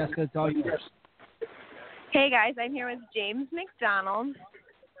paddock. Jessica, it's all yours. Hey guys, I'm here with James McDonald.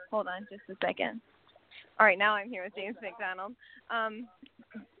 Hold on just a second. All right, now I'm here with James McDonald,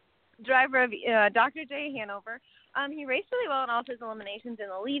 driver of Dr. J Hanover. He raced really well in all of his eliminations in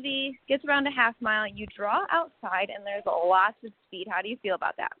the Levy, gets around a half mile. You draw outside, and there's lots of speed. How do you feel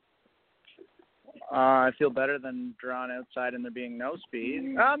about that? I feel better than drawing outside and there being no speed.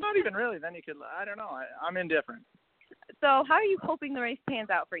 Not even really. Then you could, I don't know. I'm indifferent. So how are you hoping the race pans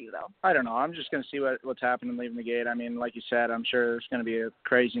out for you, though? I don't know. I'm just going to see what's happening leaving the gate. I mean, like you said, I'm sure there's going to be a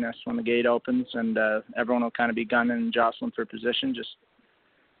craziness when the gate opens, and everyone will kind of be gunning and jostling for position.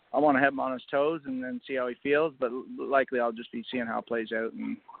 I want to have him on his toes and then see how he feels, but likely I'll just be seeing how it plays out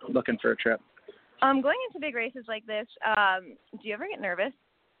and looking for a trip. Going into big races like this, do you ever get nervous?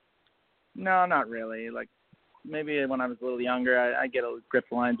 No, not really. Like maybe when I was a little younger, I get a grip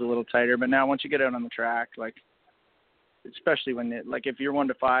the lines a little tighter, but now once you get out on the track, like especially when if you're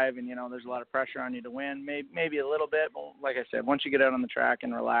 1-5 and there's a lot of pressure on you to win, maybe a little bit. But like I said, once you get out on the track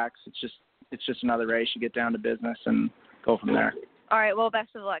and relax, it's just another race. You get down to business and go from there. All right, well,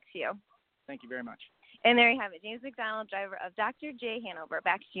 best of luck to you. Thank you very much. And there you have it, James McDonald, driver of Dr. J Hanover.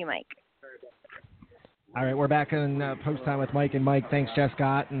 Back to you, Mike. All right, we're back in Post Time with Mike and Mike. Thanks, Jessica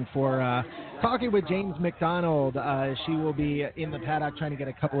Otten, for talking with James McDonald. She will be in the paddock trying to get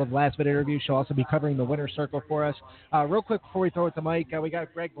a couple of last-minute interviews. She'll also be covering the winner's circle for us. Real quick before we throw it to Mike, we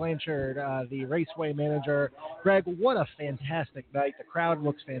got Greg Blanchard, the raceway manager. Greg, what a fantastic night. The crowd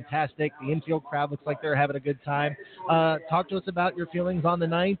looks fantastic. The infield crowd looks like they're having a good time. Talk to us about your feelings on the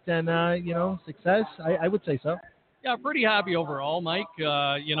night and, success. I would say so. Yeah, pretty happy overall, Mike.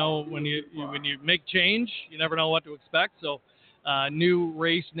 When you make change, you never know what to expect. So, new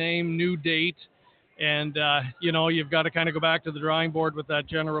race name, new date, and you've got to kind of go back to the drawing board with that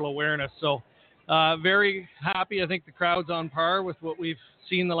general awareness. So, very happy. I think the crowd's on par with what we've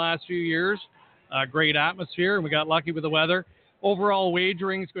seen the last few years. Great atmosphere, and we got lucky with the weather. Overall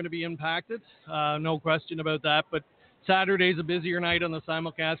wagering is going to be impacted, no question about that. But Saturday's a busier night on the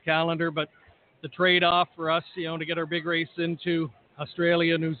simulcast calendar, but the trade-off for us, to get our big race into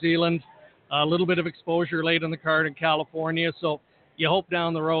Australia, New Zealand, a little bit of exposure late on the card in California. So you hope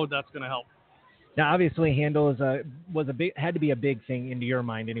down the road that's going to help. Now, obviously, handle had to be a big thing into your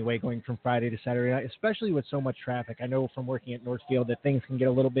mind anyway, going from Friday to Saturday night, especially with so much traffic. I know from working at Northfield that things can get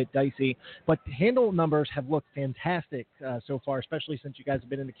a little bit dicey, but handle numbers have looked fantastic so far, especially since you guys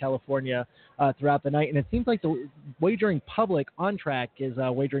have been into California throughout the night. And it seems like the wagering public on track is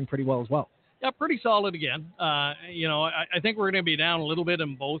wagering pretty well as well. Yeah, pretty solid again. I think we're going to be down a little bit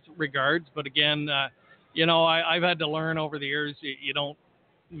in both regards. But again, I've had to learn over the years, you don't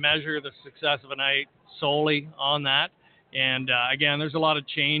measure the success of a night solely on that. And again, there's a lot of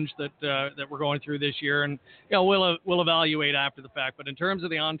change that we're going through this year, and we'll evaluate after the fact. But in terms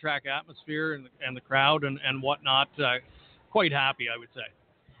of the on-track atmosphere and the crowd and whatnot, quite happy, I would say.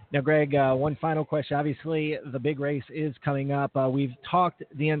 Now, Greg, one final question. Obviously, the big race is coming up. We've talked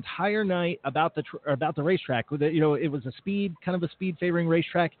the entire night about the racetrack. It was a speed favoring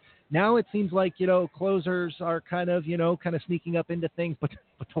racetrack. Now it seems like closers are kind of sneaking up into things, but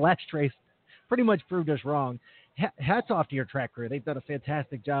the last race pretty much proved us wrong. hats off to your track crew. They've done a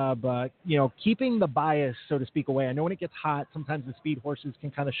fantastic job, keeping the bias, so to speak, away. I know when it gets hot, sometimes the speed horses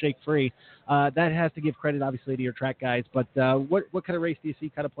can kind of shake free. That has to give credit, obviously, to your track guys. But what kind of race do you see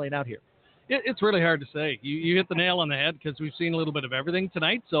kind of playing out here? It's really hard to say. You hit the nail on the head because we've seen a little bit of everything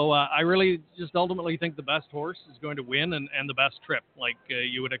tonight. So I really just ultimately think the best horse is going to win and the best trip, like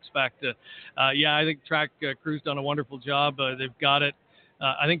you would expect. I think track crew's done a wonderful job. They've got it.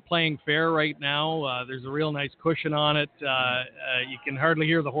 I think playing fair right now. There's a real nice cushion on it. You can hardly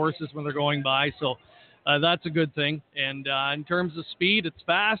hear the horses when they're going by. So that's a good thing. And in terms of speed, it's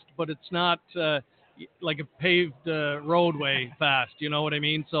fast, but it's not like a paved roadway fast. You know what I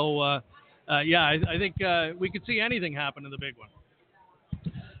mean? So I think we could see anything happen in the big one.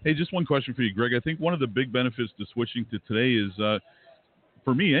 Hey, just one question for you, Greg. I think one of the big benefits to switching to today is,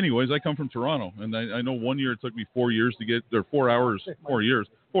 for me anyways, I come from Toronto, and I know 1 year it took me 4 years to get there, 4 hours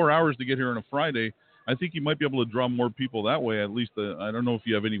to get here on a Friday. I think you might be able to draw more people that way. At least I don't know if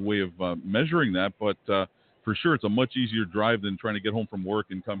you have any way of measuring that, but for sure it's a much easier drive than trying to get home from work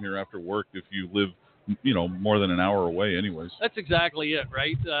and come here after work if you live more than an hour away anyways. That's exactly it,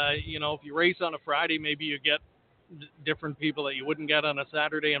 right? If you race on a Friday, maybe you get different people that you wouldn't get on a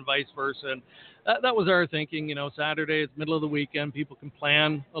Saturday and vice versa. And that was our thinking. Saturday is middle of the weekend. People can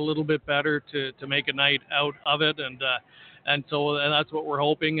plan a little bit better to make a night out of it. And so that's what we're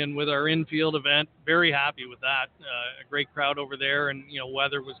hoping. And with our infield event, very happy with that. A great crowd over there, and,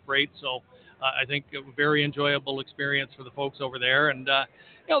 weather was great. So I think a very enjoyable experience for the folks over there. And,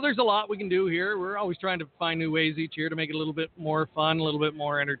 there's a lot we can do here. We're always trying to find new ways each year to make it a little bit more fun, a little bit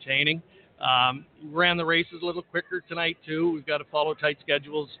more entertaining. We ran the races a little quicker tonight, too. We've got to follow tight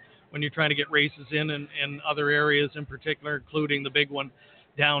schedules when you're trying to get races in other areas in particular, including the big one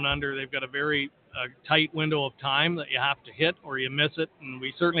down under. They've got a very tight window of time that you have to hit or you miss it, and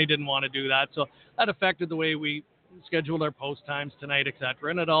we certainly didn't want to do that. So that affected the way we scheduled our post times tonight, et cetera.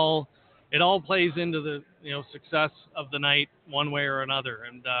 And it all plays into the success of the night one way or another.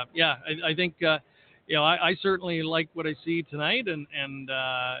 And I think I certainly like what I see tonight, and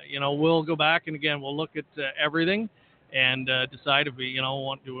we'll go back and again we'll look at everything and decide if we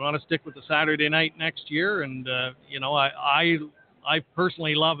want to stick with the Saturday night next year. And I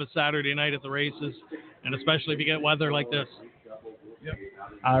personally love a Saturday night at the races, and especially if you get weather like this. Yep.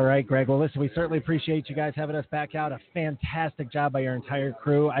 All right, Greg. Well, listen, we certainly appreciate you guys having us back out. A fantastic job by your entire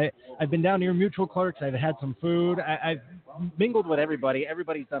crew. I've been down to your mutual clerks. I've had some food. I've mingled with everybody.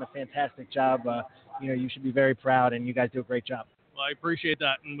 Everybody's done a fantastic job. You should be very proud, and you guys do a great job. Well, I appreciate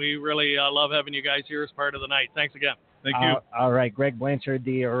that, and we really love having you guys here as part of the night. Thanks again. Thank you. All right, Greg Blanchard,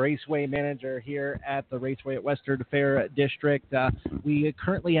 the Raceway Manager here at the Raceway at Western Fair District. We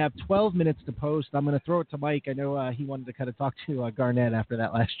currently have 12 minutes to post. I'm going to throw it to Mike. I know he wanted to kind of talk to Garnett after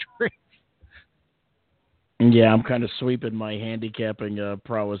that last race. Yeah, I'm kind of sweeping my handicapping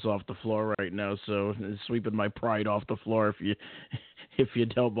prowess off the floor right now, so sweeping my pride off the floor if you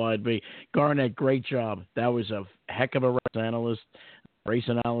don't mind me. Garnett, great job. That was a heck of a race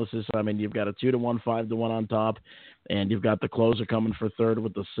analysis. I mean, you've got a 2-1, 5-1 on top, and you've got the closer coming for third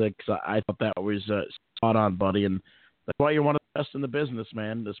with the 6. I thought that was spot on, buddy, and that's why you're one of the best in the business,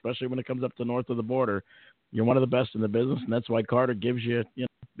 man, especially when it comes up to north of the border. You're one of the best in the business, and that's why Carter gives you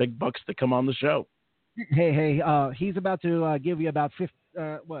big bucks to come on the show. Hey, he's about to give you about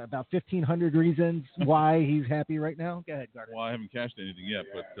 1,500 reasons why he's happy right now. Go ahead, Carter. Well, I haven't cashed anything yet,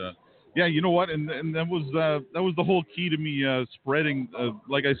 but yeah, you know what? And that was the whole key to me spreading.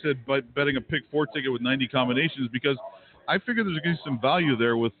 Like I said, by betting a pick 4 ticket with 90 combinations, because I figured there's going to be some value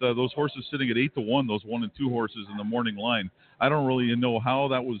there with those horses sitting at 8-1, those 1 and 2 horses in the morning line. I don't really know how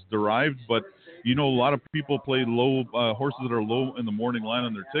that was derived, but a lot of people play low horses that are low in the morning line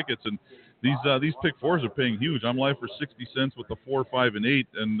on their tickets, and these pick 4s are paying huge. I'm live for 60 cents with the 4, 5, and 8,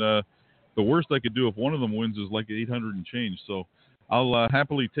 and the worst I could do if one of them wins is like 800 and change. So I'll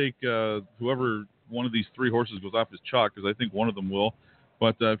happily take whoever one of these 3 horses goes off his chalk, because I think one of them will.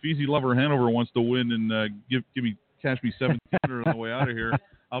 But if Easy Lover Hanover wants to win and cash me $1,700 on the way out of here,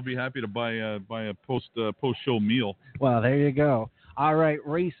 I'll be happy to buy a post show meal. Well, there you go. All right,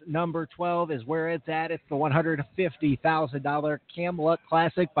 race number 12 is where it's at. It's the $150,000 Camluck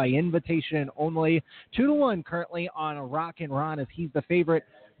Classic by invitation only. 2-1 currently on Rock and Ron as he's the favorite.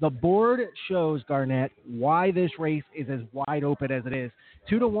 The board shows, Garnett, why this race is as wide open as it is.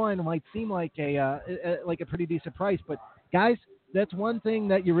 2-1 might seem like a pretty decent price, but guys, that's one thing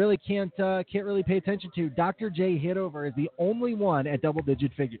that you really can't really pay attention to. Dr. J Hitover is the only one at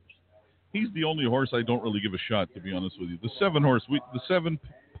double-digit figures. He's the only horse I don't really give a shot, to be honest with you. The 7 horse, the 7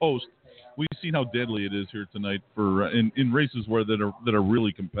 post, we've seen how deadly it is here tonight for in races that are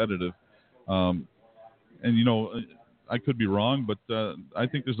really competitive. And, I could be wrong, but I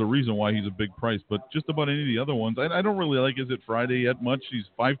think there's a reason why he's a big price. But just about any of the other ones, I don't really like Is It Friday yet much. He's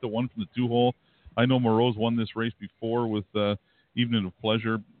 5-1 from the 2-hole. I know Moreau's won this race before with Evening of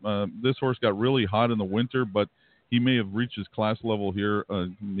Pleasure. This horse got really hot in the winter, but he may have reached his class level here.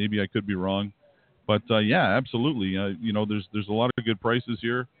 Maybe I could be wrong. But, yeah, absolutely. There's a lot of good prices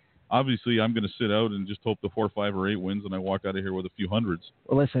here. Obviously, I'm going to sit out and just hope the 4, 5, or 8 wins, and I walk out of here with a few hundreds.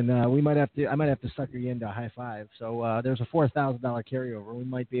 Well, listen, I might have to sucker you into a high five. So there's a $4,000 carryover. We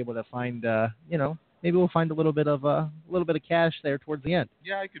might be able to find, maybe we'll find a little bit of cash there towards the end.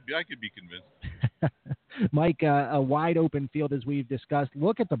 Yeah, I could be convinced. Mike, a wide open field as we've discussed.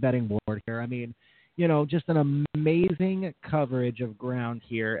 Look at the betting board here. I mean, just an amazing coverage of ground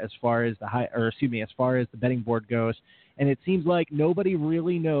here as far as the betting board goes. And it seems like nobody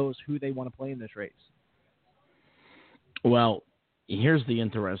really knows who they want to play in this race. Well, here's the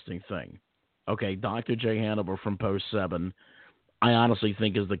interesting thing. Okay, Dr. J. Hanover from Post 7, I honestly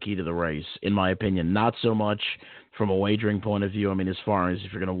think is the key to the race, in my opinion. Not so much from a wagering point of view, I mean, as far as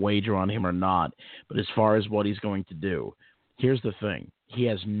if you're going to wager on him or not, but as far as what he's going to do. Here's the thing. He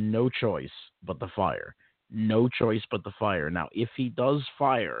has no choice but the fire. No choice but the fire. Now, if he does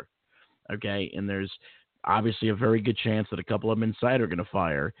fire, okay, and there's obviously a very good chance that a couple of them inside are going to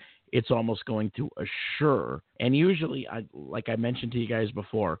fire, it's almost going to assure. And usually, like I mentioned to you guys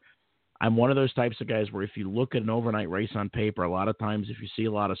before, I'm one of those types of guys where if you look at an overnight race on paper, a lot of times if you see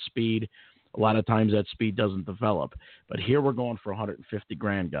a lot of speed, a lot of times that speed doesn't develop. But here we're going for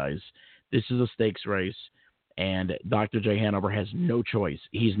 $150,000, guys. This is a stakes race, and Dr. J. Hanover has no choice.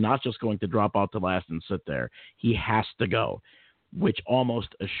 He's not just going to drop out to last and sit there. He has to go, which almost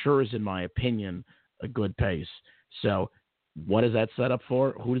assures, in my opinion, a good pace. So what does that set up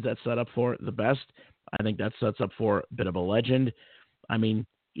for? Who does that set up for the best? I think that sets up for a bit of a legend. I mean,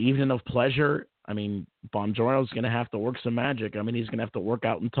 Evening of Pleasure, Bongiorno's going to have to work some magic. He's going to have to work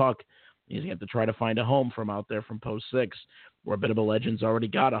out and tuck. He's going to have to try to find a home from out there from Post 6, where a bit of a legend's already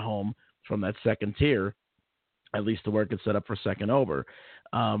got a home from that second tier, at least to work it set up for second over.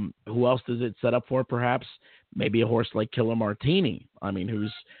 Who else does it set up for, perhaps? Maybe a horse like Killer Martini,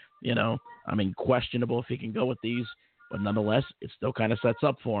 who's, questionable if he can go with these, but nonetheless, it still kind of sets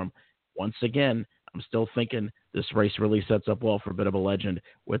up for him. Once again, I'm still thinking this race really sets up well for a bit of a legend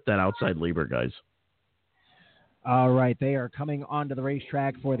with that outside leader, guys. All right, they are coming onto the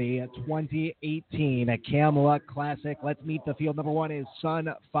racetrack for the 2018 Camluck Classic. Let's meet the field. Number 1 is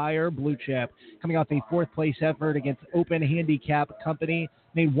Sunfire Blue Chip, coming off a 4th place effort against Open Handicap Company.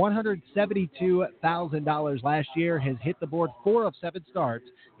 Made $172,000 last year. Has hit the board 4 of 7 starts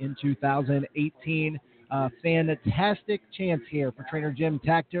in 2018. Fantastic chance here for trainer Jim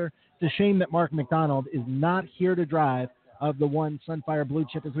Tactor. It's a shame that Mark McDonald is not here to drive of the 1 Sunfire Blue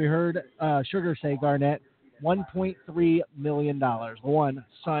Chip. As we heard Sugar say, Garnett, $1.3 million. The 1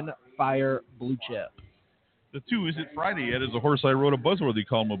 Sunfire Blue Chip. The 2 Is It Friday yet is a horse I wrote a buzzworthy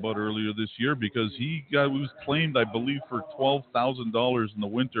column about earlier this year because he was claimed, I believe, for $12,000 in the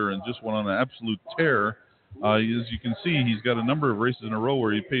winter and just went on an absolute tear. As you can see, he's got a number of races in a row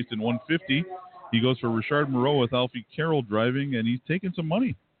where he paced in 150. He goes for Richard Moreau with Alfie Carroll driving, and he's taking some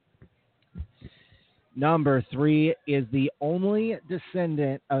money. Number 3 is the only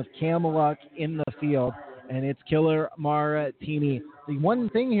descendant of Camluck in the field, and it's Killer Martini. The one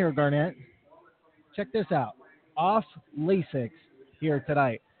thing here, Garnett, check this out. Off Lasix here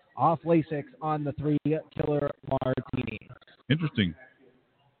tonight. Off Lasix on the 3 Killer Martini. Interesting.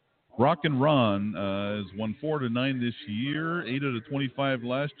 Rock and Ron has won 4-9 this year, 8 out of 25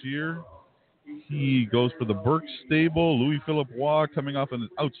 last year. He goes for the Burke stable. Louis Philippe Waugh coming off an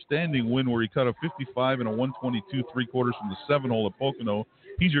outstanding win where he cut a 55 and a 122 3/4 from the 7-hole at Pocono.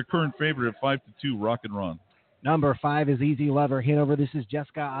 He's your current favorite at 5-2, Rock and Ron. Number 5 is Easy Lover Hanover. This is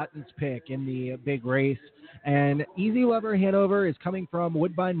Jessica Otten's pick in the big race. And Easy Lover Hanover is coming from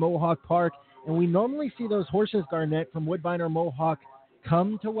Woodbine Mohawk Park. And we normally see those horses, Garnett, from Woodbine or Mohawk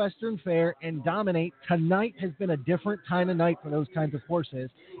come to Western Fair and dominate. Tonight has been a different kind of night for those kinds of horses.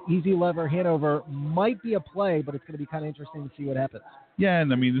 Easy Lover Hanover might be a play, but it's going to be kind of interesting to see what happens. Yeah,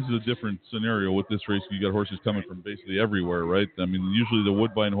 and this is a different scenario with this race. You got horses coming from basically everywhere, right? Usually the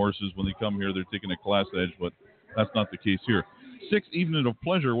Woodbine horses, when they come here, they're taking a class edge, but that's not the case here. 6 Evening of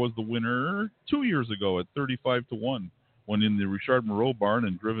Pleasure was the winner 2 years ago at 35-1, when in the Richard Moreau barn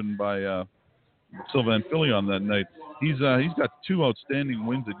and driven by Sylvain Philly on that night. He's got 2 outstanding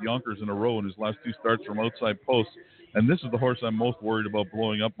wins at Yonkers in a row in his last 2 starts from outside posts, and this is the horse I'm most worried about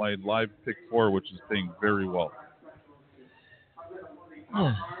blowing up my live pick 4, which is paying very well.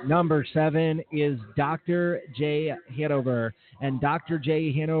 Number 7 is Dr. J. Hanover. And Dr.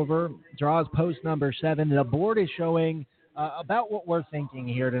 J. Hanover draws post number 7. The board is showing about what we're thinking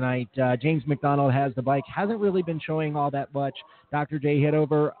here tonight. James McDonald has the bike. Hasn't really been showing all that much. Dr. J.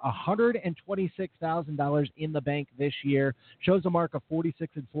 Hanover, $126,000 in the bank this year. Shows a mark of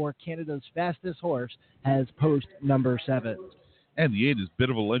 46-4. Canada's fastest horse has post number 7. And the 8 is Bit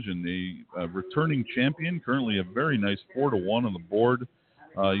of a Legend, a returning champion, currently a very nice 4-1 on the board.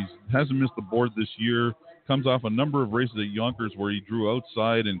 He hasn't missed the board this year. Comes off a number of races at Yonkers where he drew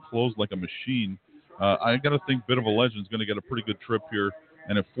outside and closed like a machine. I got to think Bit of a Legend is going to get a pretty good trip here.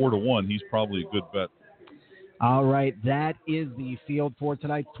 And at 4-1, he's probably a good bet. All right, that is the field for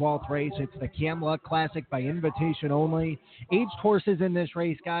tonight's 12th race. It's the Camluck Classic by invitation only. Aged horses in this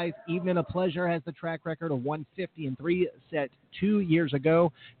race, guys. Evening of Pleasure has the track record of 150-3 set 2 years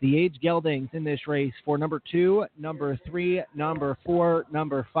ago. The age geldings in this race for number 2, number 3, number 4,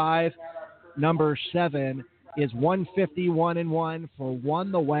 number 5, number 7 is 151-1 for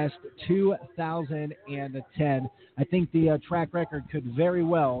Won the West 2010. I think the track record could very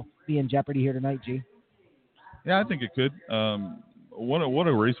well be in jeopardy here tonight, G. Yeah, I think it could. What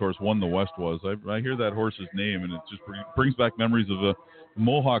a racehorse Won the West was. I hear that horse's name, and it just brings back memories of a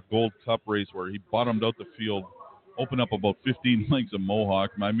Mohawk Gold Cup race where he bottomed out the field, opened up about 15 lengths of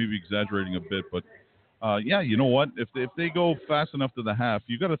Mohawk. I may be exaggerating a bit, but yeah, you know what? If they go fast enough to the half,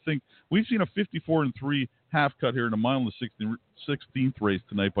 you got to think we've seen a 54-3 half cut here in a mile and the 16th race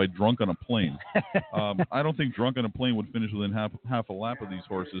tonight by Drunk on a Plane. I don't think Drunk on a Plane would finish within half a lap of these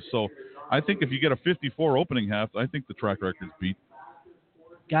horses. So I think if you get a 54 opening half, I think the track record's beat.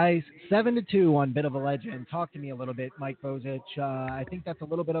 Guys, 7-2 on Bit of a Legend. Talk to me a little bit, Mike Bozich. I think that's a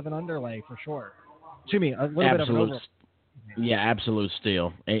little bit of an underlay for sure. Excuse me, a little bit of an overlay. Yeah, absolute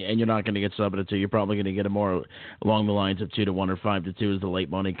steal. And you're not going to get sub at 2. You're probably going to get it more along the lines of 2-1 or 5-2 as the late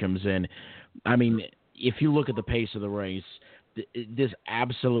money comes in. I mean, if you look at the pace of the race, this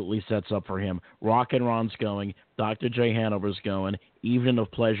absolutely sets up for him. Rock and Ron's going. Dr. J. Hanover's going. Evening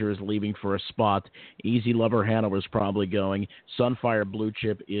of Pleasure is leaving for a spot. Easy Lover Hanover's probably going. Sunfire Blue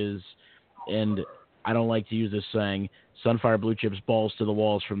Chip is, and I don't like to use this saying, Sunfire Blue Chip's balls to the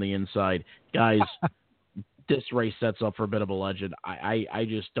walls from the inside. Guys, this race sets up for a Bit of a Legend. I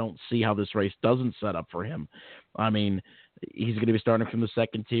just don't see how this race doesn't set up for him. I mean, he's going to be starting from the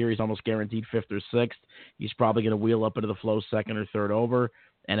second tier. He's almost guaranteed 5th or 6th. He's probably going to wheel up into the flow 2nd or 3rd over.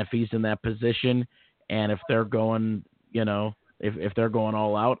 And if he's in that position, and if they're going, you know, if they're going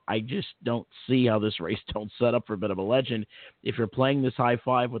all out, I just don't see how this race don't set up for a Bit of a Legend. If you're playing this high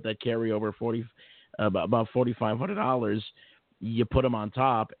 5 with that carryover about $4,500, you put him on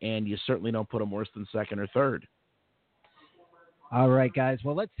top, and you certainly don't put him worse than 2nd or 3rd. All right, guys.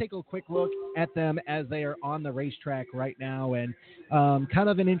 Well, let's take a quick look at them as they are on the racetrack right now, and kind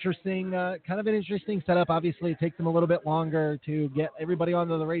of an interesting setup. Obviously, it takes them a little bit longer to get everybody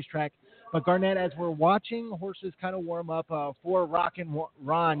onto the racetrack. But Garnett, as we're watching horses kind of warm up, for Rock and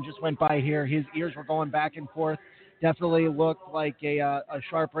Ron just went by here. His ears were going back and forth. Definitely looked like a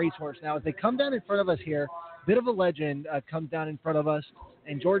sharp racehorse. Now, as they come down in front of us here, Bit of a Legend comes down in front of us.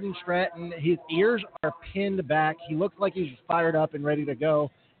 And Jordan Stratton, his ears are pinned back. He looks like he's fired up and ready to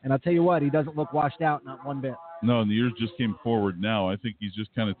go. And I'll tell you what, he doesn't look washed out, not one bit. No, and the ears just came forward now. I think he's just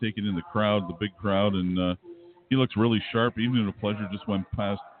kind of taking in the crowd, the big crowd, and he looks really sharp. Even the Pleasure just went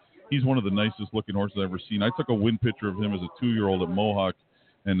past. He's one of the nicest looking horses I've ever seen. I took a wind picture of him as a 2-year-old at Mohawk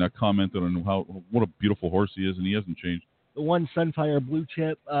and commented on what a beautiful horse he is, and he hasn't changed. The one Sunfire Blue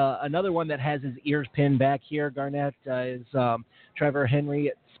Chip. Another one that has his ears pinned back here, Garnett, is Trevor Henry.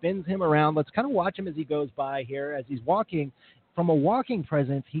 It spins him around. Let's kind of watch him as he goes by here. As he's walking, from a walking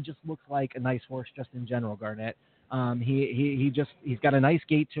presence, he just looks like a nice horse just in general, Garnett. He's got a nice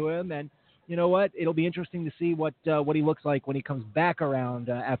gait to him, and you know what? It'll be interesting to see what he looks like when he comes back around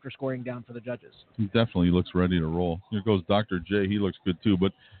after scoring down for the judges. He definitely looks ready to roll. Here goes Dr. J. He looks good too,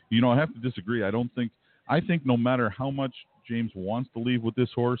 but I have to disagree. I think no matter how much James wants to leave with this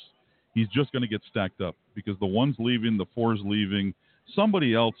horse, he's just going to get stacked up because the 1's leaving, the 4's leaving,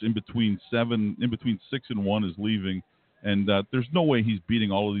 somebody else in between 6 and 1 is leaving, and there's no way he's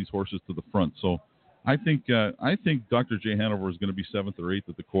beating all of these horses to the front. So I think Dr. J. Hanover is going to be 7th or 8th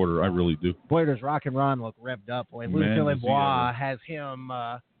at the quarter. I really do. Boy, does Rock and Ron look revved up. Boy, Louis Villebois has him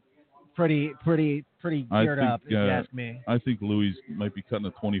pretty geared up, if you ask me. I think Louis might be cutting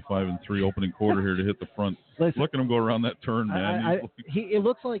a 25-3 opening quarter here to hit the front. Listen, look at him go around that turn, man. It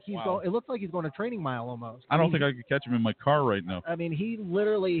looks like he's going a training mile almost. I don't think I could catch him in my car right now. I mean, he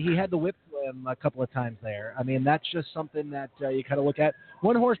had the whip to him a couple of times there. I mean, that's just something that you kind of look at.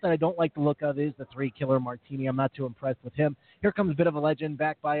 One horse that I don't like the look of is the 3 Killer Martini. I'm not too impressed with him. Here comes Bit of a Legend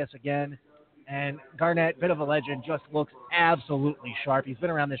back by us again. And Garnett, Bit of a Legend, just looks absolutely sharp. He's been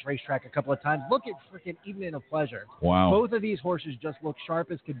around this racetrack a couple of times. Look at freaking Evening of Pleasure. Wow. Both of these horses just look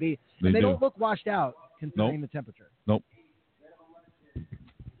sharp as could be. And they don't look washed out considering the temperature. Nope.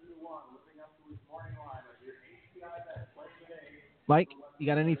 Mike, you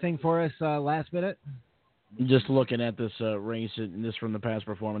got anything for us last minute? Just looking at this race, and this from the past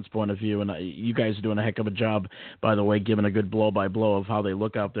performance point of view, and you guys are doing a heck of a job, by the way, giving a good blow-by-blow of how they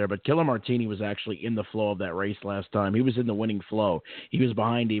look out there. But Killer Martini was actually in the flow of that race last time. He was in the winning flow. He was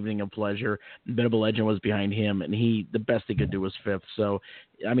behind Evening of Pleasure. Bit of a Legend was behind him, and the best he could do was 5th. So,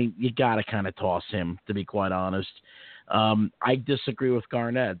 I mean, you got to kind of toss him, to be quite honest. I disagree with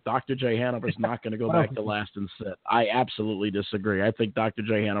Garnett. Dr. J. Hanover's not going to go back to last and sit. I absolutely disagree. I think Dr.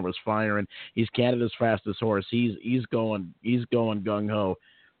 J. Hanover's firing. He's Canada's fastest horse. He's going gung ho.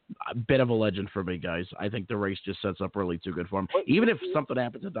 A Bit of a Legend for me, guys. I think the race just sets up really too good for him. Even if something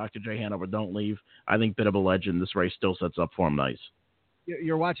happens to Dr. J. Hanover, don't leave. I think Bit of a Legend, this race still sets up for him nice.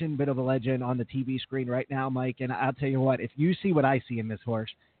 You're watching Bit of a Legend on the TV screen right now, Mike, and I'll tell you what, if you see what I see in this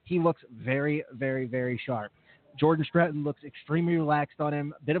horse, he looks very, very, very sharp. Jordan Stratton looks extremely relaxed on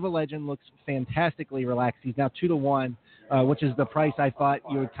him. Bit of a Legend looks fantastically relaxed. He's now 2-1, which is the price I thought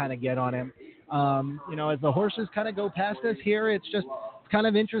you would kind of get on him. As the horses kind of go past us here, it's just kind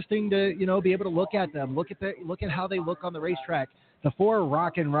of interesting to, be able to look at them, look at how they look on the racetrack. The 4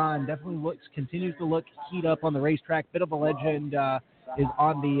 Rock and Ron definitely continues to look heat up on the racetrack. Bit of a Legend is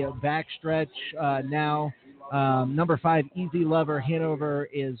on the backstretch now. Number 5, Easy Lover Hanover,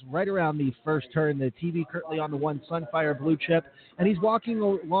 is right around the first turn. The TV currently on the 1, Sunfire Blue Chip, and he's walking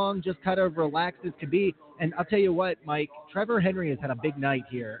along just kind of relaxed as could be. And I'll tell you what, Mike, Trevor Henry has had a big night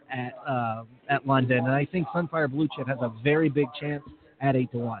here at London, and I think Sunfire Blue Chip has a very big chance at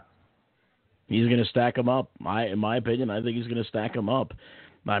 8-1. He's going to stack them up. In my opinion, I think he's going to stack them up.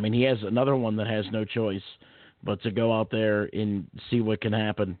 I mean, he has another one that has no choice but to go out there and see what can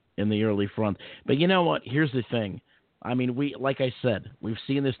happen in the early front. But you know what? Here's the thing. I mean, like I said, we've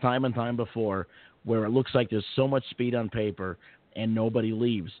seen this time and time before where it looks like there's so much speed on paper and nobody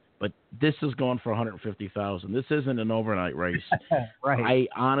leaves. But this is going for $150,000. This isn't an overnight race. Right.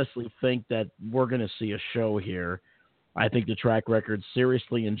 I honestly think that we're going to see a show here. I think the track record's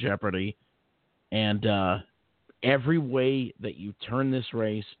seriously in jeopardy. And every way that you turn this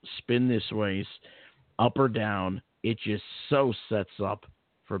race, spin this race, up or down, it just so sets up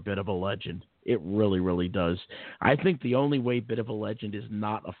for Bit of a Legend. It really, really does. I think the only way Bit of a Legend is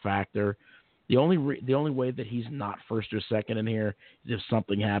not a factor, the only way that he's not first or second in here is if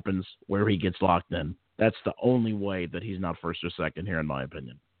something happens where he gets locked in. That's the only way that he's not first or second here, in my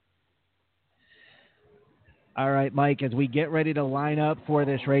opinion. All right, Mike, as we get ready to line up for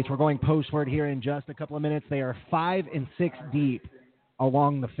this race, we're going postward here in just a couple of minutes. They are 5 and 6 deep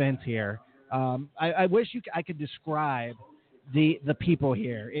along the fence here. I wish I could describe the people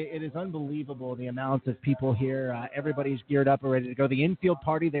here. It is unbelievable, the amount of people here. Everybody's geared up and ready to go. The infield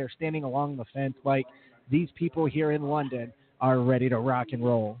party, they're standing along the fence. Like, these people here in London are ready to rock and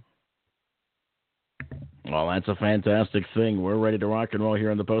roll. Well, that's a fantastic thing. We're ready to rock and roll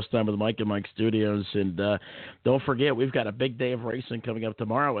here in the Post Time with Mike and Mike Studios. And don't forget, we've got a big day of racing coming up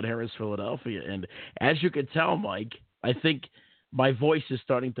tomorrow at Harris, Philadelphia. And as you can tell, Mike, I think my voice is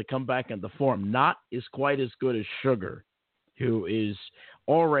starting to come back into form. Not as quite as good as Sugar, who is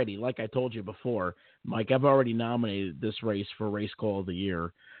already, like I told you before, Mike, I've already nominated this race for Race Call of the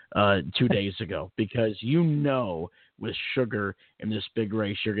Year 2 days ago, because with Sugar in this big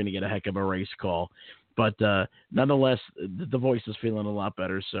race, you're going to get a heck of a race call. But nonetheless, the voice is feeling a lot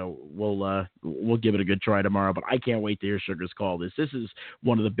better, so we'll give it a good try tomorrow. But I can't wait to hear Sugar's call. This is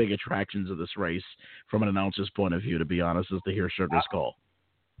one of the big attractions of this race from an announcer's point of view, to be honest, is to hear Sugar's call.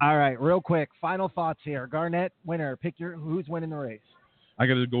 All right, real quick, final thoughts here. Garnett, winner. Pick who's winning the race. I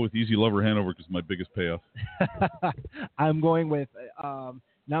got to go with Easy Lover Hanover because my biggest payoff. I'm going with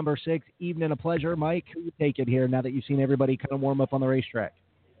number 6, Evening of Pleasure. Mike, who you taking here now that you've seen everybody kind of warm up on the racetrack?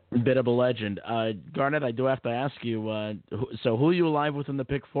 Bit of a Legend. Garnett, I do have to ask you, so who are you live with in the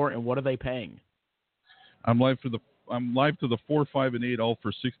pick 4, and what are they paying? I'm live to the 4, 5, and 8, all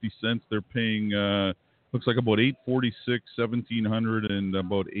for 60 cents. They're paying looks like about $846, $1,700, and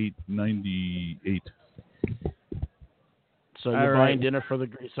about $898. So you're buying dinner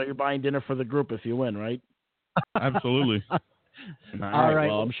for the group if you win, right? Absolutely. All right.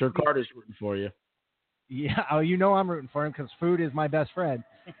 Well, I'm sure Carter's rooting for you. Yeah, I'm rooting for him because food is my best friend.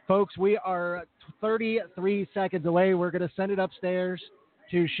 Folks, we are 33 seconds away. We're going to send it upstairs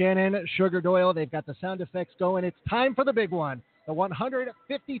to Shannon Sugar Doyle. They've got the sound effects going. It's time for the big one, the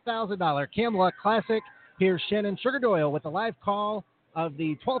 $150,000 Camluck Classic. Here's Shannon Sugar Doyle with the live call of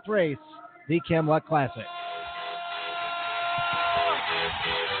the 12th race, the Camluck Classic.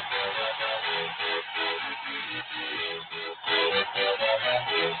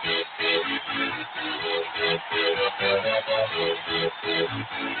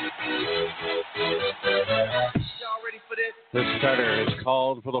 The starter is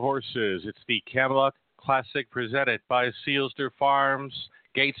called for the horses. It's the Camluck Classic presented by Sealster Farms.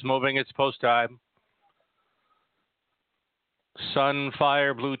 Gates moving. It's post time.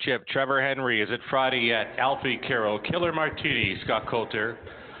 Sunfire Blue Chip, Trevor Henry. Is it Friday yet? Alfie Carroll, Killer Martini, Scott Coulter,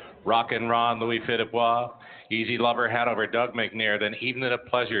 Rock and Ron, Louis Fittibois, Easy Lover, Hanover, Doug McNair, then Evening of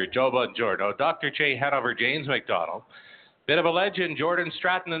Pleasure, Joe Bongiorno, Dr. J. Hanover, James McDonald, Bit of a Legend, Jordan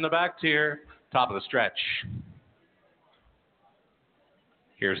Stratton in the back tier, top of the stretch.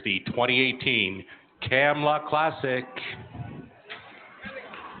 Here's the 2018 Camluck Classic.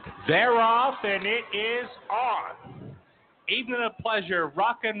 They're off, and it is on. Evening of Pleasure,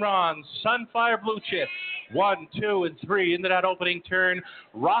 Rock and Ron, Sunfire Blue Chip, 1, 2, and 3 into that opening turn.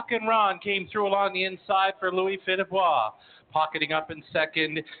 Rock and Ron came through along the inside for Louis Fittibois. Pocketing up in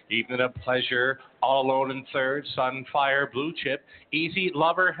second, Evening of Pleasure, all alone in third, Sunfire Blue Chip. Easy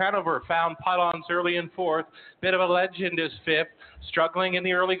Lover Hanover found pylons early in fourth. Bit of a Legend is fifth. Struggling in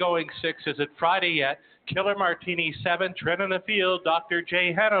the early going sixth. Is it Friday yet? Killer Martini 7th, Trent in the field, Dr.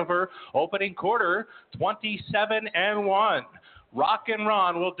 J. Hanover, opening quarter, 27-1. Rock and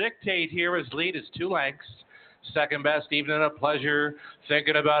Ron will dictate here. His lead is 2 lengths. Second best, Evening of Pleasure,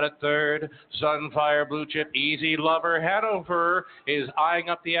 thinking about it third. Sunfire Blue Chip, Easy Lover Hanover is eyeing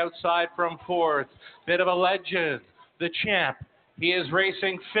up the outside from fourth. Bit of a Legend, the champ. He is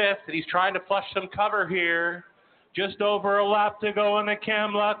racing fifth, and he's trying to flush some cover here. Just over a lap to go in the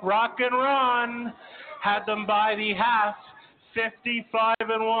Camluck. Rock and Ron had them by the half,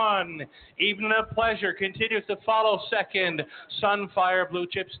 55-1. Evening of Pleasure continues to follow second. Sunfire Blue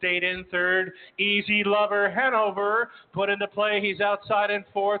Chip stayed in third. Easy Lover Hanover put into play. He's outside in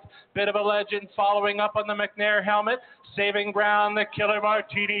fourth. Bit of a Legend following up on the McNair helmet. Saving ground, the Killer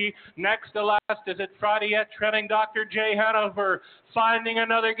Martini. Next to last, is it Friday yet? Treading Dr. J. Hanover. Finding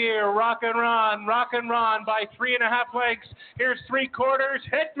another gear. Rock and Ron by 3.5 lengths. Here's 3/4.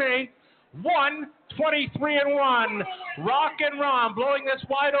 Hit me. 23-1. Rock and Ron blowing this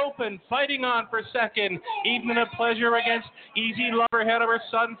wide open, fighting on for second. Evening of Pleasure against Easy Lover Hanover.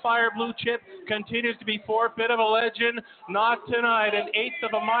 Sunfire Blue Chip continues to be fourth. Bit of a Legend, not tonight. 1/8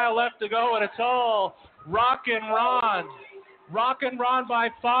 of a mile left to go, and it's all Rock and Ron. Rock and Ron by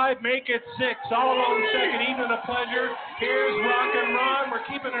 5, make it 6. All alone second, Evening of Pleasure. Here's Rock and Ron. We're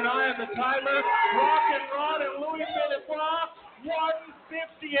keeping an eye on the timer. Rock and Ron and Louis Fittibois.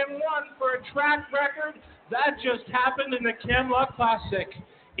 150-1 for a track record. That just happened in the Camluck Classic.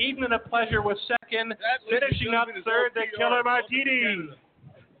 Evening of Pleasure was second. Finishing up third, the Killer Martini.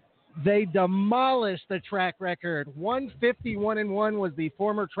 They demolished the track record. 151-1 was the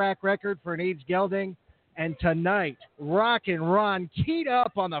former track record for an age gelding. And tonight, Rock and Ron keyed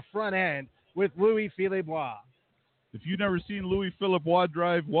up on the front end with Louis Fittibois. If you've never seen Louis Fittibois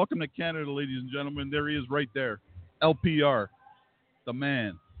drive, welcome to Canada, ladies and gentlemen. There he is right there. LPR, the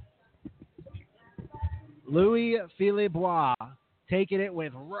man. Louis Fittibois taking it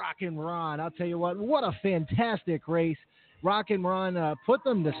with Rock and Ron. I'll tell you what a fantastic race. Rock and Ron put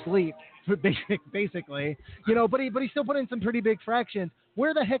them to sleep, basically. But he still put in some pretty big fractions.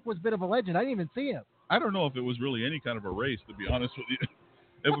 Where the heck was Bit of a Legend? I didn't even see him. I don't know if it was really any kind of a race, to be honest with you.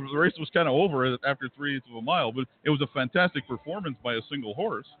 The race was kind of over after 3/8 of a mile, but it was a fantastic performance by a single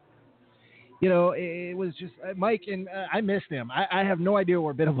horse. It was just Mike, and I missed him. I have no idea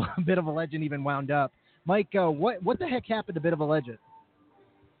where Bit of a Legend even wound up. Mike, what the heck happened to Bit of a Legend?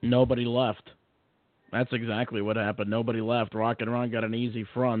 Nobody left. That's exactly what happened. Nobody left. Rock and Ron got an easy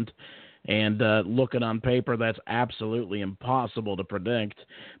front. And looking on paper, that's absolutely impossible to predict.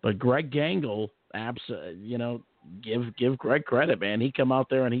 But Greg Gangle, give Greg credit, man. He come out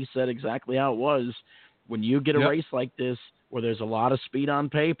there and he said exactly how it was. When you get a race like this where there's a lot of speed on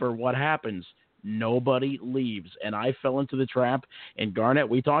paper, what happens? Nobody leaves. And I fell into the trap. And Garnett,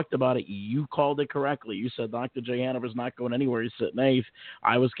 we talked about it. You called it correctly. You said Dr. J. Hanover's not going anywhere. He's sitting 8th.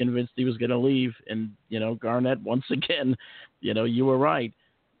 I was convinced he was going to leave. And, Garnett, once again, you were right.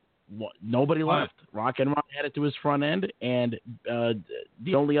 nobody left. Rock and Ron had it to his front end, and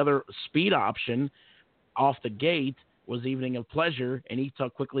the only other speed option off the gate was Evening of Pleasure, and he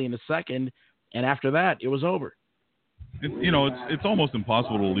took quickly in the second, and after that, it was over. It's almost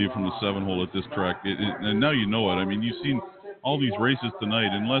impossible to leave from the 7-hole at this track, and now you know it. I mean, you've seen all these races tonight.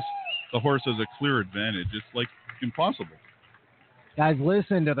 Unless the horse has a clear advantage, it's like impossible. Guys,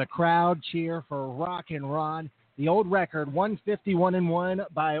 listen to the crowd cheer for Rock and Ron. The old record, 151-1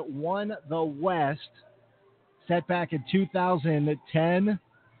 by Won the West, set back in 2010.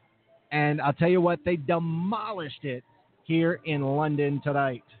 And I'll tell you what, they demolished it here in London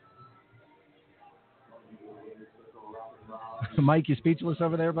tonight. Mike, you speechless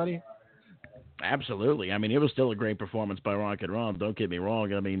over there, buddy? Absolutely. I mean, it was still a great performance by Rock and Ron. Don't get me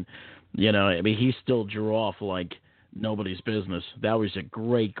wrong. I mean, he still drew off like nobody's business. That was a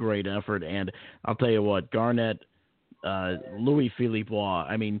great, great effort. And I'll tell you what, Garnett, Louis-Philippe Bois.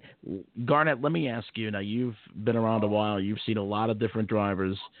 I mean, Garnett, let me ask you. Now, you've been around a while. You've seen a lot of different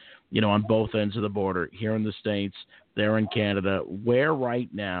drivers, on both ends of the border, here in the States, there in Canada. Where right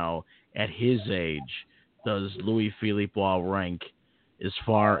now, at his age, does Louis-Philippe Bois rank as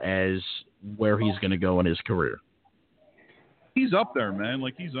far as where he's going to go in his career? He's up there, man.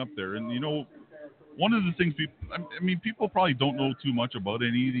 Like, he's up there. And, one of the things people probably don't know too much about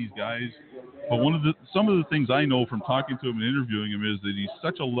any of these guys, but some of the things I know from talking to him and interviewing him is that he's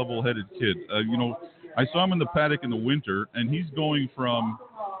such a level-headed kid. I saw him in the paddock in the winter, and he's going from,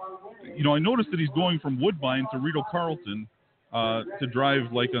 I noticed that he's going from Woodbine to Rideau Carleton to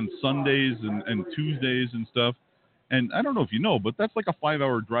drive like on Sundays and Tuesdays and stuff. And I don't know if you know, but that's like a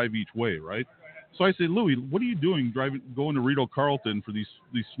 5-hour drive each way, right? So I say, Louis, what are you doing going to Rideau Carleton for these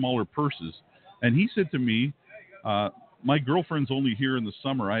smaller purses? And he said to me, my girlfriend's only here in the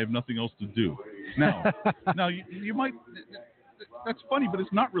summer. I have nothing else to do. Now you might, that's funny, but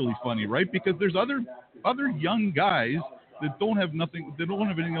it's not really funny, right? Because there's other young guys that don't have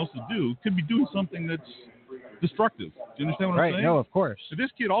anything else to do, could be doing something that's destructive. Do you understand what I'm saying? Right, no, of course. So this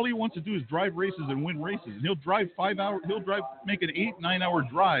kid, all he wants to do is drive races and win races. And he'll drive make an 8-9 hour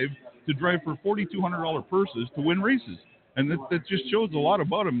drive to drive for $4,200 purses to win races. And that just shows a lot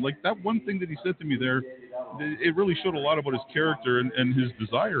about him. Like that one thing that he said to me there, it really showed a lot about his character and his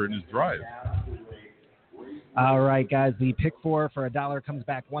desire and his drive. All right, guys. The pick four for $1 comes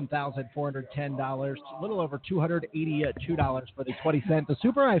back $1,410. A little over $282 for the 20 cent. The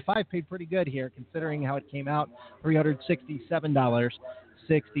Super I-5 paid pretty good here, considering how it came out.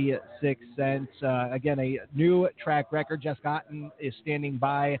 $367.66. Again, a new track record. Jess Gotten is standing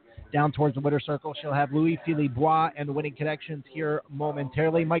by down towards the winner's circle. She'll have Louis-Philippe Bois and the winning connections here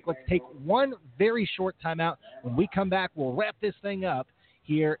momentarily. Mike, let's take one very short timeout. When we come back, we'll wrap this thing up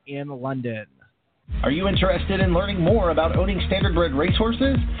here in London. Are you interested in learning more about owning standardbred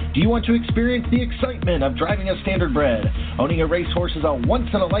racehorses? Do you want to experience the excitement of driving a standardbred? Owning a racehorse is a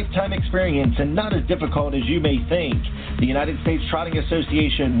once-in-a-lifetime experience and not as difficult as you may think. The United States Trotting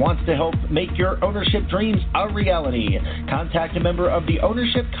Association wants to help make your ownership dreams a reality. Contact a member of the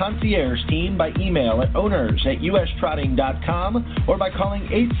Ownership Concierge team by email at owners@ustrotting.com or by calling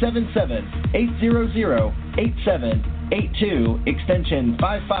 877-800-8782, extension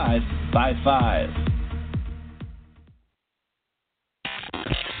 5555.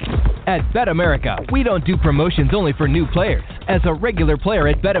 At Bet America, we don't do promotions only for new players. As a regular player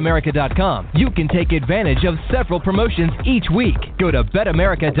at BetAmerica.com, you can take advantage of several promotions each week. Go to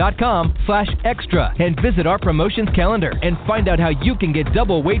BetAmerica.com/extra and visit our promotions calendar and find out how you can get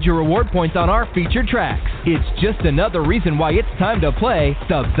double wager reward points on our featured tracks. It's just another reason why it's time to play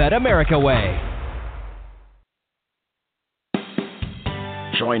the Bet America way.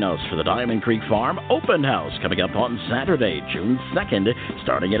 Join us for the Diamond Creek Farm Open House coming up on Saturday, June 2nd,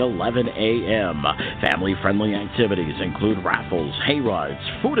 starting at 11 a.m. Family-friendly activities include raffles, hay rides,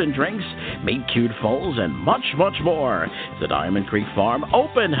 food and drinks, meet cute foals, and much, much more. The Diamond Creek Farm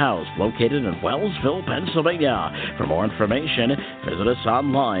Open House, located in Wellsville, Pennsylvania. For more information, visit us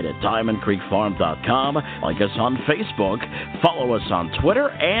online at diamondcreekfarm.com, like us on Facebook, follow us on Twitter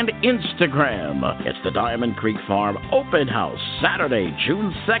and Instagram. It's the Diamond Creek Farm Open House, Saturday, June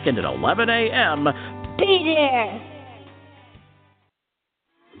 2nd at 11 a.m. Be there!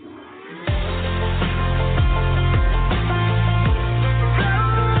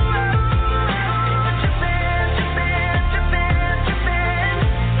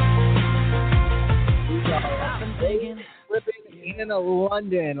 In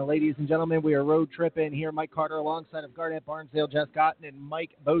London, ladies and gentlemen, we are road tripping here. Mike Carter alongside of Garnett Barnsdale, Jess Gotten, and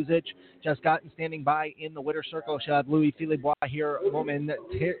Mike Bozich. Jess Gotten standing by in the winner's circle. She'll have Louis-Philippe Bois here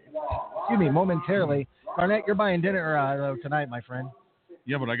momentarily. Garnett, you're buying dinner tonight, my friend.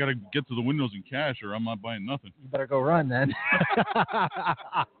 Yeah, but I got to get to the windows in cash, or I'm not buying nothing. You better go run then.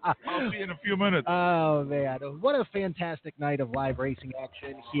 I'll see you in a few minutes. Oh, man. What a fantastic night of live racing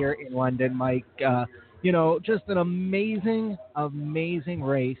action here in London, Mike. Just an amazing, amazing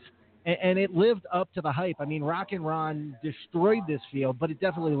race. And it lived up to the hype. I mean, Rock and Ron destroyed this field, but it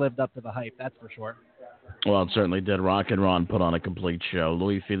definitely lived up to the hype, that's for sure. Well, it certainly did. Rock and Ron put on a complete show.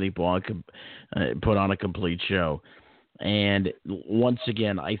 Louis-Philippe Bois put on a complete show. And once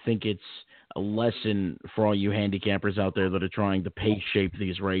again, I think it's a lesson for all you handicappers out there that are trying to pace shape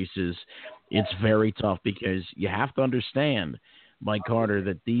these races. It's very tough because you have to understand, Mike Carter,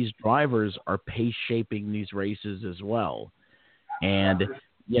 that these drivers are pace shaping these races as well. And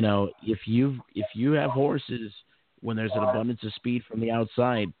if you have horses when there's an abundance of speed from the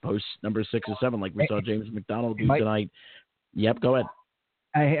outside, post number 6 or 7, like we saw James McDonald do tonight. Yep, go ahead.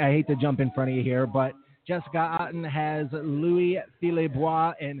 I hate to jump in front of you here, but Jessica Otten has Louis-Philippe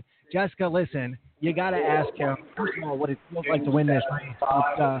Bois. And Jessica, listen, you got to ask him, first of all, what it feels like to win this race.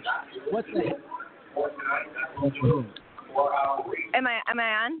 What's the... Am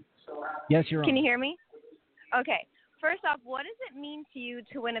I on? Yes, you're on. Can you hear me? Okay. First off, what does it mean to you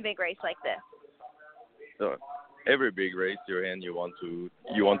to win a big race like this? So, every big race you're in, you want to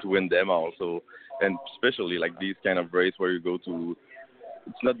win them also, and especially like these kind of race where you go to.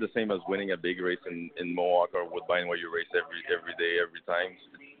 It's not the same as winning a big race in Mohawk or Woodbine where you race every day, every time.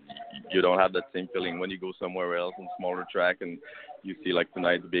 You don't have that same feeling when you go somewhere else in smaller track and you see like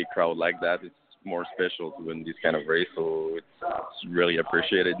tonight a big crowd like that. It's more special to win this kind of race, so it's really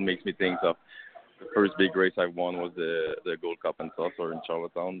appreciated. It makes me think of the first big race I won was the Gold Cup and Saucer in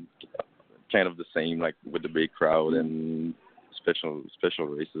Charlottetown. Kind of the same, like with the big crowd and special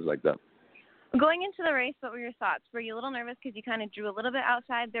races like that. Going into the race, what were your thoughts? Were you a little nervous because you kind of drew a little bit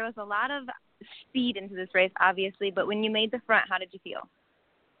outside? There was a lot of speed into this race, obviously, but when you made the front, how did you feel?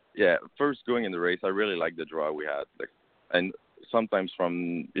 Yeah, first going in the race, I really liked the draw we had. And sometimes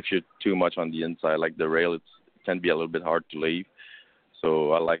if you're too much on the inside, like the rail, it can be a little bit hard to leave.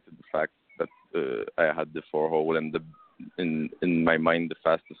 So I liked the fact that I had the 4-hole, and in my mind, the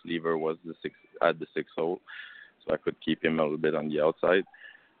fastest lever was the 6-hole, so I could keep him a little bit on the outside.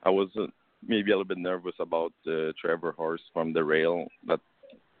 I was maybe a little bit nervous about Trevor Horse from the rail, but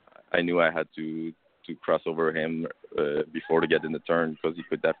I knew I had to cross over him before to get in the turn because he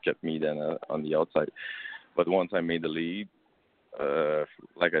could have kept me then on the outside. But once I made the lead,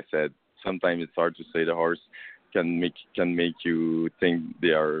 like I said, sometimes it's hard to say. The horse can make you think they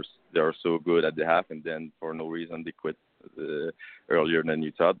are so good at the half, and then for no reason they quit earlier than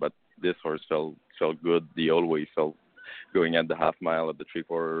you thought. But this horse felt good. He always felt going at the half mile, at the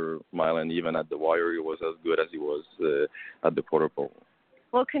 3/4 mile, and even at the wire, he was as good as he was at the quarter pole.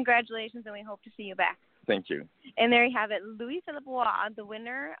 Well, congratulations, and we hope to see you back. Thank you. And there you have it, Louis-Philippe Bois, the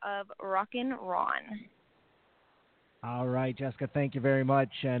winner of Rockin' Ron. All right, Jessica, thank you very much.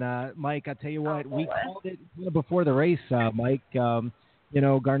 And, Mike, I'll tell you what, we called it before the race, Mike.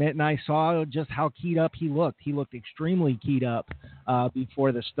 Garnett and I saw just how keyed up he looked. He looked extremely keyed up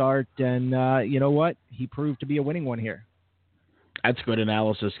before the start. And you know what? He proved to be a winning one here. That's good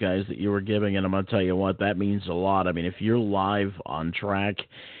analysis, guys, that you were giving, and I'm going to tell you what, that means a lot. I mean, if you're live on track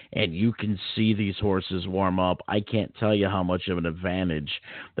and you can see these horses warm up, I can't tell you how much of an advantage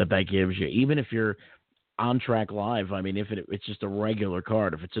that gives you. Even if you're on track live, I mean, if it's just a regular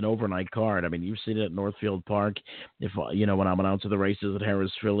card, if it's an overnight card, I mean, you've seen it at Northfield Park. If when I'm out to the races at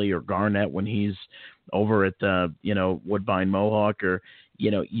Harris Philly, or Garnett when he's over at Woodbine Mohawk, or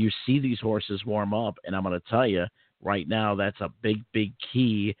you see these horses warm up, and I'm going to tell you right now that's a big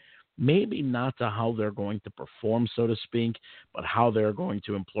key. Maybe not to how they're going to perform, so to speak, but how they're going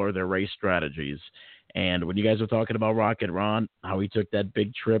to employ their race strategies. And when you guys were talking about Rocket Ron, how he took that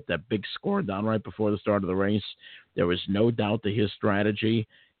big trip, that big score down right before the start of the race, there was no doubt to his strategy,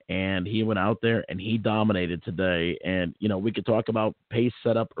 and he went out there and he dominated today. And, we could talk about pace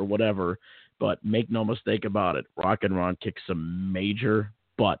setup or whatever, but make no mistake about it, Rocket Ron kicked some major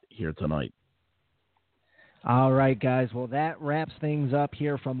butt here tonight. All right, guys. Well, that wraps things up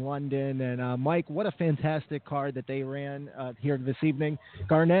here from London. And, Mike, what a fantastic card that they ran here this evening.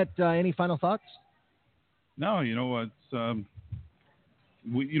 Garnett, any final thoughts? No,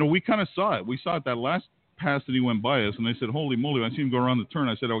 we kind of saw it. We saw it that last pass that he went by us, and I said, holy moly, I see him go around the turn.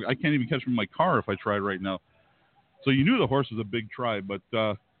 I said, I can't even catch him in my car if I tried right now. So you knew the horse was a big try, but,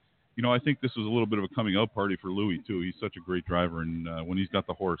 I think this was a little bit of a coming out party for Louis, too. He's such a great driver, and when he's got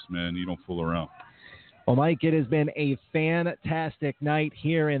the horse, man, you don't fool around. Well, Mike, it has been a fantastic night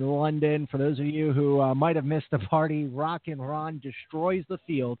here in London. For those of you who might have missed the party, Rockin' Ron destroys the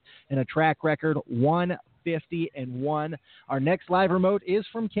field in a track record 1 150-1. Our next live remote is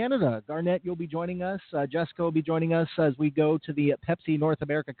from Canada. Garnett, you'll be joining us. Jessica will be joining us as we go to the Pepsi North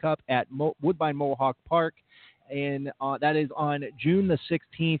America Cup at Woodbine Mohawk Park. And that is on June the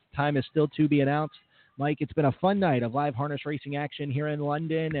 16th. Time is still to be announced. Mike, it's been a fun night of live harness racing action here in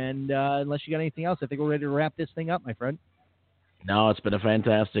London. And unless you got anything else, I think we're ready to wrap this thing up, my friend. No, it's been a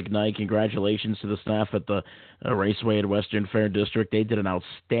fantastic night. Congratulations to the staff at the Raceway at Western Fair District. They did an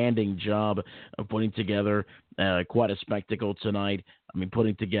outstanding job of putting together quite a spectacle tonight. I mean,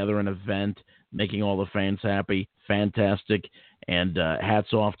 putting together an event, making all the fans happy. Fantastic. And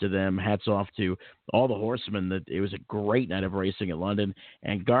hats off to them. Hats off to all the horsemen. It was a great night of racing at London.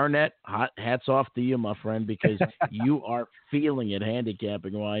 And Garnett, hats off to you, my friend, because you are feeling it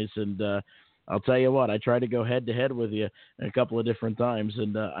handicapping-wise. And I'll tell you what, I tried to go head-to-head with you a couple of different times,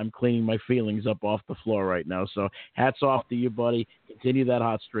 and I'm cleaning my feelings up off the floor right now. So hats off to you, buddy. Continue that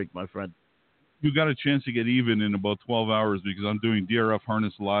hot streak, my friend. You got a chance to get even in about 12 hours because I'm doing DRF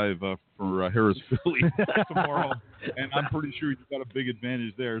Harness Live for Harris Philly tomorrow, and I'm pretty sure you've got a big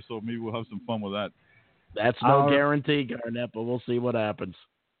advantage there, so maybe we'll have some fun with that. That's no guarantee, Garnett, but we'll see what happens.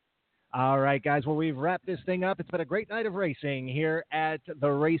 All right, guys. Well, we've wrapped this thing up. It's been a great night of racing here at the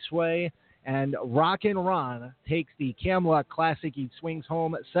Raceway. And Rockin' Ron takes the Camluck Classic. He swings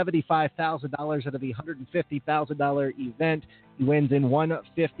home $75,000 out of the $150,000 event. He wins in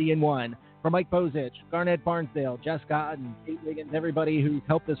 150-1. For Mike Bozich, Garnett Barnsdale, Jess Cotton, Kate Wiggins, everybody who's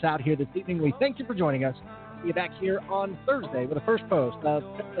helped us out here this evening, we thank you for joining us. See you back here on Thursday with the first post of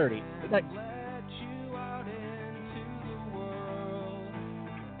 10:30. Good night.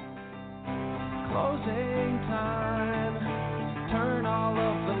 Closing time. Turn all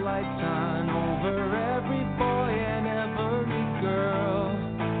of the lights on over every boy and every girl.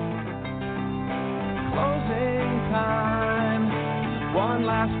 Closing time. One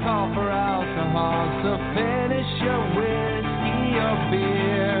last call for alcohol, so finish your whiskey or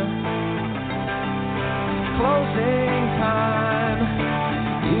beer. Closing time.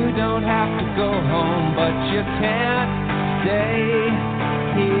 You don't have to go home, but you can't stay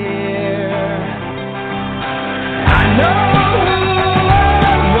here. I know who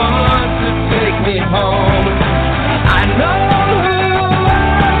wants to take me home. I know who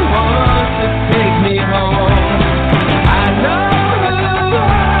wants to take me home. I know who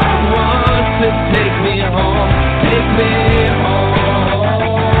wants to take me home. Take me home.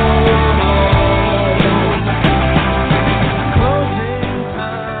 Closing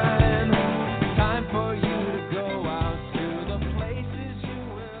time. Time for you to go out to the places you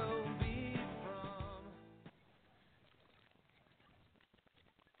will be from.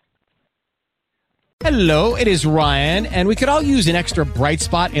 Hello, it is Ryan, and we could all use an extra bright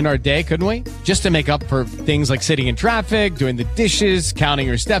spot in our day, couldn't we? Just to make up for things like sitting in traffic, doing the dishes, counting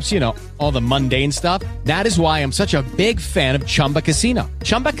your steps, all the mundane stuff. That is why I'm such a big fan of Chumba Casino.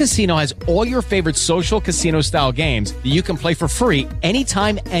 Chumba Casino has all your favorite social casino-style games that you can play for free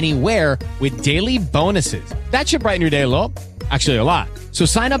anytime, anywhere with daily bonuses. That should brighten your day a little. Actually, a lot. So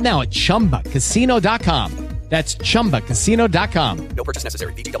sign up now at ChumbaCasino.com. That's ChumbaCasino.com. No purchase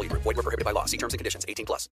necessary. VGW Group. Void where prohibited by law. See terms and conditions. 18+.